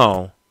must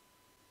know.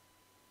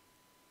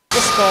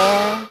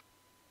 despair.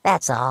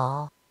 That's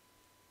all.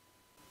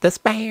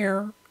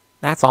 Despair.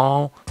 That's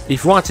all.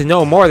 If you want to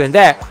know more than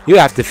that, you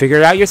have to figure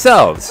it out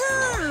yourselves.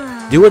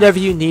 Do whatever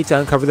you need to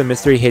uncover the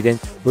mystery hidden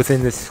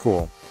within this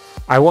school.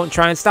 I won't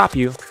try and stop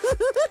you.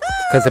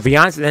 Because to be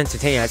honest, it's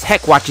entertaining as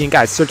heck watching you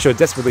guys search so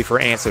desperately for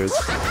answers.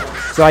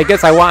 So I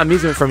guess I want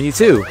amusement from you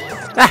too.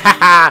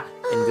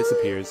 And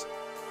disappears.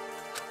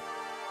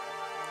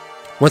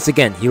 Once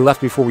again, he left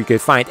before we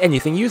could find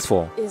anything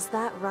useful. Is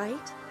that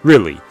right?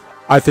 Really,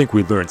 I think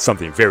we learned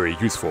something very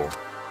useful.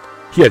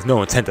 He has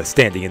no intent of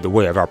standing in the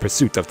way of our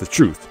pursuit of the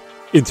truth.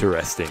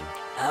 Interesting.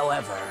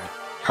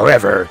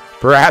 However,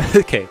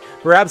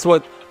 perhaps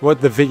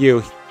what the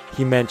video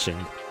he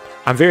mentioned.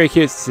 I'm very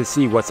curious to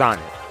see what's on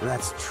it.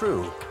 that's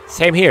true.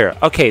 Same here.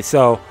 Okay,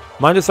 so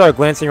Mondo started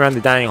glancing around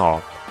the dining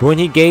hall, but when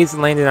he gazed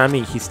and landed on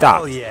me, he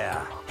stopped. Oh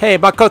yeah. Hey,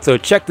 Makoto,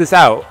 check this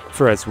out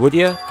for us, would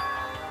ya?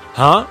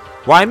 Huh?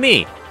 Why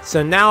me?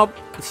 So now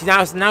he's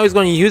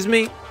going to use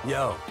me?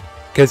 Yo.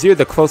 Because you're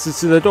the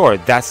closest to the door.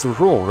 That's the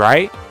rule,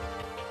 right?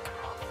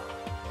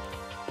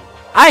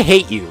 I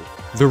hate you.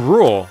 The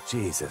rule.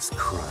 Jesus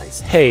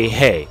Christ. Hey.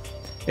 Hey.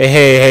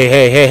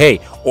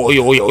 Oi,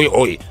 oi, oi,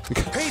 oi.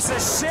 Piece of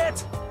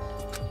shit!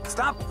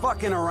 Stop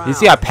fucking around. You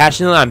see how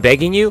passionately I'm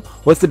begging you?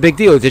 What's the big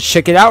deal? Just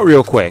check it out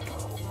real quick.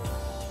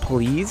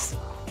 Please?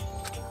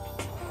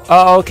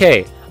 Oh,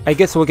 okay. I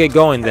guess we'll get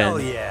going then.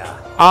 Hell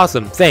yeah.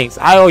 Awesome, thanks.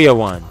 I owe you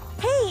one.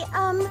 Hey,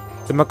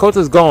 If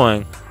Makoto's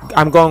going,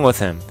 I'm going with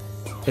him.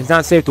 It's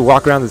not safe to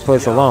walk around this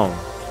place alone.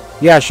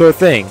 Yeah, sure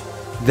thing.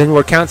 Then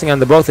we're counting on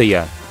the both of you.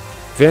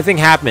 If anything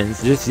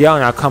happens, just yell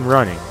and I'll come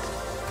running.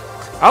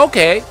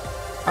 Okay.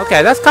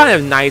 Okay, that's kind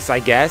of nice, I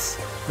guess.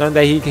 Knowing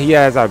that he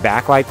has our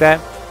back like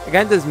that.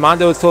 Again, this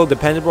Mondo is totally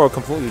dependable or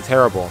completely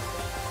terrible.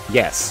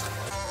 Yes.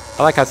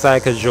 I like how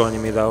Sayaka's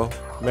joining me though.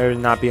 Maybe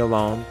not be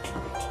alone.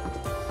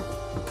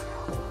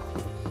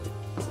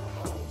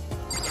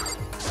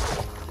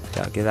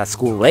 Gotta get that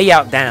school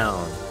layout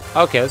down.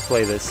 Okay, let's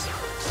play this.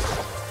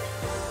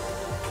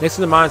 Next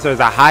to the monitor is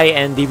a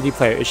high-end DVD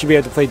player. It should be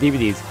able to play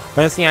DVDs.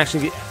 But I don't see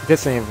actually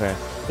this anywhere.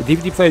 The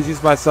DVD player is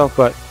used by itself,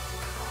 but...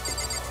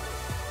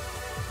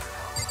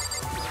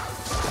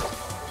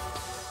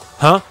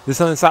 Huh? There's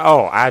something inside.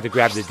 Oh, I had to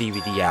grab the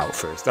DVD out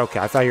first. Okay,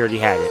 I thought you already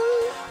had it.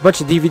 A bunch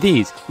of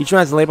DVDs. Each one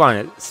has a label on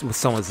it with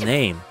someone's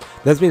name.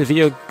 That's been the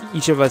video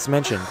each of us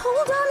mentioned.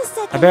 hold on a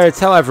second. I better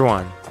tell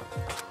everyone.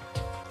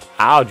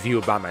 I'll view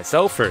it by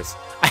myself first.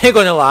 I ain't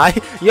gonna lie.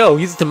 Yo,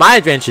 use it to my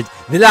advantage.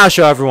 Then I'll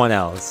show everyone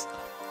else.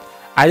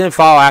 I didn't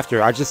follow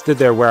after. I just stood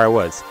there where I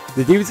was.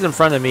 The DVDs in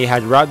front of me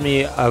had robbed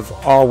me of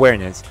all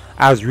awareness.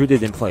 I was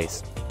rooted in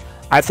place.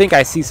 I think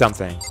I see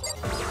something.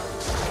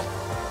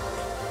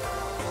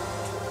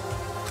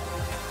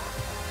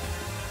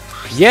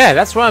 Yeah,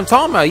 that's what I'm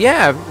talking about.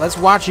 Yeah, let's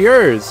watch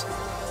yours.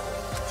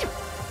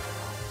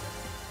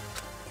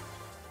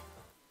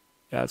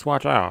 Yeah, let's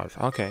watch ours.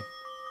 Okay.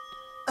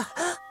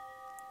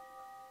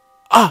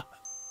 Ah!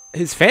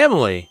 His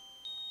family!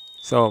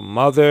 So,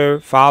 mother,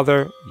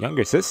 father,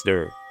 younger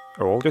sister,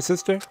 or older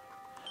sister?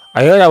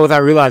 I heard that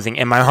without realizing,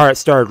 and my heart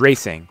started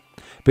racing.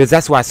 Because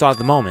that's what I saw at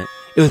the moment.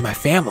 It was my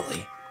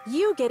family.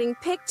 You getting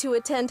picked to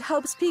attend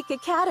Hope's Peak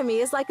Academy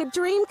is like a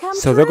dream come true.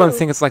 So they're going to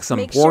think it's like some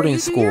Make boarding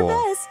sure you do your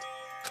school. best.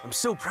 I'm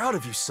so proud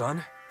of you,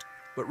 son.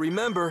 But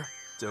remember,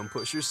 don't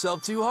push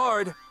yourself too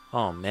hard.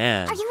 Oh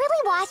man. Are you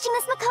really watching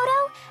us,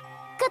 Makoto?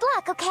 Good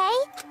luck, okay?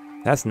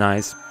 That's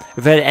nice.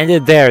 If it had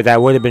ended there,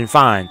 that would have been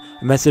fine.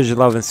 A message of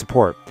love and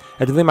support.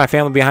 Had to leave my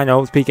family behind at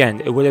Hope's Peak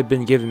End, it would have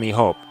been giving me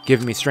hope,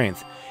 giving me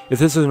strength. If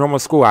this was a normal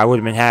school, I would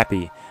have been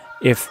happy,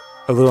 if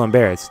a little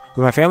embarrassed.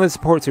 With my family's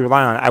support to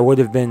rely on, I would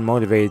have been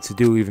motivated to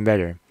do even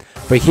better.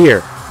 But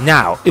here,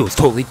 now, it was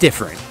totally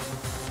different.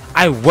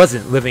 I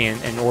wasn't living in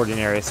an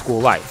ordinary school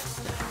life.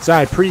 So I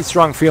had a pretty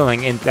strong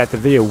feeling that the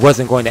video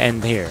wasn't going to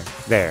end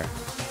there.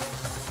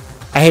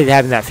 I hated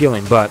having that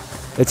feeling, but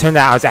it turned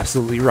out I was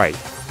absolutely right.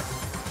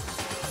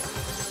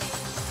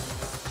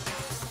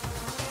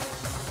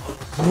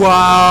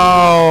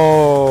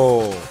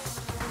 Whoa!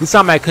 This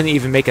time I couldn't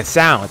even make a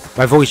sound.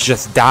 My voice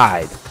just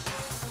died.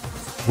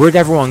 Where'd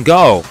everyone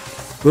go?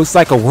 Looks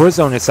like a war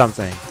zone or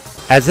something.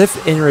 As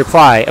if in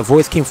reply, a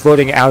voice came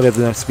floating out of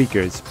the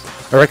speakers.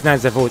 I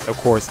recognized that voice, of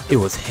course. It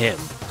was him.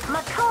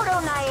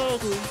 Makoto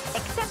Naegi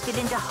accepted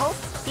into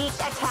Hope's Peak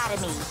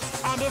Academy,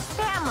 and his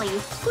family,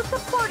 who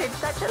supported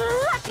such a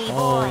lucky boy.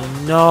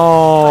 Oh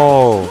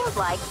no! It feels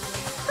like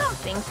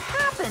something's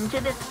happened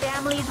to this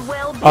family's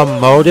well-being. A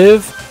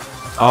motive?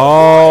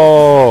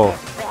 Oh.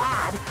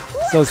 Bad.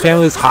 So his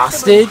family was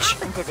hostage?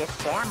 Happened to this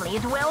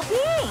family's well-being?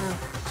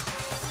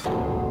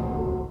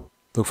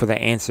 Look for the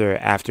answer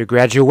after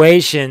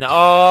graduation.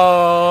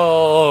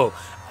 Oh,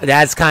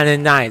 that's kind of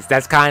nice.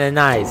 That's kind of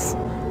nice.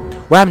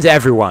 What happened to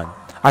everyone?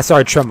 I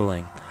started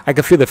trembling. I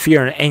could feel the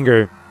fear and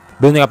anger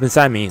building up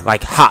inside me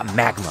like hot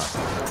magma.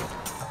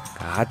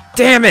 God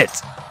damn it!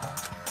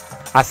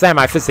 I slammed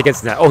my fist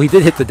against the desk. Oh, he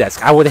did hit the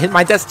desk. I would have hit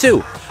my desk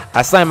too.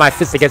 I slammed my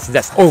fist against the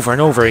desk over and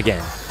over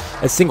again.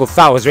 A single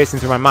thought was racing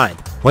through my mind.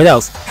 What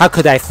else? How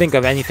could I think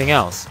of anything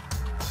else?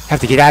 Have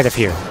to get out of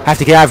here. Have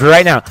to get out of here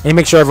right now and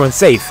make sure everyone's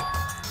safe.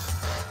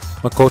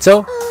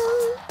 Makoto?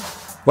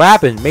 What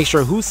happened? Make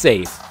sure who's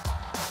safe.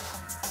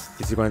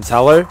 Is he going to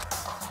tell her?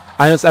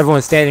 I noticed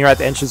everyone standing right at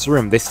the entrance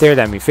room. They stared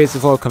at me,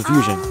 faces full of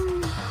confusion.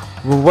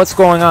 Well, what's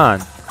going on?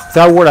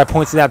 Without a word, I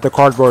pointed at the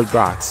cardboard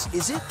box.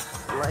 Is it,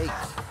 like...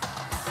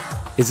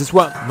 Is this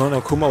what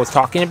Monokuma was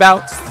talking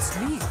about? It's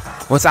me.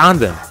 What's on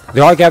them?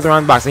 They all gathered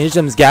around the box, and each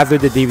of them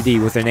gathered the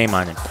DVD with their name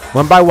on it.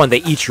 One by one,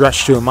 they each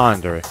rushed to a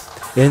monitor.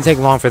 It didn't take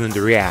long for them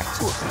to react.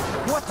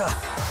 What the...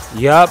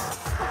 Yup.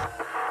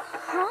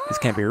 This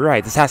can't be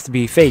right. This has to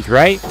be fake,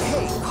 right?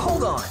 Hey,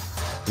 hold on.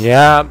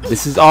 Yeah,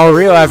 this is all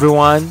real,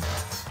 everyone.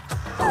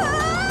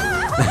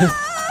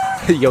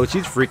 Yo,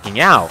 she's freaking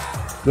out.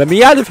 Let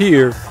me out of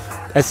here.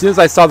 As soon as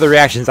I saw the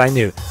reactions, I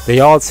knew. They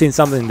all had seen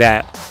something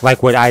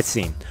like what I'd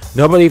seen.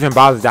 Nobody even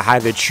bothered to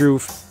hide the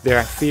truth,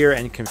 their fear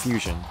and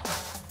confusion.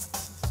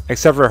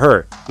 Except for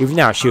her. Even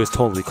now, she was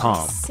totally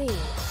calm.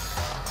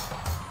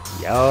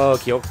 Yo,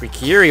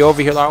 Kiri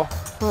over here, though.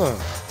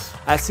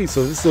 I see,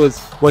 so this was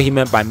what he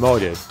meant by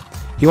motive.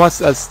 He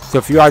wants us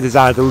to fuel our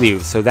desire to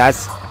leave, so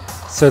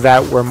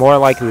that we're more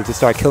likely to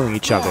start killing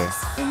each other.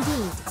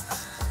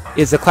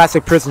 It's a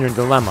classic prisoner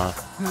dilemma.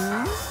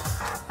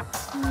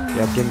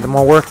 Yep, getting them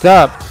all worked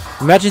up.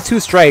 Imagine two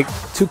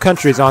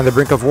countries on the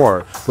brink of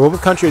war.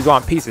 Both countries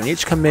want peace, and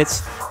each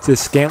commits to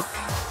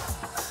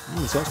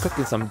someone's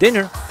cooking some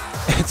dinner.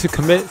 To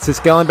commit to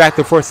scaling back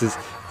their forces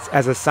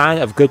as a sign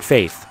of good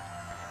faith.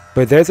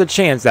 But there's a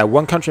chance that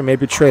one country may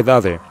betray the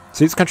other,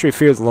 so each country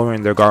fears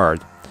lowering their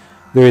guard.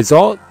 The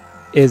result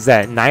is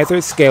that neither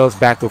scales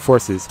back their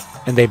forces,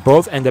 and they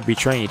both end up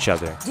betraying each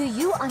other. Do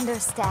you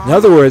understand? In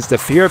other words, the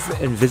fear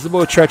of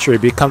invisible treachery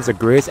becomes the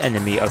greatest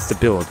enemy of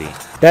stability.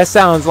 That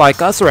sounds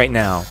like us right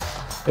now.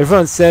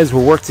 Everyone says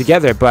we'll work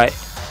together, but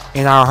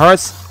in our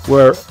hearts,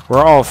 we're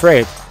all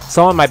afraid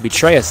someone might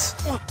betray us.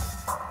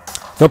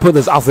 Don't put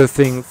those awful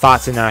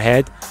thoughts in our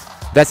head.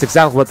 That's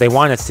exactly what they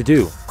want us to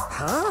do.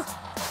 Huh?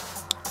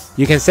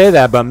 You can say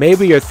that, but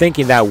maybe you're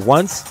thinking that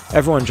once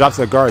everyone drops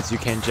their guards, you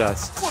can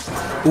just...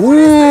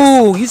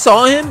 Ooh, you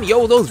saw him?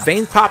 Yo, those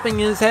veins popping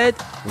in his head?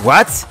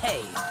 What?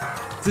 Hey.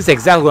 This is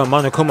exactly what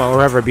Monokuma or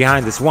whoever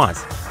behind this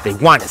wants. They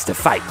want us to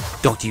fight,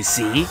 don't you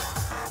see?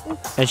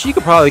 And she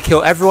could probably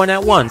kill everyone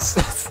at once.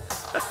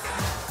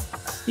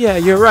 Yeah,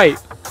 you're right.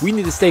 We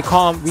need to stay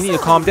calm. We need to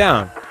calm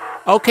down.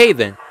 Okay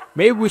then,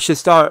 maybe we should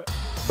start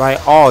by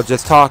all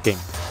just talking.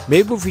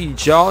 Maybe if we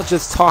all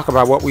just talk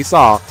about what we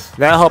saw,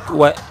 that'll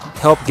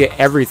help get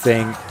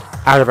everything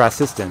out of our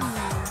system.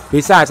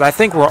 Besides, I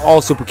think we're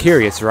all super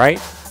curious, right?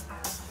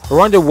 I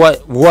wonder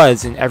what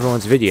was in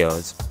everyone's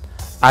videos.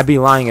 I'd be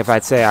lying if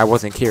I'd say I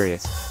wasn't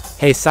curious.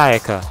 Hey,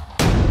 Sayaka.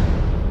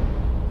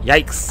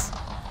 Yikes.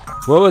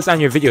 What was on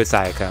your video,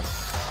 Sayaka?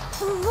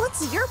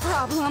 What's your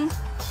problem?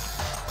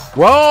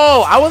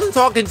 Whoa! I wasn't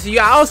talking to you.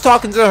 I was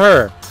talking to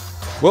her.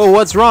 Whoa,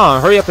 what's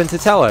wrong? Hurry up and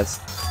tell us.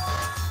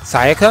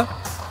 Sayaka?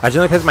 I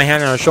gently placed my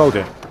hand on her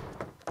shoulder.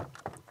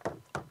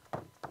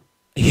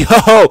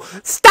 Yo!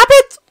 Stop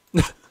it!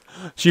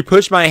 She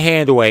pushed my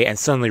hand away and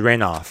suddenly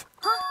ran off.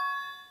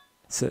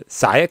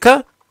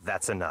 Sayaka?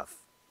 That's enough.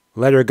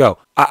 Let her go.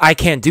 I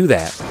can't do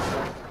that.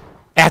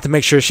 I have to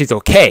make sure she's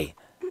okay.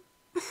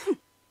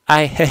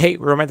 I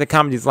hate romantic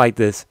comedies like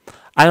this.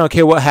 I don't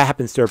care what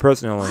happens to her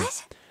personally.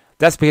 What?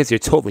 That's because you're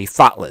totally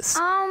thoughtless.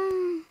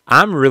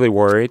 I'm really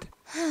worried.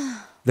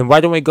 Then why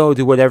don't we go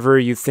do whatever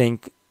you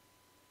think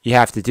you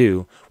have to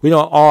do? We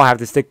don't all have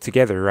to stick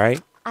together,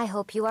 right? I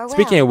hope you are well.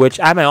 Speaking of which,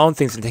 I have my own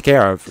things to take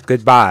care of.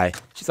 Goodbye.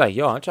 She's like,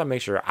 yo, I'm trying to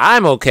make sure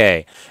I'm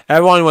okay.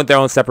 Everyone went their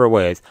own separate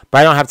ways, but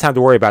I don't have time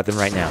to worry about them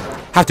right now.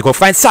 Have to go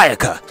find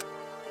Sayaka.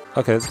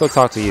 Okay, let's go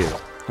talk to you.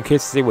 I'm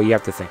curious to see what you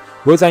have to think.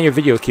 What was on your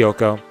video,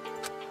 Kyoko?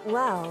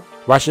 Well,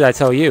 Why should I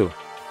tell you?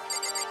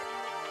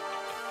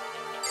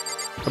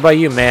 What about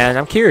you, man?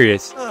 I'm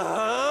curious.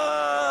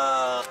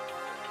 I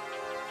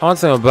want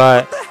to know,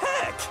 but...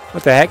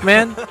 What the heck,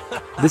 man?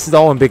 This is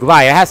all one big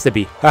lie. It has to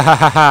be. Ha ha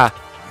ha ha.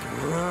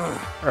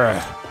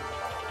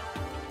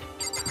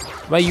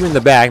 What about you in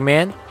the back,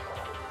 man?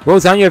 What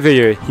was on your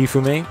video,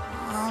 Hifumi?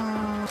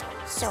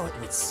 So it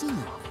would seem.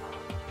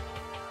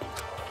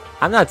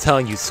 I'm not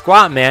telling you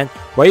squat, man.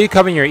 Why are you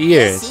covering your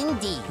ears? Yes,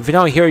 indeed. If you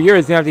don't hear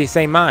yours, you have the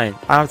same mind.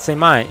 I don't have the same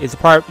mind. It's a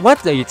part.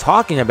 What are you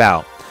talking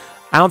about?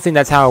 I don't think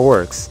that's how it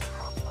works.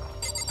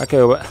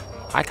 Okay, well,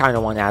 I kind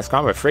of want to ask her.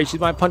 I'm afraid she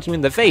might punch me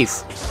in the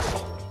face.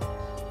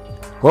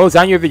 What was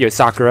on your video,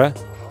 Sakura?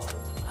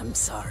 I'm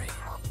sorry.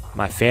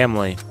 My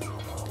family.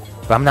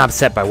 But I'm not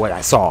upset by what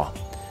I saw.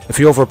 If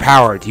you're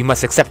overpowered, you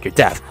must accept your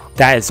death.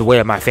 That is the way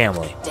of my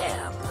family.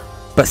 Damn.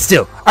 But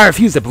still, I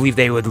refuse to believe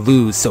they would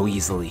lose so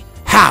easily.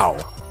 How?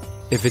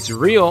 If it's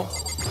real.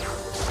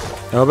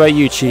 And what about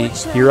you, Chi?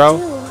 Hero?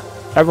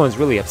 Everyone's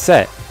really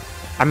upset.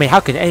 I mean, how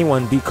can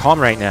anyone be calm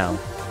right now?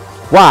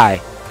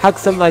 Why? How could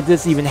something like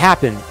this even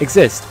happen?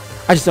 Exist?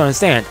 I just don't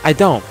understand. I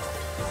don't.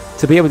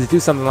 To be able to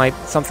do something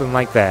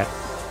like that.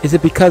 Is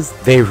it because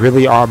they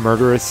really are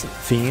murderous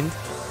fiend?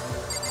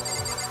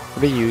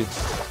 What about you?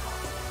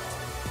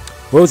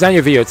 What was on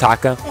your video,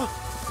 Taka?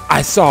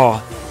 I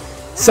saw.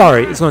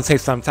 Sorry, it's going to take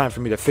some time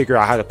for me to figure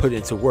out how to put it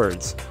into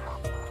words.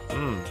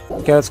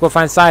 Okay, let's go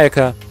find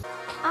Sayaka.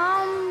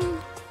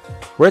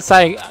 Where's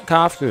Sayaka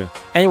off to?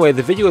 Anyway,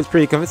 the video was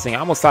pretty convincing. I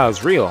almost thought it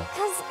was real.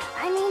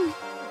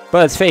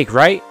 But it's fake,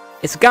 right?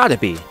 It's gotta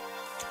be.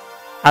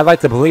 I'd like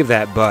to believe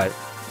that, but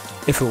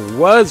if it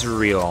was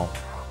real...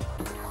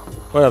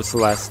 What up,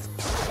 Celeste?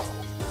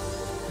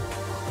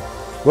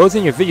 What was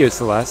in your video,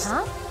 Celeste?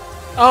 Huh?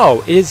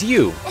 Oh, it is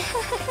you.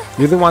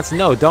 You really want to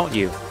know, don't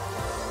you?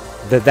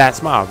 That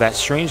smile, that's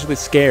strangely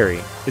scary.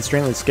 It's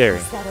strangely scary.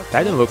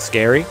 That didn't look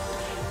scary.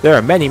 There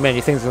are many,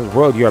 many things in this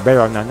world you are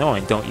better off not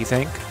knowing, don't you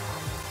think?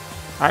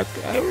 I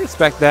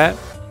respect that.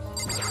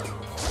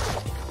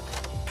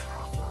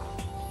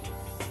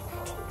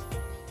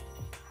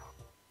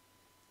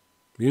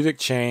 Music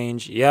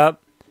change.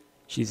 Yep.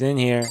 She's in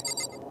here.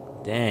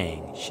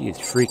 Dang, she is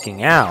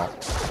freaking out.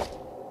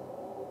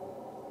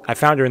 I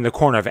found her in the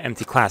corner of an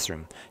empty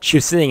classroom. She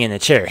was sitting in a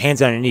chair,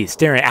 hands on her knees,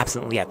 staring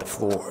absently at the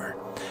floor.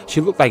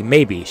 She looked like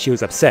maybe she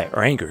was upset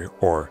or angry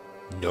or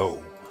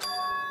no.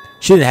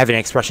 She didn't have an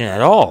expression at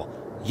all.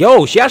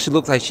 Yo, she actually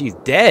looks like she's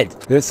dead.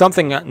 There's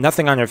nothing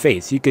on her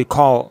face you could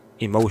call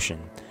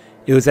emotion.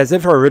 It was as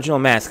if her original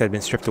mask had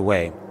been stripped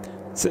away.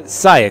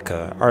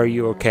 Sayaka, are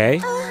you okay?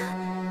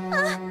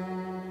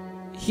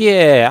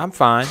 Yeah, I'm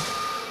fine.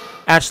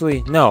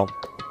 Actually, no.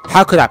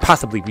 How could I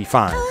possibly be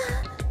fine?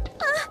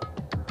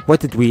 What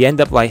did we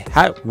end up like?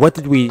 What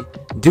did we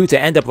do to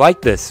end up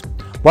like this?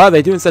 Why are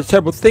they doing such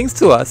terrible things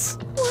to us?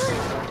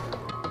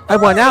 I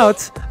want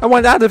out. I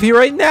want out of here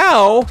right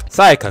now.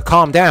 Sayaka,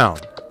 calm down.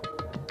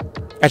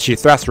 As she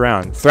thrashed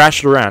around,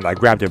 I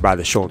grabbed her by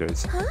the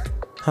shoulders.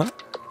 Huh?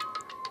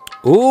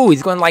 Ooh,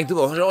 he's going to like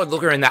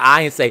look her in the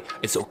eye and say,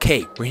 it's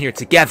okay, we're here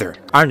together.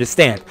 I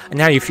understand. And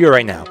how you feel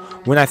right now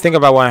when I think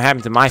about what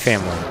happened to my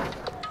family.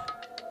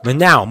 But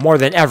now, more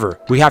than ever,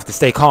 we have to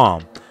stay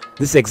calm.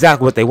 This is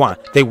exactly what they want.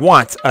 They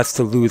want us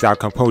to lose our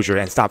composure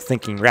and stop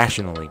thinking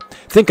rationally.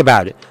 Think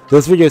about it.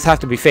 Those videos have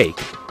to be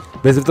fake.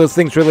 Because if those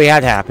things really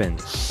had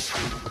happened,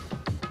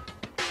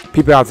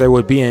 people out there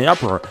would be in an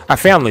uproar. Our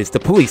families, the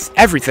police,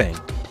 everything.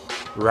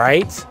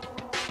 Right?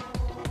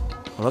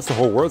 Unless the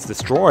whole world's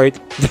destroyed.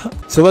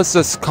 So let's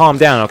just calm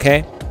down,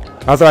 okay?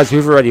 Otherwise,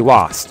 we've already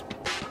lost.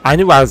 I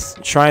knew I was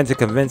trying to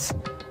convince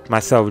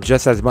myself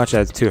just as much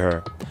as to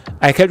her.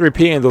 I kept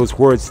repeating those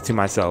words to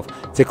myself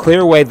to clear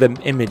away the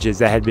images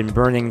that had been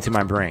burning into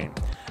my brain.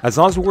 As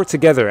long as we work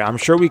together, I'm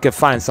sure we could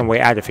find some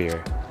way out of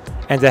here.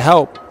 And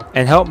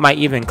help might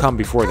even come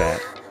before that.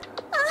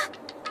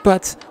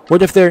 But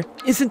what if there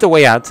isn't a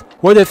way out?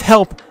 What if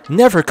help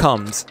never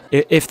comes?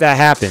 If that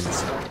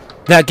happens?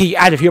 Then I'll get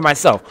out of here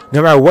myself,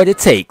 no matter what it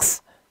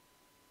takes.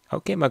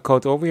 Okay,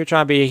 Makoto, over here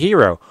trying to be a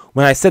hero.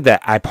 When I said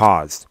that, I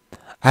paused.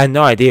 I had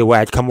no idea what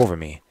had come over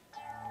me.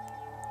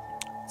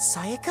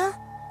 Sayaka?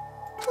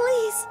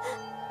 Please,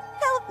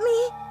 help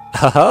me.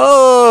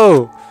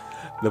 Oh!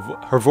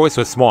 Her voice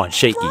was small and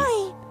shaky.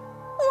 Why?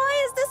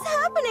 Why is this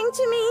happening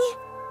to me?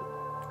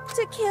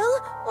 To kill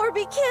or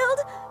be killed?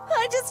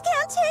 I just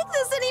can't take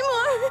this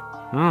anymore.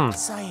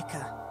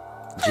 Sayaka.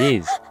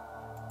 Jeez.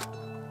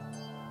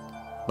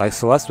 Like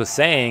Celeste was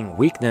saying,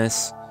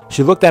 weakness.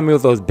 She looked at me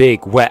with those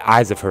big, wet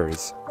eyes of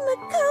hers.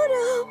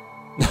 Makoto.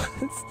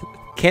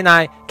 Can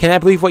I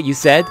believe what you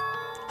said?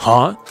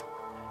 Huh?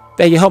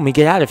 That you helped me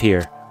get out of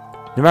here.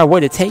 No matter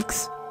what it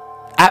takes?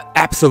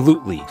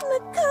 Absolutely.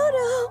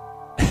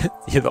 Makoto.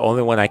 You're the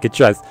only one I could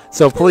trust,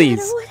 so please.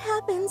 No matter what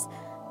happens,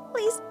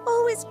 please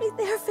always be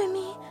there for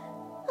me.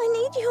 I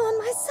need you on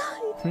my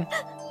side.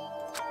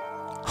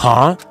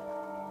 Huh?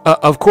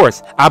 Of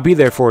course, I'll be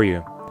there for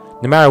you.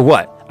 No matter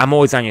what, I'm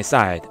always on your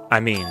side. I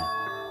mean,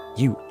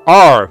 you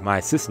are my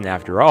assistant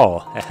after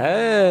all.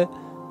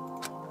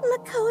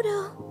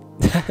 Makoto.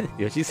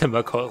 Yeah, she said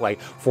Makoto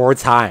like 4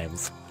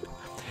 times.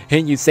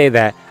 Hearing you say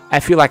that, I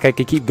feel like I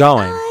could keep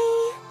going.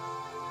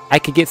 I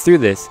could get through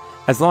this,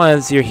 as long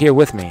as you're here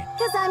with me.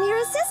 Because I'm your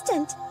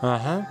assistant.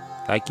 Uh-huh.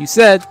 Like you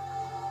said.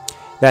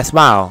 That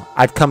smile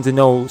I've come to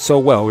know so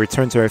well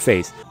returned to her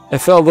face. It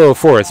felt a little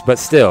forced, but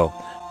still,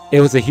 it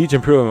was a huge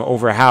improvement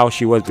over how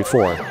she was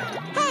before.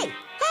 Hey!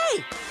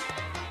 Hey!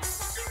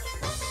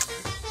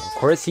 Of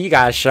course he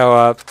gotta show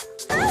up.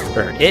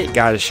 Or it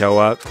gotta show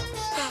up.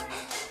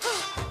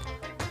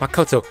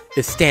 Makoto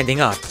is standing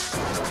up.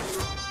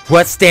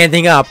 What's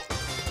standing up?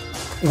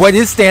 What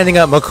is standing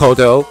up,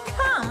 Makoto?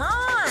 Come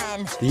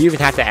on! Do you even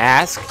have to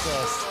ask?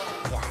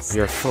 Yes.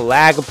 Your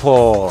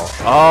flagpole.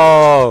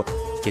 Oh,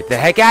 get the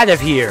heck out of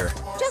here.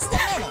 Just a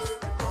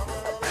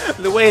minute.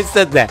 The way it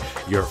said that.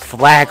 Your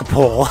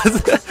flagpole.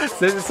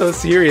 Says it so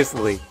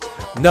seriously.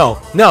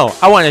 No,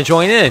 I want to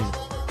join in.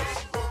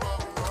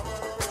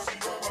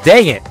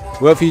 Dang it.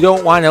 Well, if you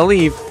don't want to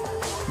leave,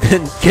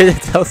 then get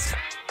it.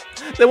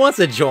 That wants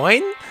to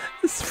join?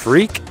 This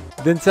freak.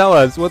 Then tell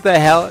us what the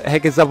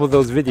heck is up with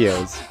those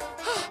videos.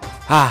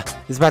 Ah,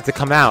 it's about to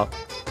come out.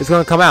 It's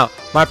gonna come out.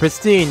 My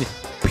pristine,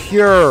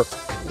 pure,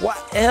 what?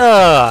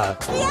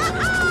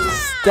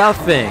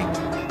 Stuffing.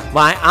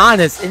 My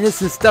honest,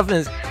 innocent stuffing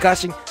is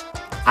gushing.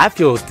 I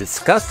feel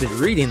disgusted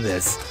reading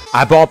this.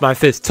 I balled my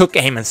fist, took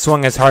aim, and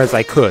swung as hard as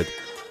I could.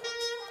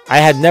 I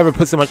had never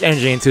put so much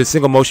energy into a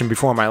single motion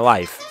before in my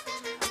life.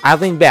 I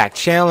leaned back,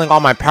 channeling all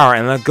my power,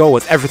 and let go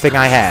with everything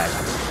I had.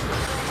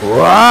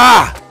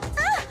 Wah!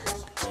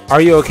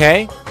 Are you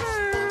okay?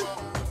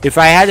 If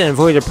I hadn't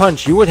avoided a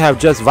punch, you would have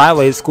just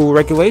violated school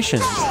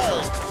regulations.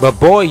 But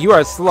boy, you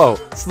are slow.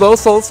 Slow.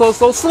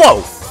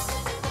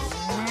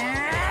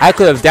 I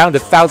could have downed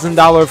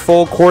 $1,000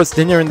 full course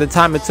dinner in the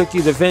time it took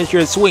you to finish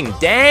your swing.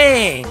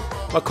 Dang!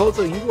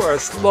 Makoto, you are a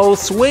slow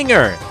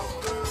swinger.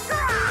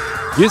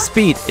 Your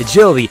speed,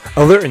 agility,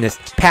 alertness,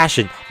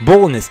 passion,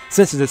 boldness,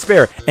 sense of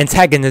despair,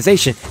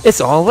 antagonization, it's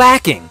all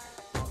lacking.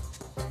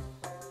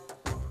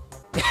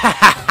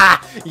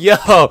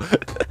 Yo,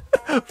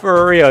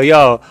 for real,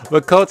 yo,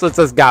 Makoto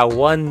just got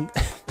one.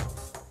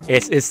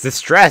 It's the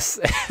stress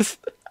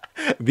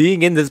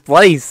being in this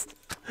place.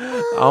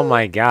 Oh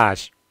my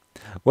gosh,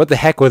 what the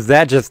heck was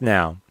that just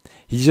now?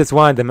 He just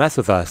wanted to mess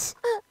with us.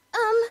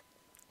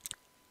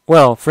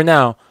 Well, for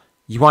now,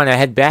 you want to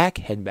head back?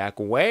 Head back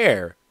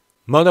where?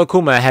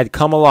 Monokuma had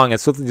come along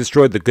and swiftly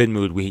destroyed the good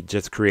mood we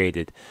just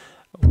created.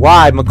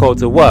 Why,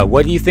 Makoto?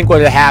 What do you think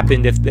would have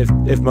happened if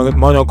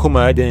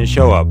Monokuma didn't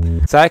show up?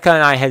 Sayaka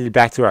and I headed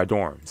back to our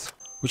dorms.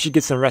 We should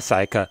get some rest,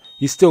 Sayaka.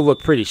 You still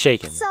look pretty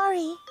shaken.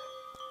 Sorry.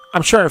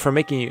 I'm sorry for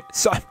making you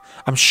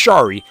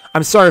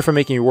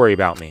worry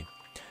about me.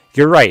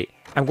 You're right.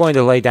 I'm going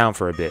to lay down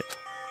for a bit.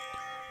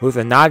 With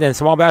a nod and a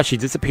small bow, she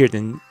disappeared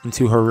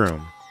into her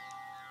room.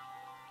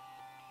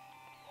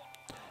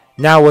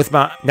 Now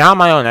on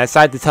my own, I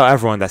decided to tell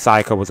everyone that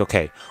Sayaka was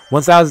okay.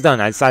 Once I was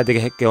done, I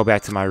decided to go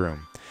back to my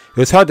room. It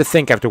was hard to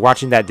think after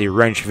watching that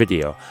deranged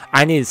video.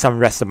 I needed some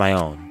rest of my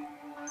own.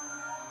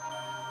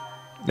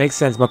 Makes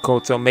sense,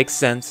 Makoto. Makes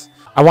sense.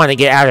 I want to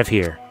get out of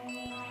here.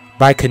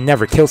 But I could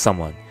never kill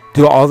someone.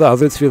 Do all the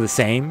others feel the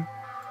same?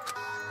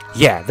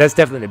 Yeah, that's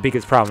definitely the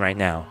biggest problem right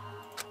now.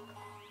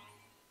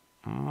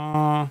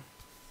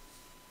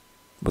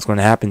 What's going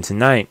to happen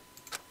tonight?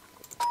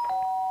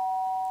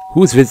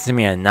 Who's visiting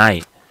me at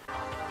night?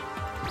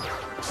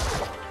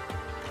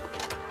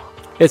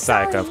 It's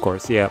Sayaka, of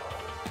course, yeah.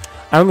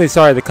 I'm really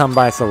sorry to come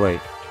by so late.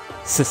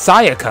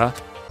 Sayaka?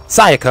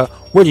 Sayaka,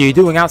 what are you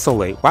doing out so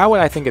late? Why would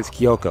I think it's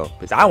Kyoko?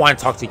 Because I want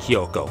to talk to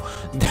Kyoko.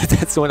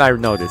 That's when I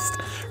noticed.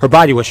 Her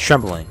body was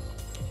trembling.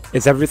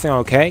 Is everything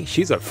okay?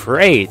 She's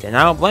afraid, and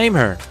I don't blame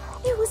her.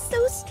 It was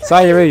so strange.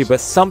 Sorry to you, but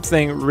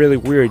something really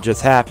weird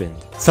just happened.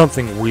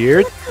 Something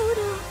weird?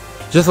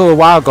 Makoto. Just a little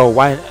while ago,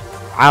 while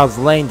I was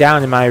laying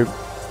down in my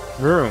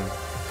room.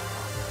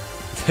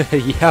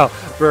 Yo,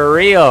 for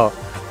real.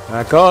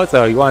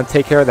 Makoto, you want to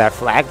take care of that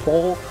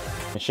flagpole?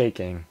 I'm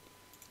shaking.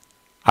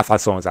 I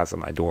thought someone was outside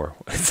my door.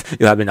 It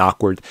would have been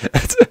awkward.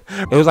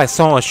 It was like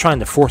someone was trying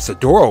to force the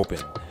door open.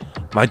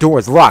 My door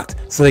was locked,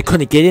 so they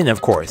couldn't get in,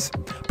 of course.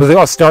 But they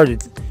all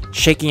started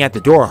shaking at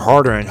the door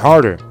harder and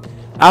harder.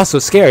 I was so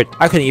scared,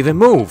 I couldn't even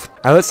move.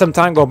 I let some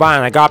time go by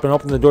and I got up and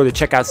opened the door to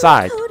check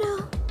outside.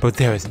 Makoto. But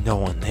there was no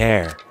one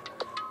there.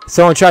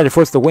 Someone tried to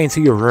force the way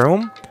into your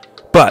room?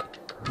 But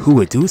who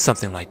would do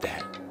something like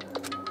that?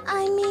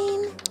 I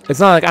mean... It's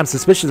not like I'm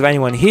suspicious of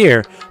anyone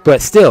here,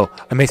 but still,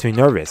 it makes me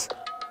nervous.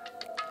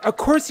 Of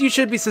course you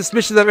should be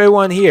suspicious of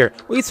everyone here.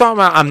 What are you talking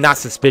about? I'm not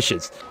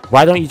suspicious.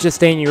 Why don't you just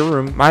stay in your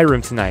room, my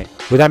room tonight?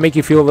 Would that make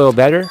you feel a little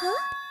better? Huh?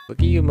 Look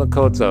at you,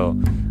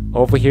 Makoto.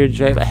 Over here,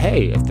 Jay.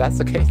 Hey, if that's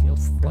the case, you'll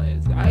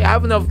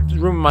have enough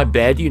room in my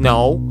bed, you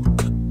know.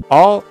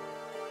 All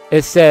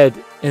it said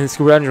in the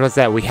school dungeon was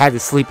that we had to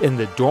sleep in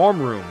the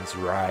dorm rooms,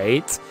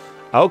 right?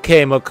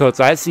 Okay, Makoto,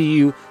 I see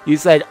you. You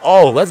said,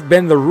 oh, let's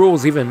bend the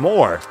rules even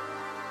more.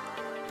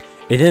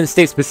 It didn't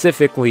state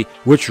specifically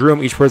which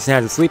room each person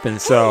had to sleep in,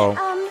 so...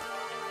 Hey,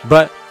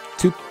 But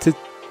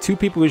two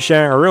people who's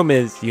sharing a room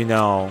is, you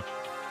know...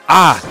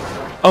 Ah!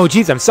 Oh,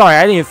 jeez, I'm sorry,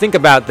 I didn't even think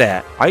about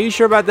that. Are you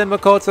sure about that,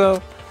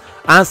 Makoto?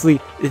 Honestly,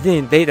 that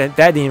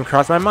didn't even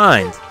cross my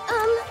mind.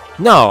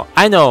 No,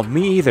 I know,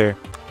 me either.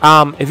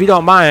 If you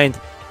don't mind,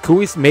 could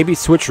we maybe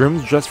switch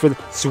rooms just for the...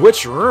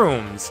 Switch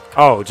rooms?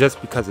 Oh, just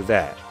because of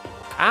that.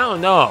 I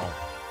don't know.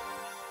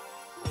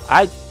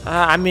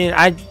 I mean,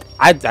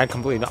 I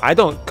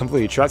don't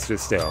completely trust it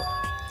still.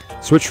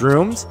 Switch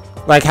rooms?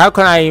 Like, how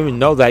can I even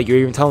know that you're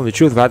even telling the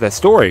truth about that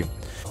story?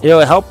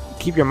 It'll help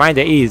keep your mind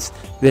at ease.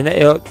 Then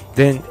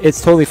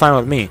it's totally fine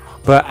with me.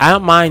 But I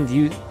don't mind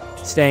you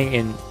staying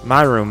in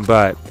my room.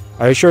 But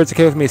are you sure it's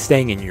okay with me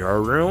staying in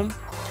your room?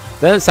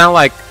 Doesn't sound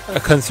like a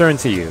concern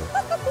to you.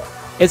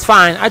 It's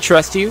fine. I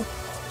trust you. Do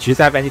you just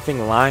have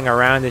anything lying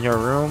around in your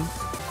room?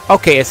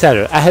 Okay,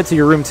 etc. I head to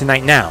your room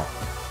tonight now.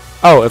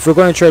 Oh, if we're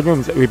going to trade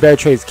rooms, we better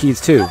trade keys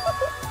too.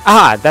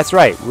 Ah, that's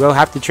right. We'll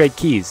have to trade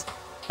keys.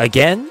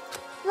 Again?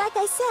 like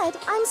I said,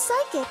 I'm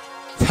psychic.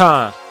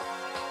 Huh.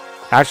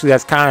 Actually,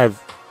 that's kind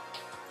of...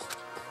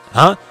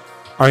 Huh?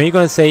 Are you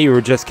going to say you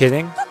were just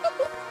kidding?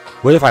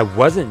 What if I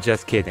wasn't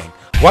just kidding?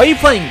 Why are you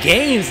playing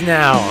games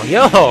now?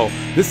 Yo,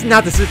 this is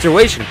not the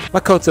situation.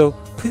 Makoto,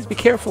 please be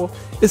careful.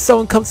 If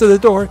someone comes to the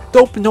door,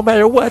 don't open no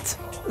matter what.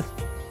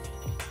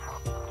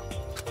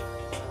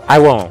 I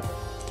won't.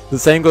 The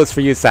same goes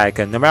for you,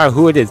 Sayaka. No matter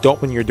who it is, don't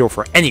open your door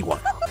for anyone.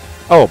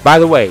 Oh, by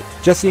the way,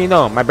 just so you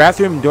know, my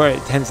bathroom door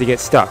tends to get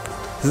stuck.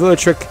 There's a little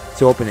trick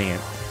to opening it.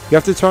 You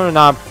have to turn the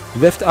knob,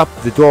 lift up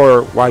the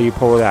door while you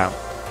pull it out.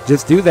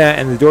 Just do that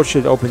and the door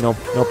should open no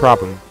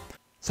problem.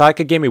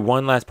 Sayaka gave me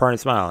one last parting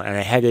smile and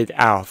I headed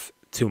out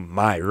to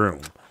my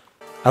room.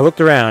 I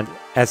looked around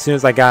as soon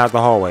as I got out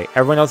the hallway.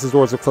 Everyone else's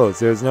doors were closed.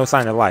 There was no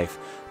sign of life.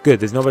 Good,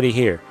 there's nobody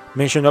here.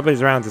 Make sure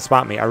nobody's around to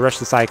spot me. I rushed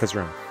to Sayaka's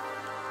room.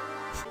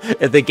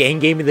 If the game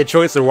gave me the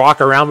choice to walk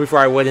around before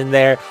I went in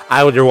there,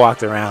 I would have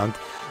walked around.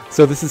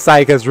 So this is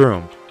Sayaka's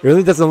room. It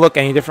really doesn't look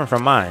any different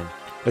from mine.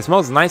 It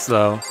smells nice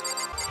though.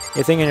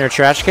 Anything in your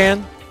trash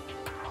can?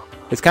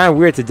 It's kind of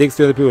weird to dig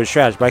through other people's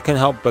trash, but I couldn't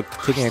help but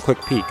taking a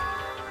quick peek.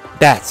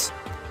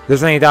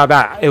 There's no doubt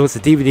about it. It was the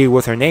DVD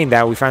with her name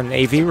that we found in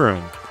the AV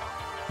room.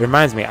 It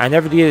reminds me, I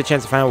never did get a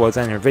chance to find out what was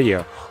in her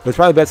video, but it's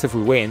probably best if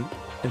we wait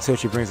until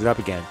she brings it up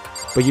again.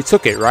 But you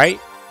took it, right?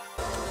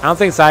 I don't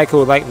think Sayaka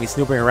would like me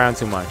snooping around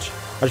too much.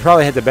 I should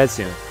probably head to bed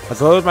soon.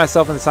 As I lowered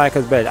myself in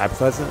Sayaka's bed, a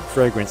pleasant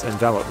fragrance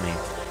enveloped me.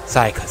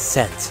 Sayaka's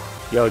scent.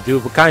 Yo,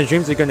 dude, what kind of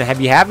dreams are you going to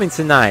be having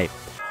tonight?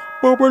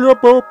 Good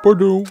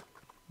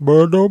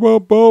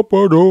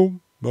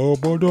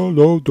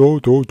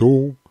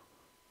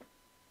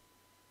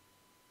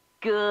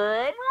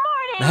morning,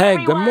 Hey,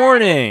 good everyone.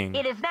 morning.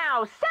 It is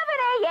now 7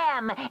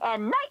 a.m.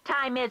 and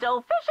nighttime is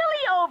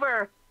officially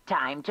over.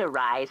 Time to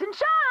rise and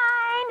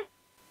shine.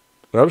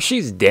 Well,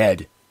 she's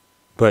dead,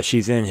 but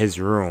she's in his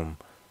room.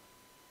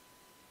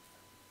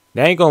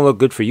 That ain't gonna look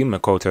good for you,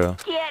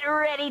 Makoto. Get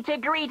ready to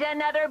greet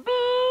another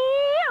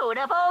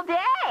beautiful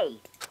day.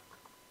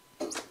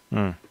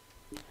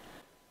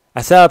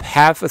 I sat up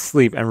half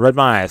asleep and rubbed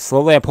my eyes.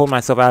 Slowly, I pulled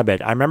myself out of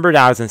bed. I remembered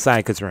I was in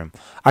Sayaka's room.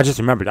 I just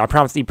remembered. I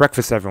promised to eat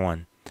breakfast to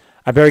everyone.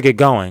 I better get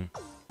going.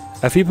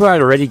 A few people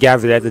had already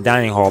gathered at the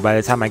dining hall by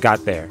the time I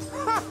got there.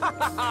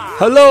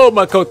 Hello,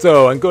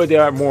 Makoto, and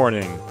good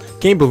morning.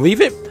 Can you believe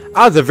it?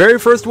 I was the very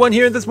first one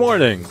here this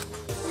morning.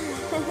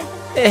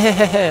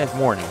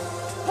 Morning.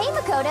 Hey,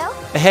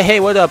 Makoto. Hey,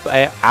 what up?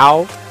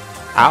 Ow.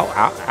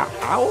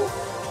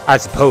 I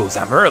suppose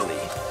I'm early.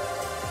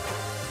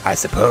 I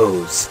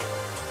suppose.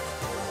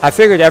 I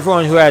figured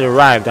everyone who had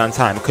arrived on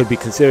time could be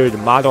considered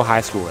model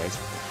high schoolers.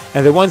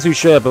 And the ones who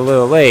showed up a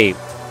little late...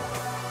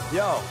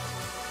 Yo.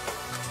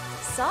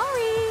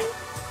 Sorry.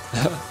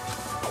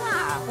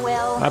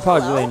 Well, My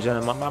apologies, hello? ladies and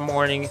gentlemen. My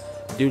morning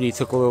duty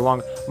took a little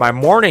longer. My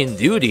morning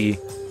duty?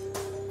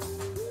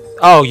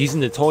 Oh, using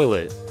the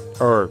toilet.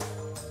 Or...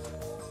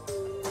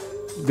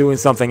 doing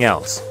something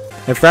else.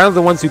 In front of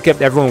the ones who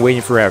kept everyone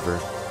waiting forever.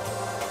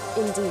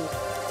 Indeed.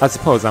 I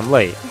suppose I'm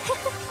late.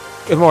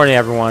 Good morning,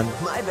 everyone.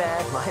 My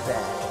bad, my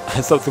bad. I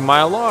slept through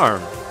my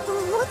alarm.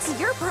 What's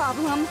your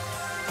problem?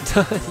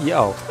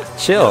 Yo,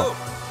 chill.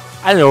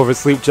 I didn't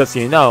oversleep, just so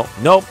you know.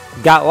 Nope,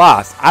 got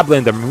lost. I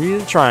blamed the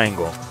Bermuda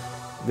Triangle.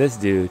 This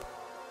dude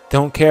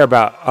don't care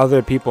about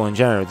other people in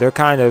general. They're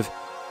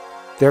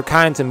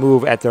kind to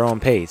move at their own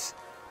pace.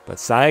 But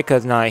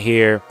Sayaka's not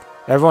here.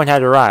 Everyone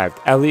had arrived.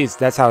 At least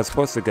that's how it's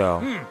supposed to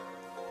go.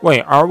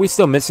 Wait, are we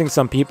still missing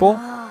some people?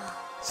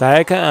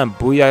 Sayaka and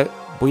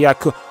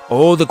Buyaku.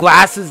 Oh, the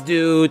glasses,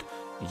 dude.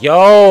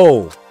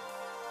 Yo.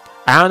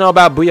 I don't know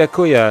about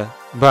Buyakuya,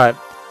 but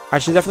I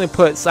should definitely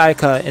put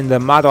Sayaka in the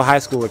model high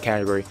schooler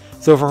category.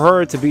 So for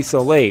her to be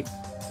so late...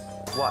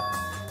 What?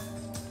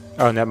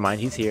 Oh, never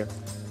mind. He's here.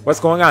 What's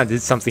going on?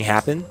 Did something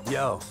happen?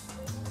 Yo.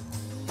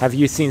 Have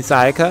you seen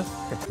Sayaka?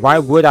 Why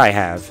would I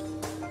have?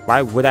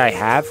 Why would I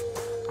have?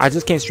 I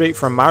just came straight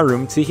from my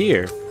room to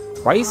here.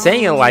 Why are you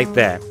saying it like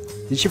that?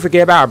 Did she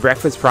forget about our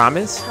breakfast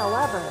promise?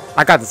 However,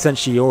 I got the sense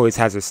she always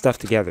has her stuff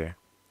together.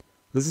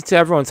 Listen to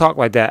everyone talk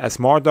like that. A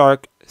small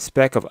dark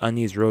speck of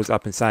unease rose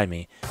up inside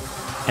me,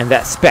 and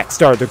that speck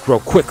started to grow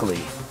quickly.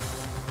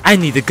 I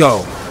need to go.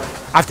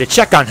 I have to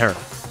check on her.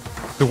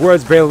 The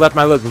words barely left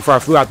my lips before I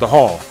flew out the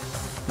hall.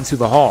 Into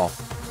the hall.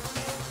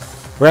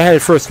 Where I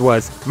headed first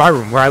was my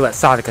room, where I let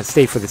Sadaka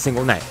stay for the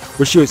single night,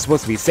 where she was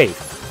supposed to be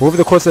safe. Over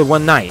the course of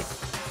one night,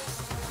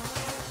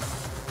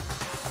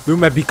 the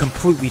room had been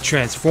completely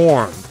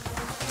transformed.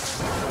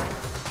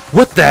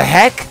 What the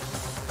heck?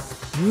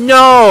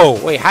 No!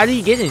 Wait, how did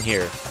he get in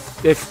here?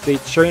 If they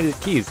traded the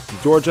keys, the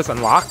door just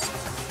unlocked?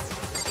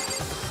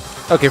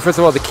 Okay, first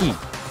of all, the key.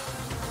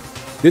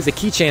 There's a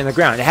keychain on the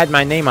ground. It had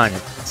my name on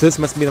it, so this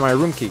must be my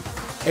room key.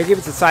 I gave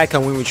it to Sayaka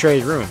when we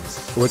traded rooms.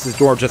 Or was this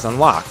door just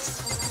unlocked?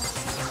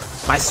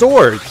 My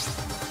sword!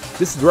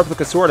 This is the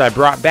replica sword I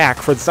brought back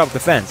for the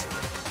self-defense.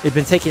 It had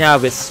been taken out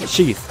of its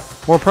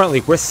sheath. More importantly,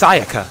 where's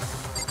Sayaka?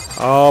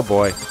 Oh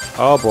boy.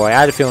 Oh boy,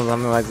 I had a feeling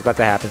something like this was about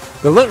to happen.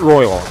 The lint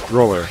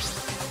roller.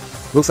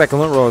 Looks like a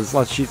lint roller is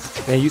less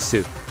sheets than I used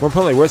to. More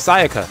importantly, where's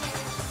Sayaka?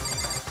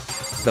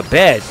 The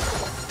bed.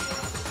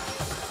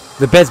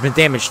 The bed's been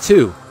damaged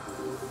too.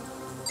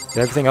 Is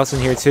everything else in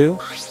here too?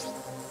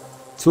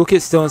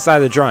 Toolkit's still inside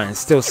the drawer and it's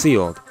still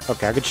sealed.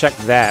 Okay, I could check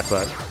that,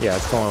 but yeah,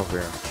 it's going over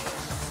here.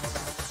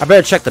 I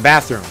better check the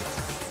bathroom.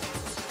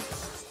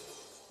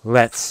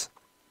 Let's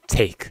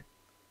take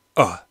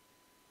a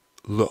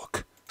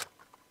look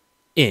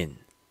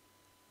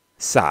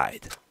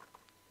inside.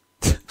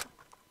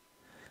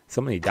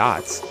 So many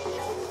dots.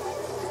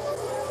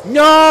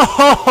 No!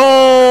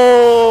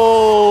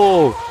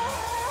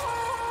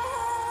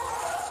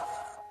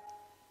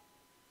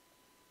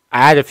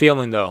 I had a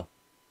feeling though.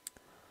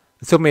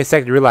 It took me a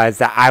second to realize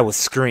that I was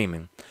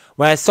screaming.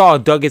 When I saw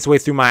it dug its way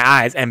through my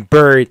eyes and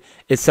buried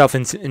itself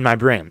in my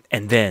brain.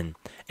 And then,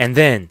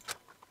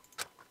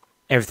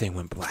 everything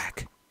went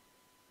black.